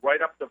 get it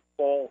right up to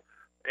full,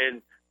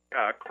 and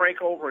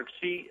crank over and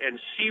see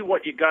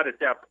what you got at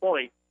that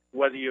point,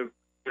 whether you've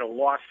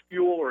lost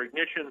fuel or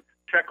ignition.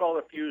 Check all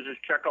the fuses,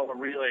 check all the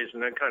relays,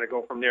 and then kind of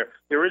go from there.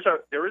 There is a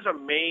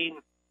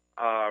main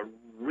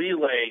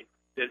relay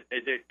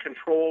that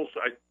controls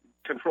a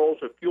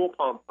fuel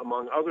pump,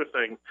 among other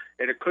things,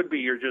 and it could be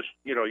you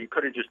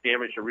could have just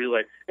damaged the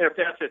relay. And if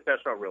that's it,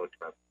 that's not real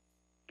expensive.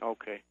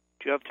 Okay.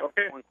 Do you have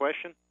one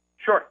question?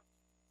 Sure.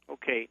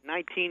 Okay.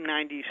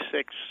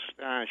 1996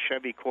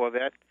 Chevy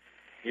Corvette.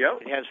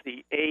 Yep. It has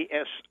the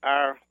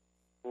ASR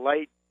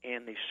light,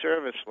 and the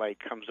service light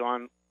comes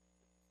on.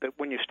 That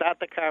when you start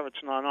the car,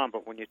 it's not on,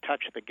 but when you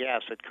touch the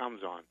gas, it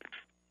comes on.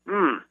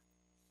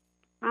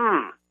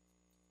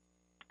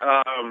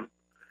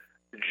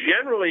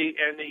 Generally,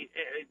 and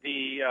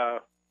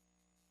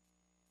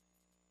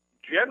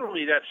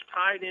generally that's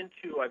tied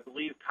into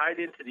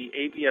the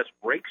ABS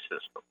brake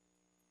system.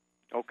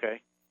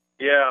 Okay.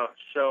 Yeah.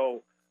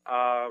 So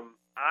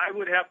I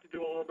would have to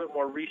do a little bit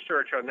more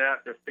research on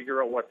that to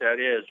figure out what that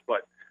is,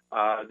 but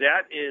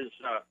that is.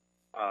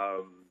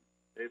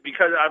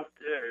 Because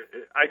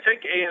I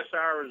think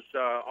ASR is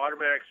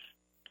automatic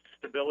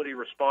stability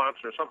response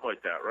or something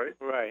like that, right?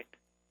 Right.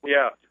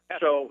 Yeah.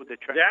 So that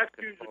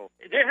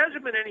there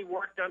hasn't been any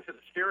work done to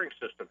the steering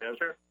system, has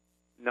there?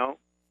 No.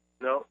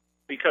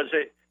 Because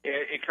it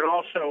can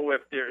also,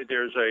 if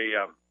there's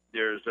a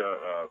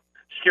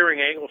steering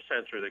angle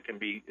sensor that can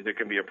be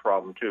a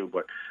problem too.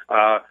 But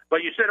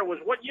you said it was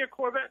what year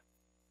Corvette?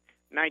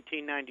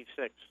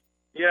 1996.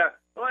 Yeah.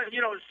 Well,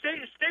 stay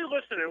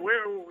listening.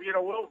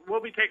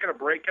 We'll be taking a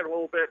break in a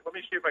little bit. Let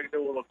me see if I can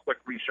do a little quick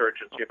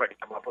research and see if I can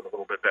come up with a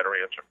little bit better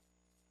answer.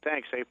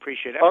 Thanks, I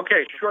appreciate it.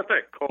 Okay, sure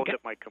thing. Cold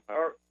that might come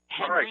out.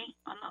 Henry,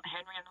 all right.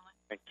 Henry on the line.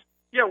 Thanks.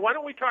 Yeah, why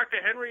don't we talk to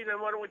Henry, then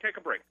why don't we take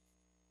a break?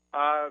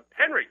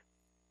 Henry.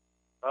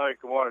 Hi,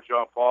 good morning,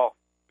 John Paul.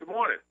 Good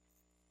morning.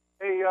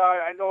 Hey,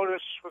 I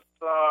noticed with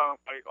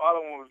my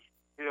automobile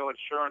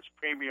insurance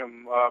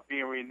premium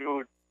being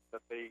renewed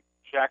that they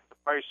jacked the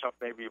price up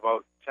maybe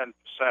about 10%.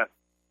 Did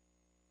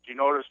you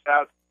notice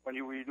that when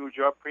you renewed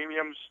your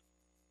premiums?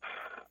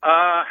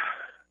 I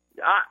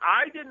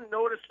didn't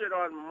notice it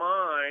on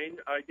mine.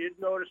 I did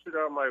notice it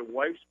on my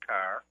wife's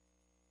car.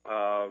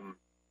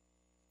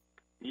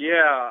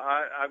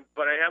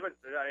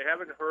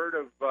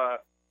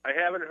 But I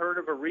haven't heard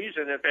of a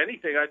reason. If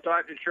anything, I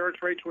thought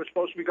insurance rates were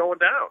supposed to be going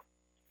down.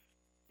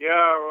 Yeah,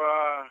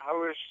 I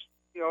was,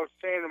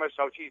 saying to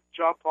myself, gee,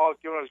 John Paul's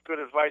giving us good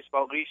advice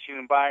about leasing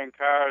and buying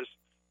cars.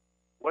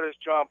 What does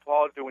John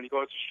Paul do when he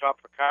goes to shop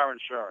for car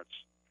insurance?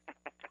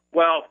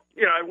 Well,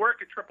 I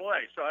work at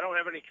AAA, so I don't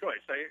have any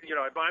choice. I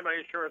buy my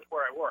insurance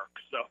where I work.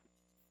 So.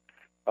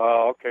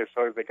 Oh, okay.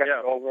 So they got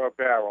you over a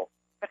barrel.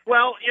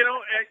 Well,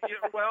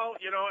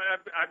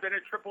 I've been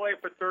at AAA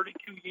for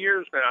 32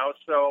 years now.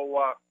 So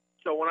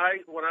when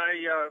I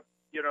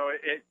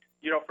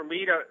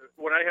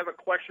have a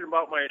question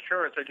about my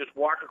insurance, I just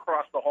walk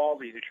across the hall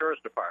to the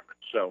insurance department.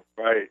 So.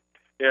 Right.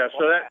 Yeah.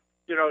 So that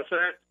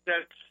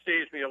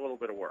saves me a little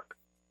bit of work.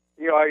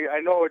 I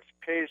know it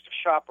pays to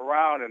shop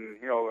around, and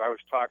I was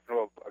talking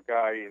to a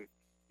guy, and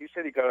he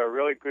said he got a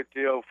really good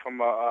deal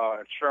from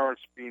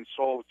insurance being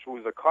sold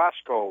through the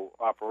Costco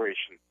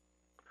operation.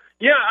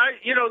 Yeah,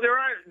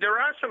 there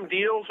are some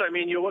deals. I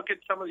mean, you look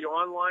at some of the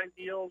online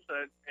deals,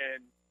 and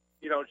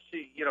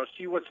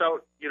see what's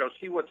out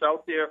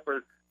there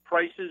for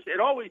prices.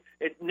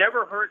 It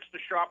never hurts to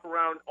shop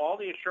around. All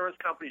the insurance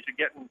companies are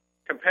getting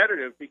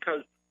competitive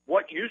because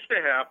what used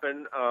to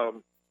happen,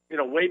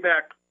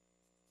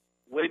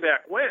 way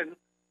back when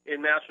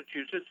in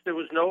Massachusetts, there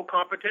was no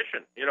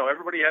competition.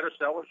 Everybody had to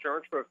sell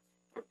insurance for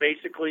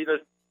basically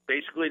the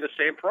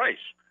same price.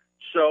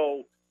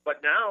 So,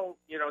 but now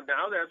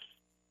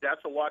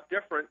that's a lot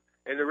different,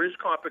 and there is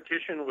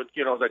competition with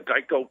the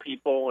Geico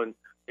people and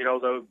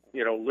the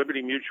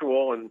Liberty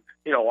Mutual and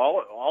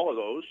all of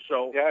those.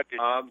 So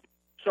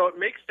so it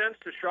makes sense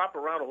to shop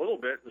around a little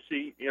bit and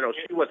see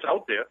what's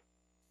out there.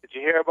 Did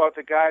you hear about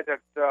the guy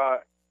that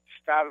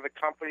started the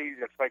company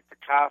that's like the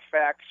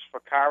Carfax for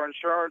car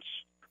insurance?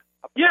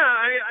 Yeah,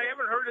 I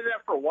haven't heard of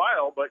that for a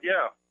while, but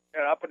yeah.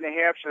 And up in New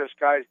Hampshire, this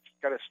guy's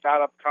got a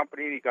startup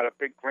company, and he got a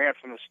big grant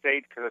from the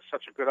state because it's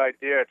such a good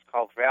idea. It's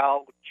called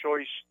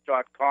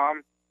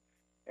valchoice.com.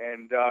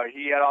 And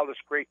he had all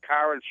this great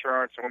car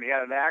insurance, and when he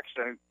had an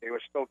accident, they were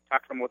still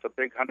tucking him with a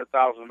big $100,000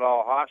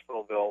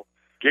 hospital bill.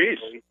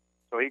 Jeez.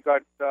 So he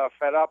got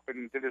fed up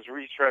and did his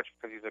research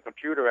because he's a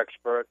computer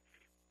expert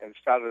and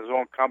started his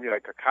own company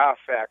like a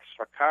Carfax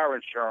for car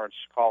insurance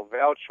called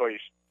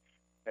ValChoice.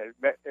 And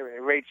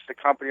it rates the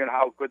company on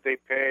how good they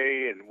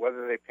pay and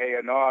whether they pay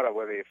or not, or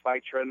whether they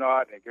fight you or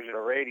not, and it gives you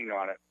a rating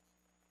on it.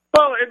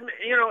 Well, it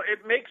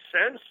makes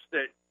sense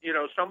that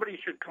somebody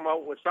should come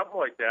out with something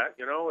like that.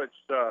 I'm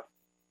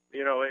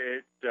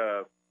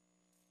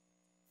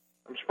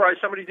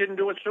surprised somebody didn't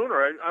do it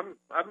sooner. I'm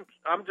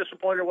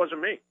disappointed it wasn't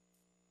me.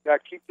 Yeah,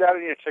 keep that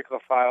in your tickler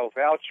file,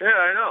 ValChoice. Yeah,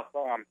 I know.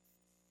 Well, I'm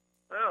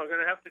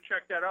going to have to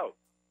check that out.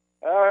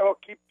 All right, well,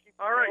 keep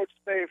all right.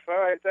 Safe. All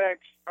right,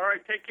 thanks. All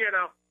right, take care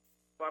now.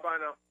 Bye-bye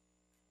now.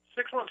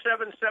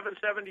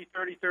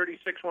 617-770-3030,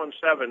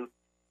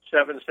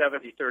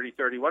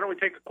 617-770-3030. Why don't we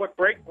take a quick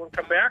break? When we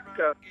come back,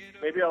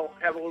 maybe I'll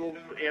have a little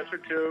answer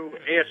to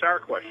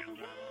ASR questions.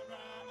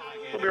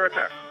 We'll be right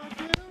back.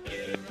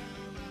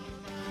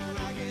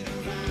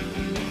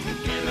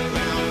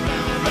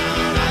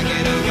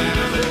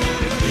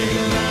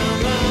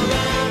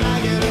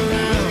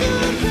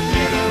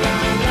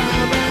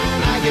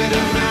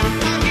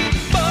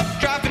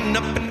 Driving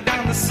up and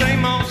down the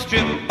same old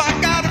strip,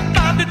 I gotta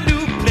find a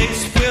new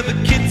place where the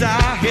kids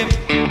are hip.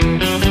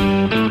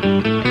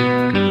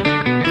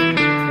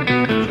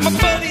 My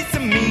buddies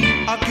and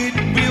me are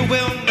getting real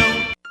well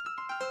known.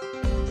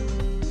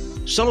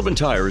 Sullivan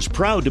Tire is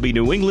proud to be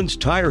New England's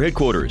tire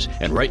headquarters.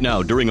 And right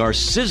now, during our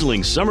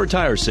sizzling summer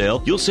tire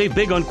sale, you'll save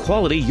big on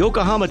quality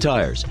Yokohama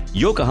tires.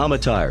 Yokohama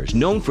tires,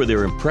 known for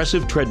their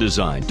impressive tread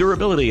design,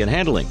 durability, and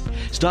handling.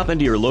 Stop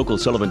into your local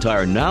Sullivan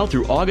Tire now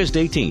through August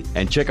 18th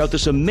and check out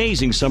this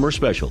amazing summer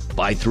special.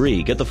 Buy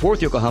 3, get the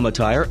 4th Yokohama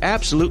tire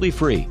absolutely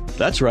free.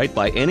 That's right,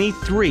 buy any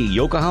 3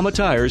 Yokohama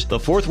tires, the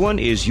 4th one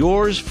is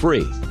yours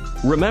free.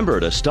 Remember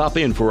to stop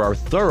in for our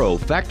thorough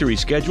factory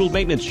scheduled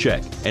maintenance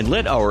check and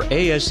let our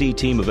ASE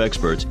team of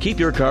experts keep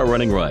your car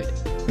running right.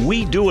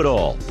 We do it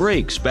all.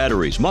 Brakes,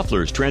 batteries,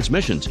 mufflers,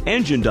 transmissions,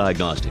 engine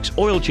diagnostics,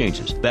 oil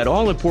changes, that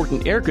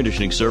all-important air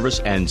conditioning service,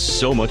 and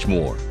so much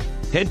more.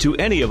 Head to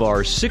any of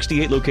our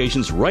 68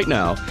 locations right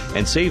now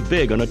and save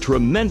big on a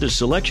tremendous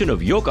selection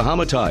of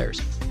Yokohama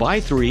tires. Buy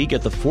 3,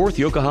 get the 4th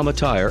Yokohama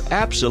tire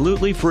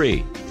absolutely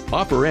free.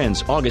 Offer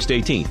ends August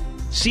 18th.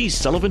 See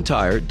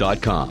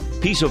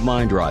SullivanTire.com. Peace of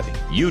mind driving.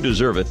 You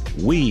deserve it.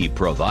 We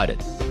provide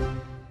it.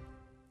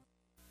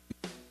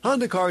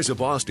 Honda Cars of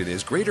Boston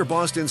is Greater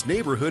Boston's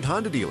neighborhood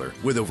Honda dealer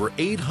with over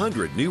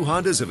 800 new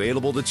Hondas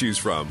available to choose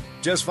from.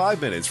 Just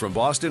 5 minutes from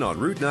Boston on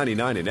Route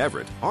 99 in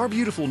Everett, our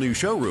beautiful new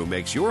showroom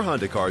makes your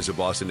Honda Cars of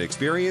Boston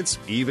experience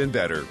even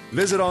better.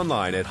 Visit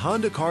online at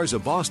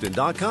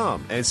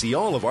HondaCarsOfBoston.com and see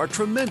all of our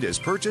tremendous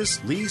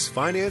purchase, lease,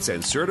 finance,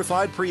 and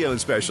certified pre-owned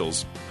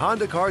specials.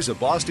 Honda Cars of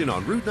Boston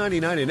on Route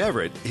 99 in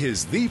Everett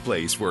is the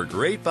place for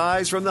great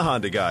buys from the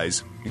Honda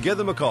guys. Give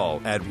them a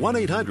call at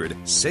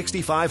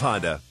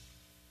 1-800-65-HONDA.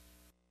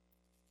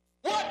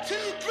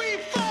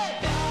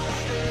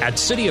 At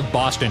City of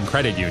Boston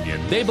Credit Union,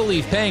 they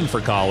believe paying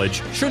for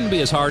college shouldn't be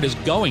as hard as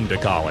going to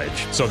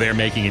college. So they're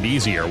making it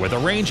easier with a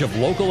range of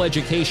local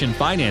education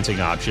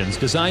financing options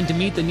designed to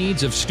meet the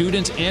needs of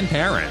students and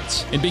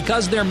parents. And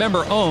because they're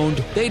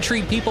member-owned, they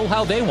treat people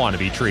how they want to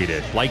be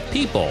treated, like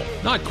people,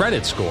 not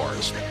credit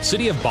scores.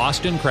 City of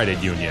Boston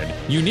Credit Union,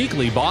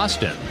 uniquely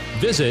Boston.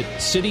 Visit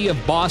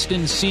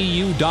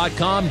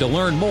cityofbostoncu.com to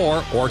learn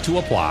more or to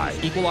apply.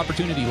 Equal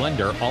opportunity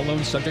lender, all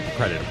loans subject to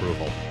credit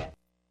approval.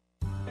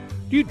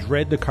 Do you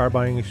dread the car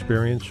buying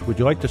experience? Would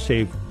you like to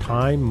save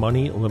time,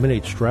 money,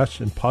 eliminate stress,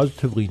 and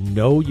positively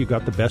know you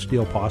got the best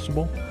deal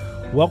possible?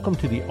 Welcome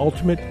to the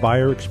ultimate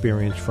buyer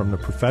experience from the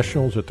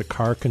professionals at the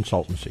Car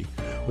Consultancy.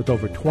 With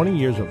over 20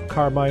 years of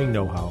car buying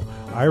know-how,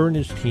 Ira and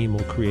his team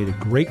will create a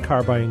great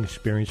car buying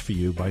experience for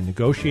you by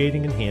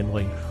negotiating and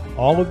handling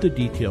all of the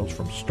details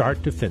from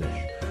start to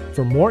finish.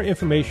 For more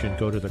information,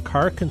 go to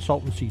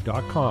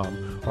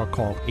thecarconsultancy.com or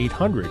call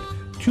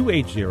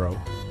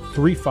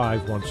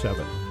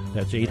 800-280-3517.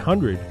 That's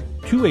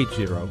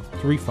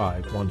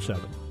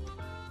 800-280-3517.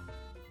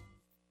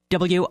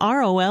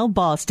 WROL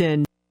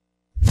Boston.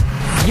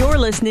 You're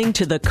listening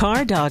to The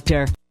Car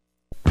Doctor.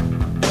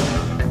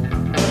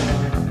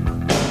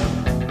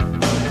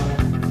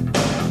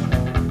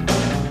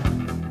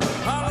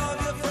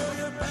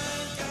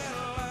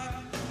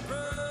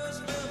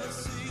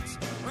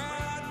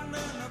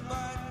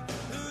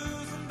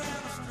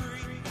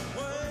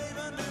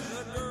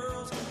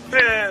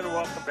 And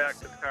welcome back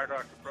to the Car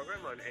Doctor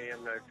program on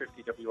AM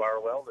 950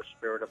 WROL, the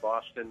Spirit of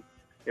Boston.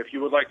 If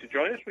you would like to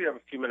join us, we have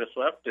a few minutes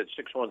left at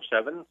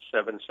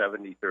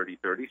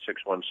 617-770-3030,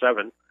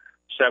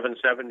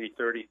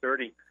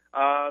 617-770-3030.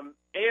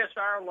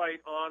 ASR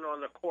light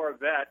on the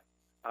Corvette,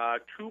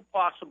 two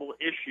possible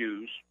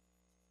issues.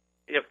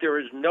 If there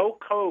is no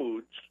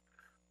codes,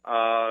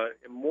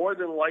 more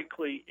than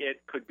likely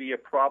it could be a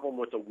problem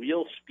with the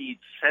wheel speed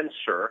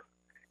sensor.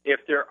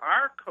 If there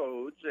are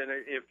codes, and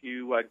if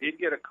you did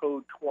get a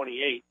code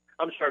 28,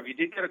 if you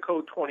did get a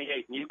code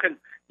 28, and you can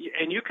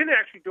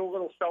actually do a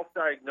little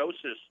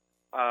self-diagnosis.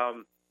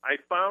 I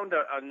found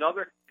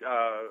another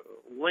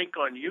link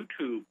on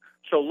YouTube.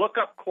 So look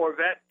up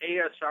Corvette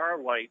ASR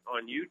light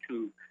on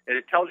YouTube, and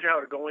it tells you how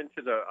to go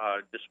into the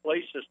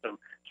display system.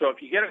 So if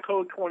you get a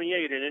code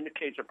 28, it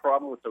indicates a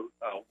problem with the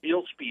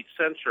wheel speed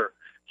sensor.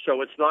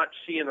 So it's not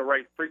seeing the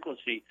right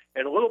frequency,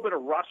 and a little bit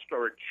of rust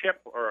or a chip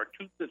or a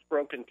tooth that's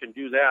broken can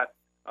do that.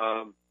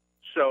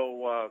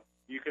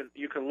 You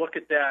can look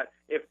at that.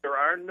 If there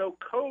are no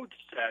codes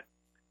set,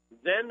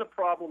 then the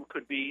problem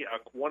could be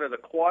one of the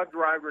quad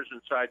drivers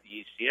inside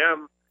the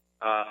ECM.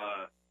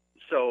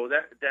 So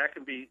that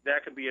can be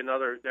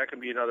another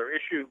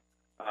issue.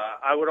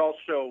 I would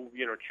also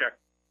check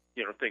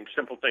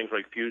simple things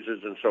like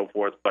fuses and so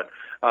forth. But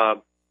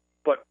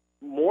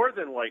more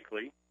than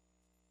likely,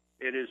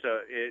 it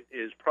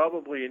is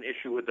probably an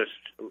issue with this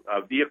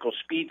vehicle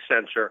speed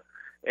sensor,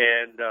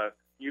 and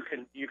you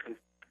can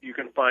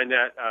find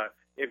that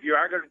if you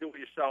are going to do it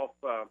yourself,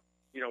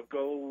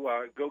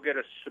 go get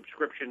a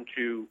subscription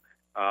to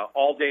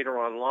All Data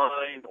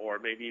Online, or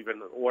maybe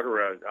even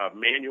order a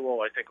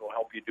manual. I think it will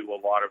help you do a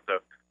lot of the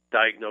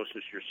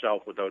diagnosis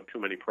yourself without too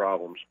many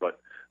problems.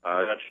 But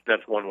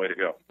that's one way to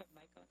go.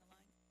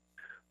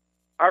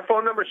 Our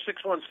phone number is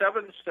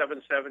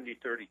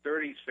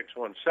 617-770-3030,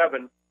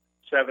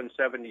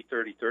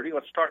 617-770-3030.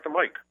 Let's talk to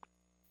Mike.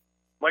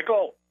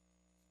 Michael.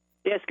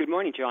 Yes, good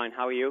morning, John.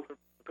 How are you?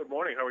 Good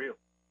morning. How are you?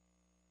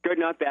 Good,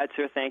 not bad,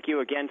 sir. Thank you.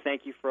 Again,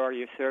 thank you for all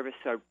your service.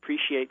 I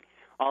appreciate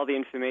all the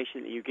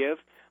information that you give.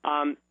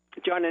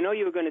 John, I know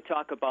you were going to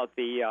talk about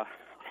the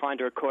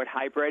Honda Accord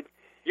Hybrid.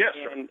 Yes,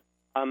 and,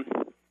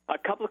 a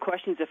couple of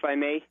questions, if I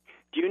may.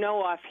 Do you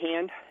know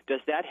offhand,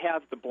 does that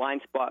have the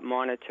blind spot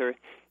monitor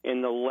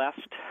in the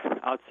left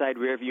outside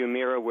rearview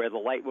mirror where the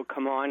light will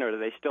come on, or do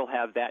they still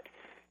have that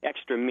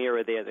extra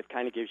mirror there that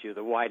kind of gives you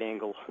the wide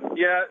angle?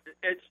 Yeah,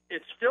 it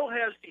still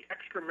has the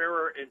extra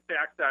mirror. In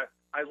fact,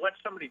 I let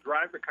somebody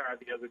drive the car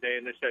the other day,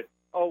 and they said,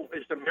 "Oh,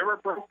 is the mirror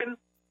broken?"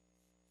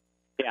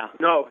 Yeah.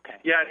 No. Okay.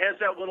 Yeah, it has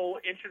that little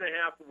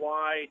 1.5-inch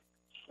wide,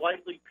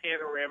 slightly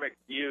panoramic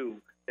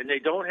view, and they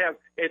don't have.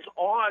 It's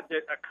odd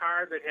that a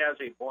car that has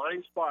a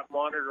blind spot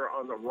monitor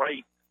on the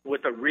right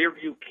with a rear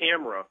view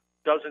camera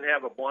doesn't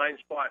have a blind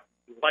spot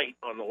light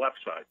on the left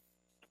side.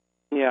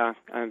 Yeah.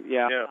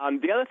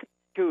 The other thing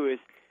too is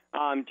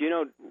Do you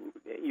know,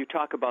 you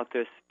talk about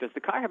this, does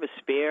the car have a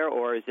spare,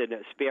 or is it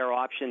a spare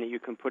option that you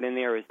can put in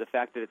there, or is the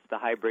fact that it's the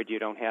hybrid you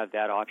don't have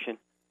that option?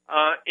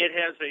 It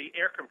has a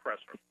air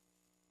compressor.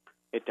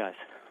 It does.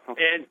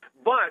 Okay.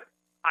 But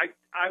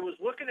I was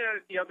looking at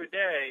it the other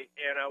day,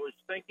 and I was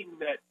thinking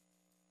that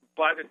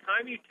by the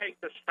time you take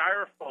the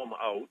styrofoam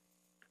out,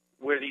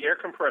 where the air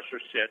compressor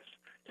sits,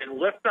 and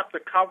lift up the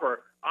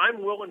cover,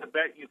 I'm willing to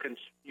bet you can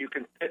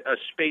fit a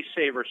space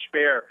saver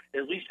spare,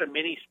 at least a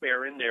mini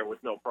spare in there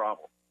with no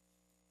problem.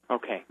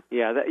 Okay.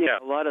 Yeah.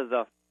 A lot of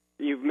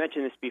you've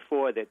mentioned this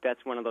before,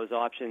 that's one of those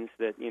options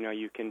that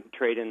you can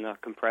trade in the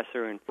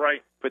compressor and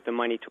put the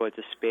money towards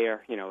a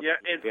spare. Yeah.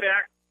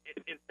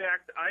 In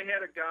fact, I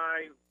had a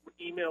guy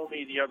email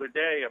me the other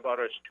day about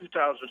a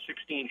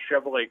 2016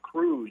 Chevrolet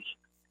Cruze,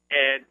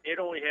 and it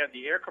only had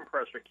the air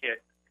compressor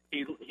kit.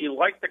 He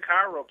liked the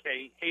car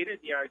okay. He hated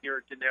the idea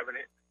it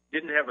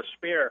didn't have a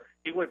spare.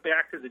 He went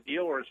back to the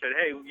dealer and said,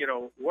 "Hey,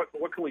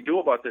 what can we do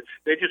about this?"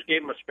 They just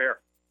gave him a spare.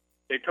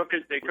 They took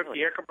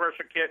the air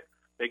compressor kit.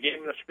 They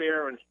gave him a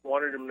spare and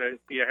wanted him to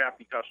be a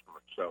happy customer.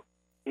 So.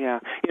 Yeah,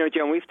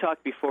 John, we've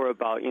talked before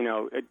about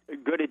a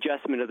good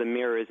adjustment of the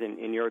mirrors,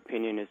 in your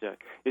opinion,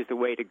 is the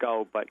way to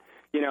go. But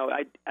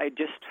I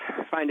just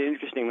find it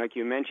interesting, like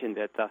you mentioned,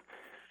 that the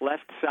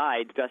left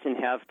side doesn't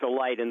have the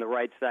light, and the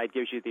right side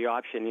gives you the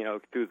option,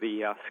 through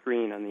the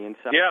screen on the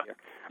inside. Yeah,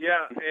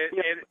 here.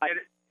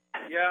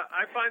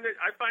 I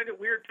find it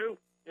weird too.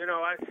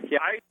 I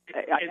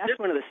asked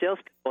one of the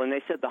salespeople, and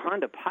they said the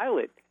Honda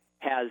Pilot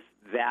has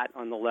that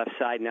on the left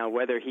side. Now,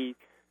 whether he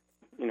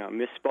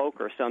misspoke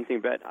or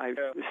something, but I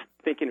was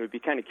thinking it would be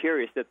kind of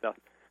curious that the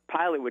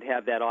Pilot would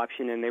have that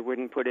option and they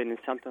wouldn't put it in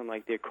something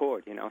like the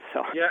Accord,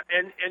 So yeah,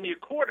 and the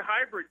Accord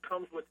Hybrid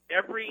comes with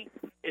every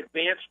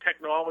advanced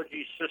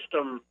technology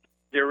system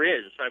there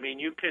is. I mean,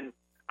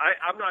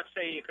 I'm not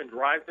saying you can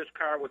drive this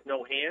car with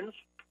no hands,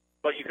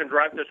 but you can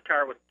drive this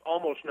car with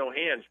almost no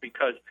hands,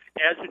 because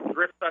as it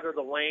drifts out of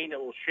the lane, it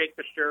will shake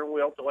the steering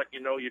wheel to let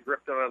you know you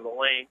drifted out of the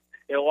lane.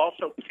 It will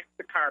also kick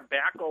the car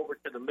back over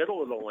to the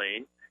middle of the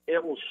lane.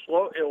 It will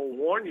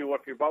warn you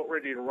if you're about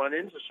ready to run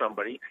into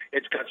somebody.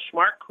 It's got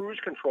smart cruise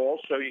control,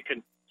 so you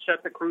can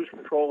set the cruise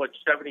control at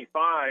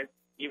 75,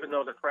 even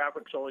though the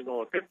traffic's only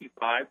going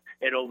 55.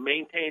 It'll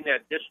maintain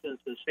that distance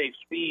and safe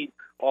speed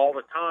all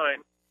the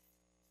time.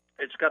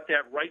 It's got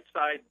that right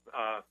side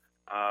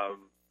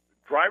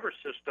driver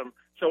system,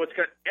 so it's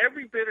got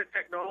every bit of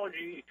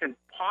technology you can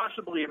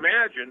possibly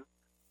imagine,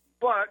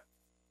 but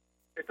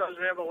it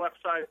doesn't have a left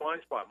side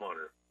blind spot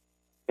monitor.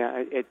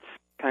 Yeah, it's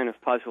kind of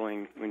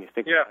puzzling when you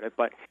think about it.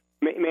 But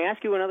may I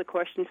ask you another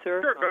question,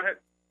 sir? Sure, go ahead.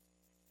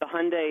 The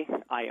Hyundai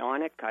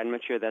Ioniq, I'm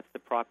not sure that's the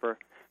proper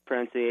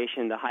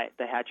pronunciation, the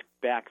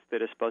hatchbacks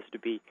that are supposed to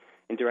be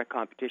in direct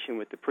competition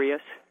with the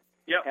Prius.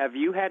 Yep. Have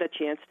you had a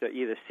chance to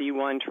either see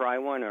one, try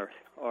one, or?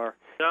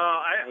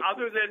 No,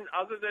 other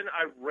than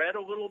I've read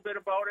a little bit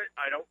about it.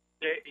 I don't,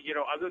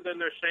 other than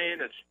they're saying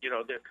it's,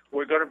 that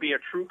we're going to be a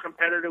true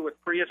competitor with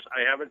Prius.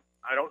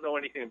 I don't know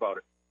anything about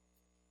it.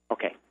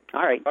 Okay.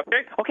 All right.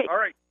 Okay. All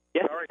right.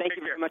 Yes. All right. Thank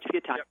you very much for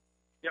your time.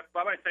 Yep.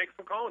 Bye-bye. Thanks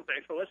for calling.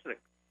 Thanks for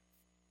listening.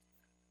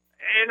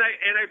 And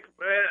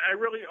I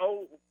really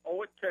owe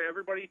it to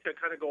everybody to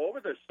kind of go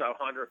over this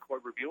Honda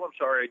Accord review. I'm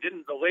sorry I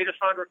didn't. The latest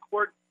Honda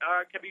Accord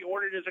can be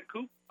ordered as a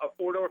coupe, a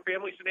 4-door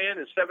family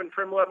sedan in 7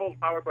 trim levels,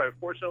 powered by a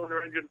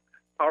 4-cylinder engine,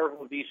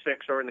 powerful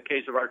V6, or in the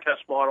case of our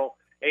test model,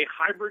 a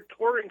hybrid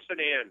touring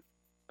sedan.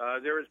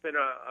 There has been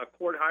a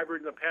Accord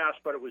hybrid in the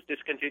past, but it was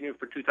discontinued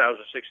for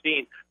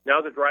 2016.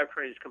 Now the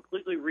drivetrain is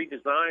completely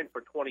redesigned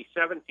for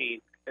 2017.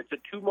 It's a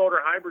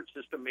 2-motor hybrid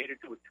system mated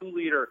to a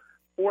 2-liter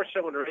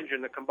 4-cylinder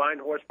engine. The combined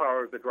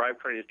horsepower of the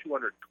drivetrain is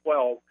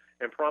 212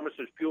 and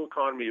promises fuel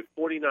economy of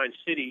 49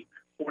 city,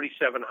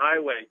 47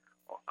 highway.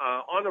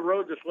 On the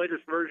road, this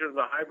latest version of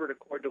the hybrid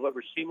Accord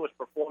delivers seamless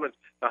performance.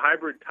 The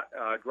hybrid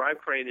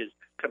drivetrain is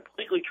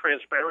completely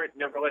transparent,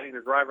 never letting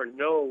the driver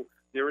know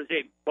there is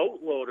a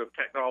boatload of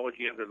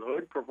technology under the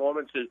hood.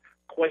 Performance is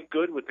quite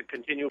good with the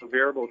continual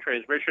variable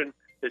transmission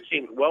that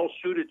seems well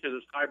suited to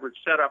this hybrid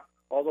setup.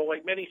 Although,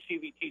 like many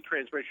CVT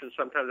transmissions,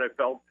 sometimes I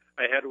felt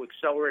I had to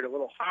accelerate a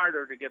little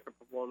harder to get the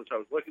performance I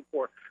was looking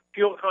for.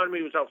 Fuel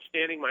economy was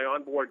outstanding. My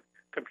onboard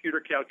computer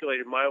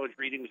calculated mileage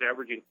readings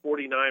averaging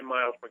 49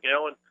 miles per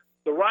gallon.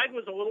 The ride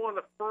was a little on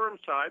the firm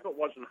side, but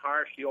wasn't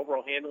harsh. The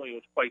overall handling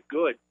was quite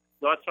good.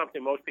 Not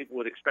something most people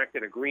would expect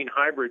in a green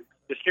hybrid.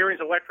 The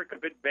steering's electric, a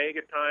bit vague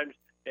at times,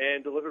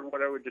 and delivered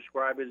what I would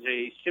describe as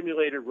a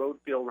simulated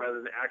road feel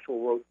rather than actual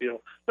road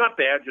feel. Not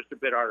bad, just a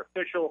bit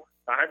artificial.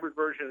 The hybrid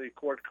version of the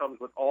Accord comes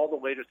with all the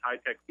latest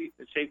high-tech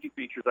safety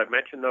features. I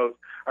mentioned those.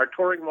 Our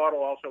touring model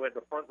also had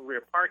the front and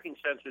rear parking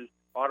sensors,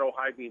 auto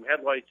high-beam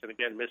headlights, and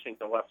again, missing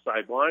the left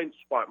side blind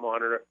spot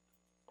monitor.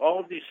 All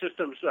of these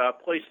systems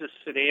place this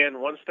sedan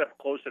one step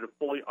closer to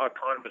fully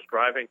autonomous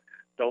driving.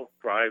 Don't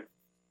drive.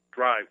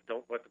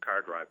 Don't let the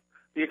car drive.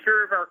 The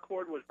interior of our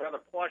Accord was rather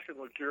plush and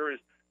luxurious.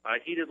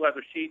 Heated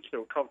leather seats that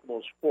were comfortable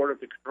and supportive.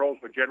 The controls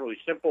were generally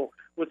simple,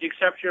 with the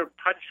exception of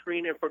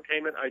touchscreen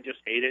infotainment. I just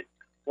hate it.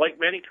 Like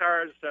many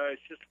cars,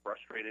 it's just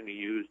frustrating to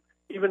use.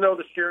 even though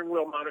the steering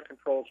wheel mounted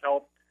controls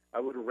help, I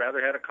would have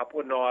rather had a couple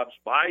of knobs.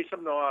 Buy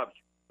some knobs,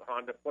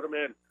 Honda, put them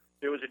in.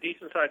 There was a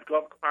decent-sized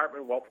glove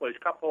compartment, well-placed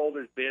cup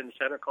holders, bin,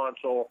 center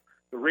console.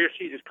 The rear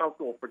seat is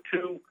comfortable for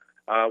two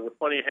with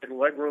plenty of head and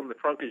leg room. The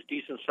trunk is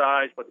decent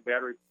size, but the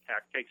battery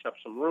pack takes up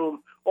some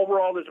room.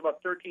 Overall, there's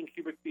about 13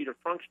 cubic feet of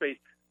trunk space.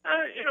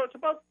 It's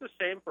about the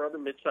same for other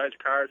mid-sized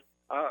cars.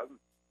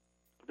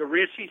 The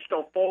rear seats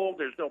don't fold.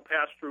 There's no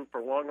pass-through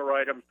for longer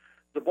items.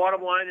 The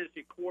bottom line is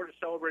the Accord is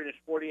celebrating its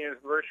 40th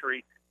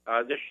anniversary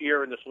this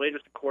year, and this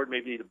latest Accord may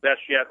be the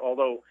best yet,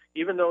 although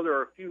even though there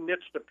are a few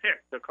nits to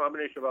pick, the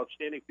combination of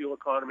outstanding fuel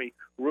economy,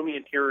 roomy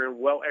interior, and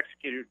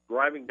well-executed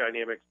driving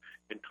dynamics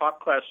and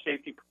top-class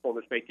safety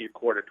performance make the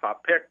Accord a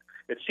top pick.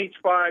 It seats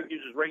 5,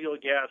 uses regular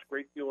gas,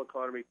 great fuel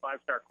economy,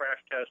 5-star crash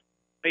test,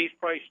 base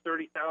price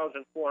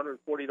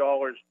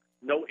 $30,440,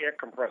 no air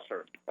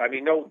compressor. I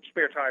mean, no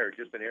spare tire,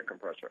 just an air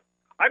compressor.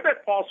 I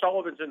bet Paul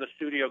Sullivan's in the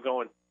studio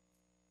going,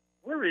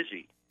 where is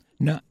he?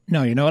 No.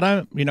 You know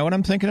what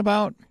I'm thinking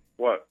about?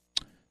 What?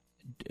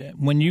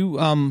 When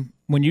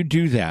you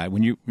do that,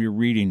 when you're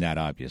reading that,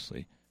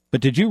 obviously,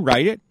 but did you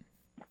write it?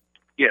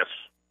 Yes.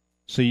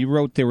 So you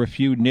wrote there were a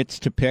few nits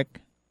to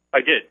pick. I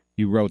did.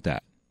 You wrote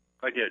that.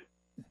 I did.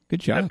 Good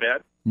job. Is that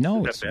bad?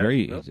 No, Is it's that bad?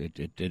 very. No?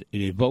 It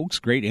evokes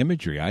great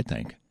imagery, I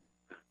think.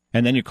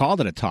 And then you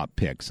called it a top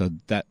pick, so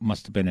that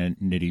must have been a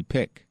nitty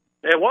pick.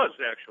 It was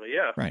actually,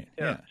 yeah. Right.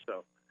 Yeah.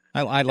 So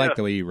I like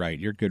the way you write.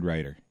 You're a good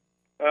writer.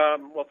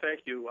 Well,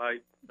 thank you. I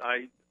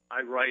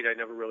write. I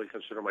never really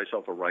consider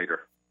myself a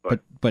writer.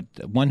 But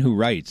one who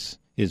writes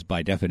is,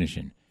 by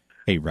definition,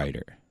 a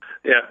writer.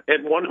 Yeah,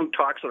 and one who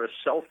talks on a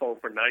cell phone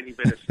for 90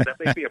 minutes. Does that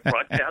make me a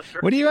broadcaster?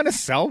 What are you on a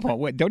cell phone?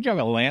 What, don't you have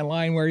a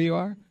landline where you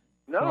are?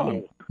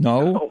 No.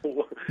 No?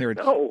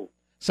 No.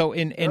 So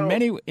in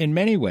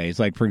many ways,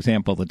 like, for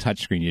example, the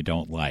touchscreen you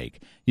don't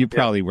like, you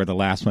probably were the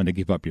last one to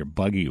give up your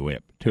buggy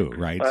whip, too,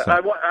 right? I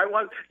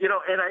was,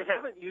 and I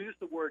haven't used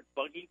the word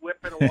buggy whip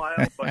in a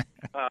while, but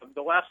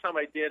the last time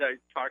I did, I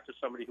talked to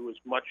somebody who was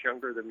much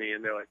younger than me,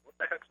 and they're like, what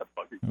the heck's a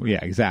buggy whip? Yeah,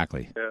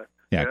 exactly.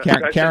 Yeah.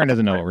 Karen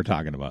doesn't know what we're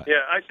talking about. Yeah,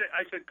 I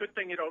said, good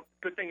thing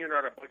you're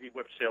not a buggy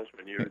whip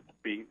salesman. You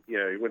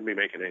wouldn't be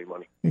making any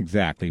money.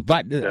 Exactly.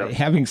 But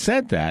having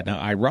said that,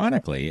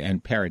 ironically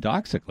and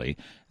paradoxically,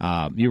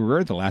 you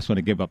were the last one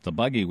to give up the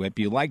buggy whip.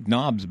 You like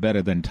knobs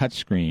better than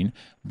touchscreen,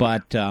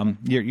 but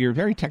you're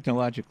very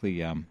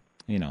technologically,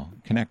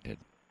 connected.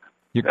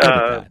 You're good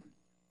at that.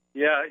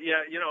 Yeah.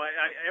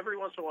 I every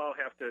once in a while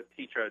have to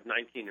teach a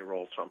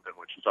 19-year-old something,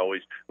 which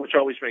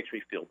always makes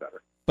me feel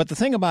better. But the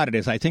thing about it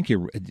is, I think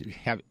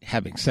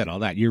having said all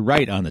that, you're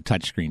right on the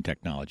touchscreen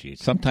technology.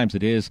 Sometimes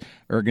it is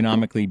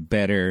ergonomically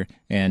better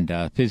and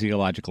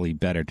physiologically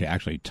better to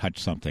actually touch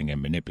something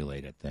and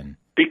manipulate it than.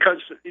 Because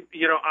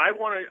I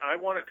want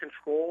to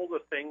control the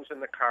things in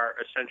the car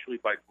essentially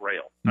by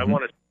braille. Mm-hmm.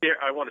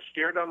 I want to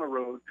steer down the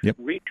road,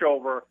 reach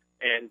over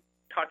and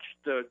touch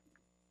the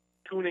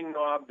tuning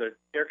knob, the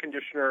air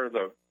conditioner,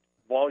 the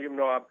volume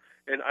knob,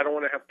 and I don't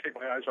want to have to take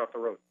my eyes off the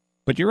road.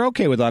 But you're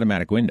okay with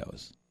automatic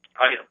windows.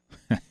 I am.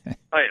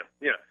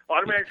 Yeah.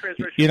 Automatic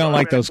transmission. You don't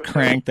like those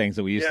crank things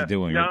that we used to do.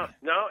 No,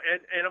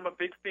 and I'm a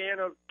big fan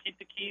of keep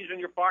the keys in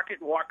your pocket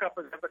and walk up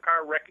and have the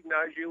car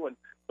recognize you and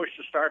push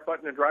the start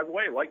button and drive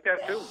away. I like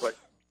that too, but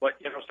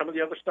some of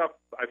the other stuff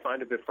I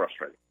find a bit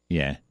frustrating.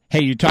 Yeah.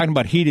 Hey, you're talking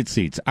about heated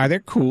seats. Are there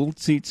cooled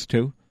seats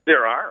too?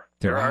 There are.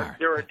 There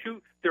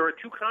are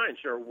two kinds.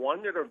 There are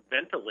one that are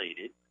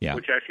ventilated, Yeah.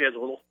 which actually has a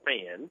little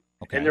fan,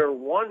 Okay. and there are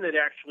one that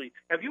actually.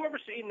 Have you ever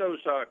seen those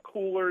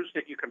coolers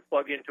that you can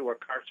plug into a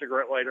car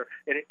cigarette lighter,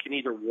 and it can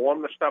either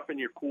warm the stuff in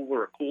your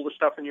cooler or cool the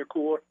stuff in your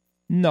cooler?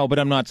 No, but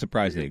I'm not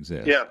surprised they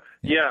exist.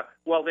 Yeah.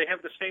 Well, they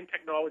have the same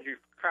technology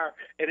for the car,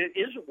 and it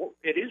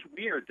is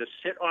weird to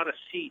sit on a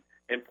seat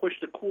and push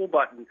the cool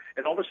button,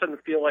 and all of a sudden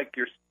feel like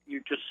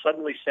you just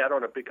suddenly sat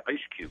on a big ice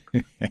cube.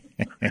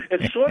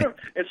 It's sort of.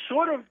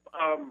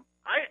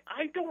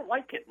 I don't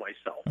like it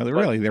myself. Well, there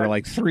were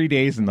like 3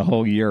 days in the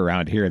whole year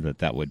around here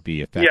that would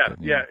be effective.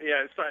 Yeah.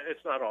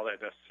 It's not all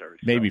that necessary.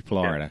 Maybe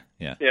Florida.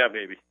 Yeah. Yeah,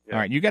 maybe. Yeah. All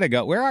right, you got to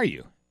go. Where are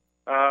you?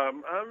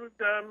 I'm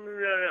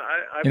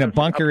in a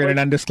bunker in an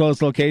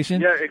undisclosed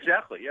location? Yeah,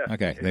 exactly. Yeah.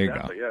 Okay, there you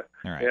go. Yeah.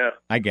 All right. Yeah.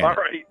 I get all it.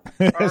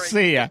 Right. All right.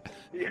 See ya.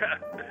 Yeah.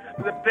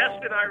 The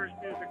best in Irish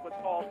music with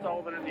Paul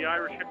Sullivan and the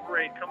Irish Hit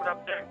Parade coming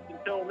up next.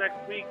 Until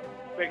next week,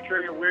 make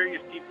sure you wear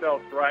your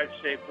seatbelt, drive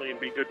safely, and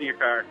be good to your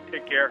car.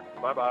 Take care.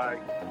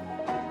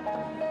 Bye-bye.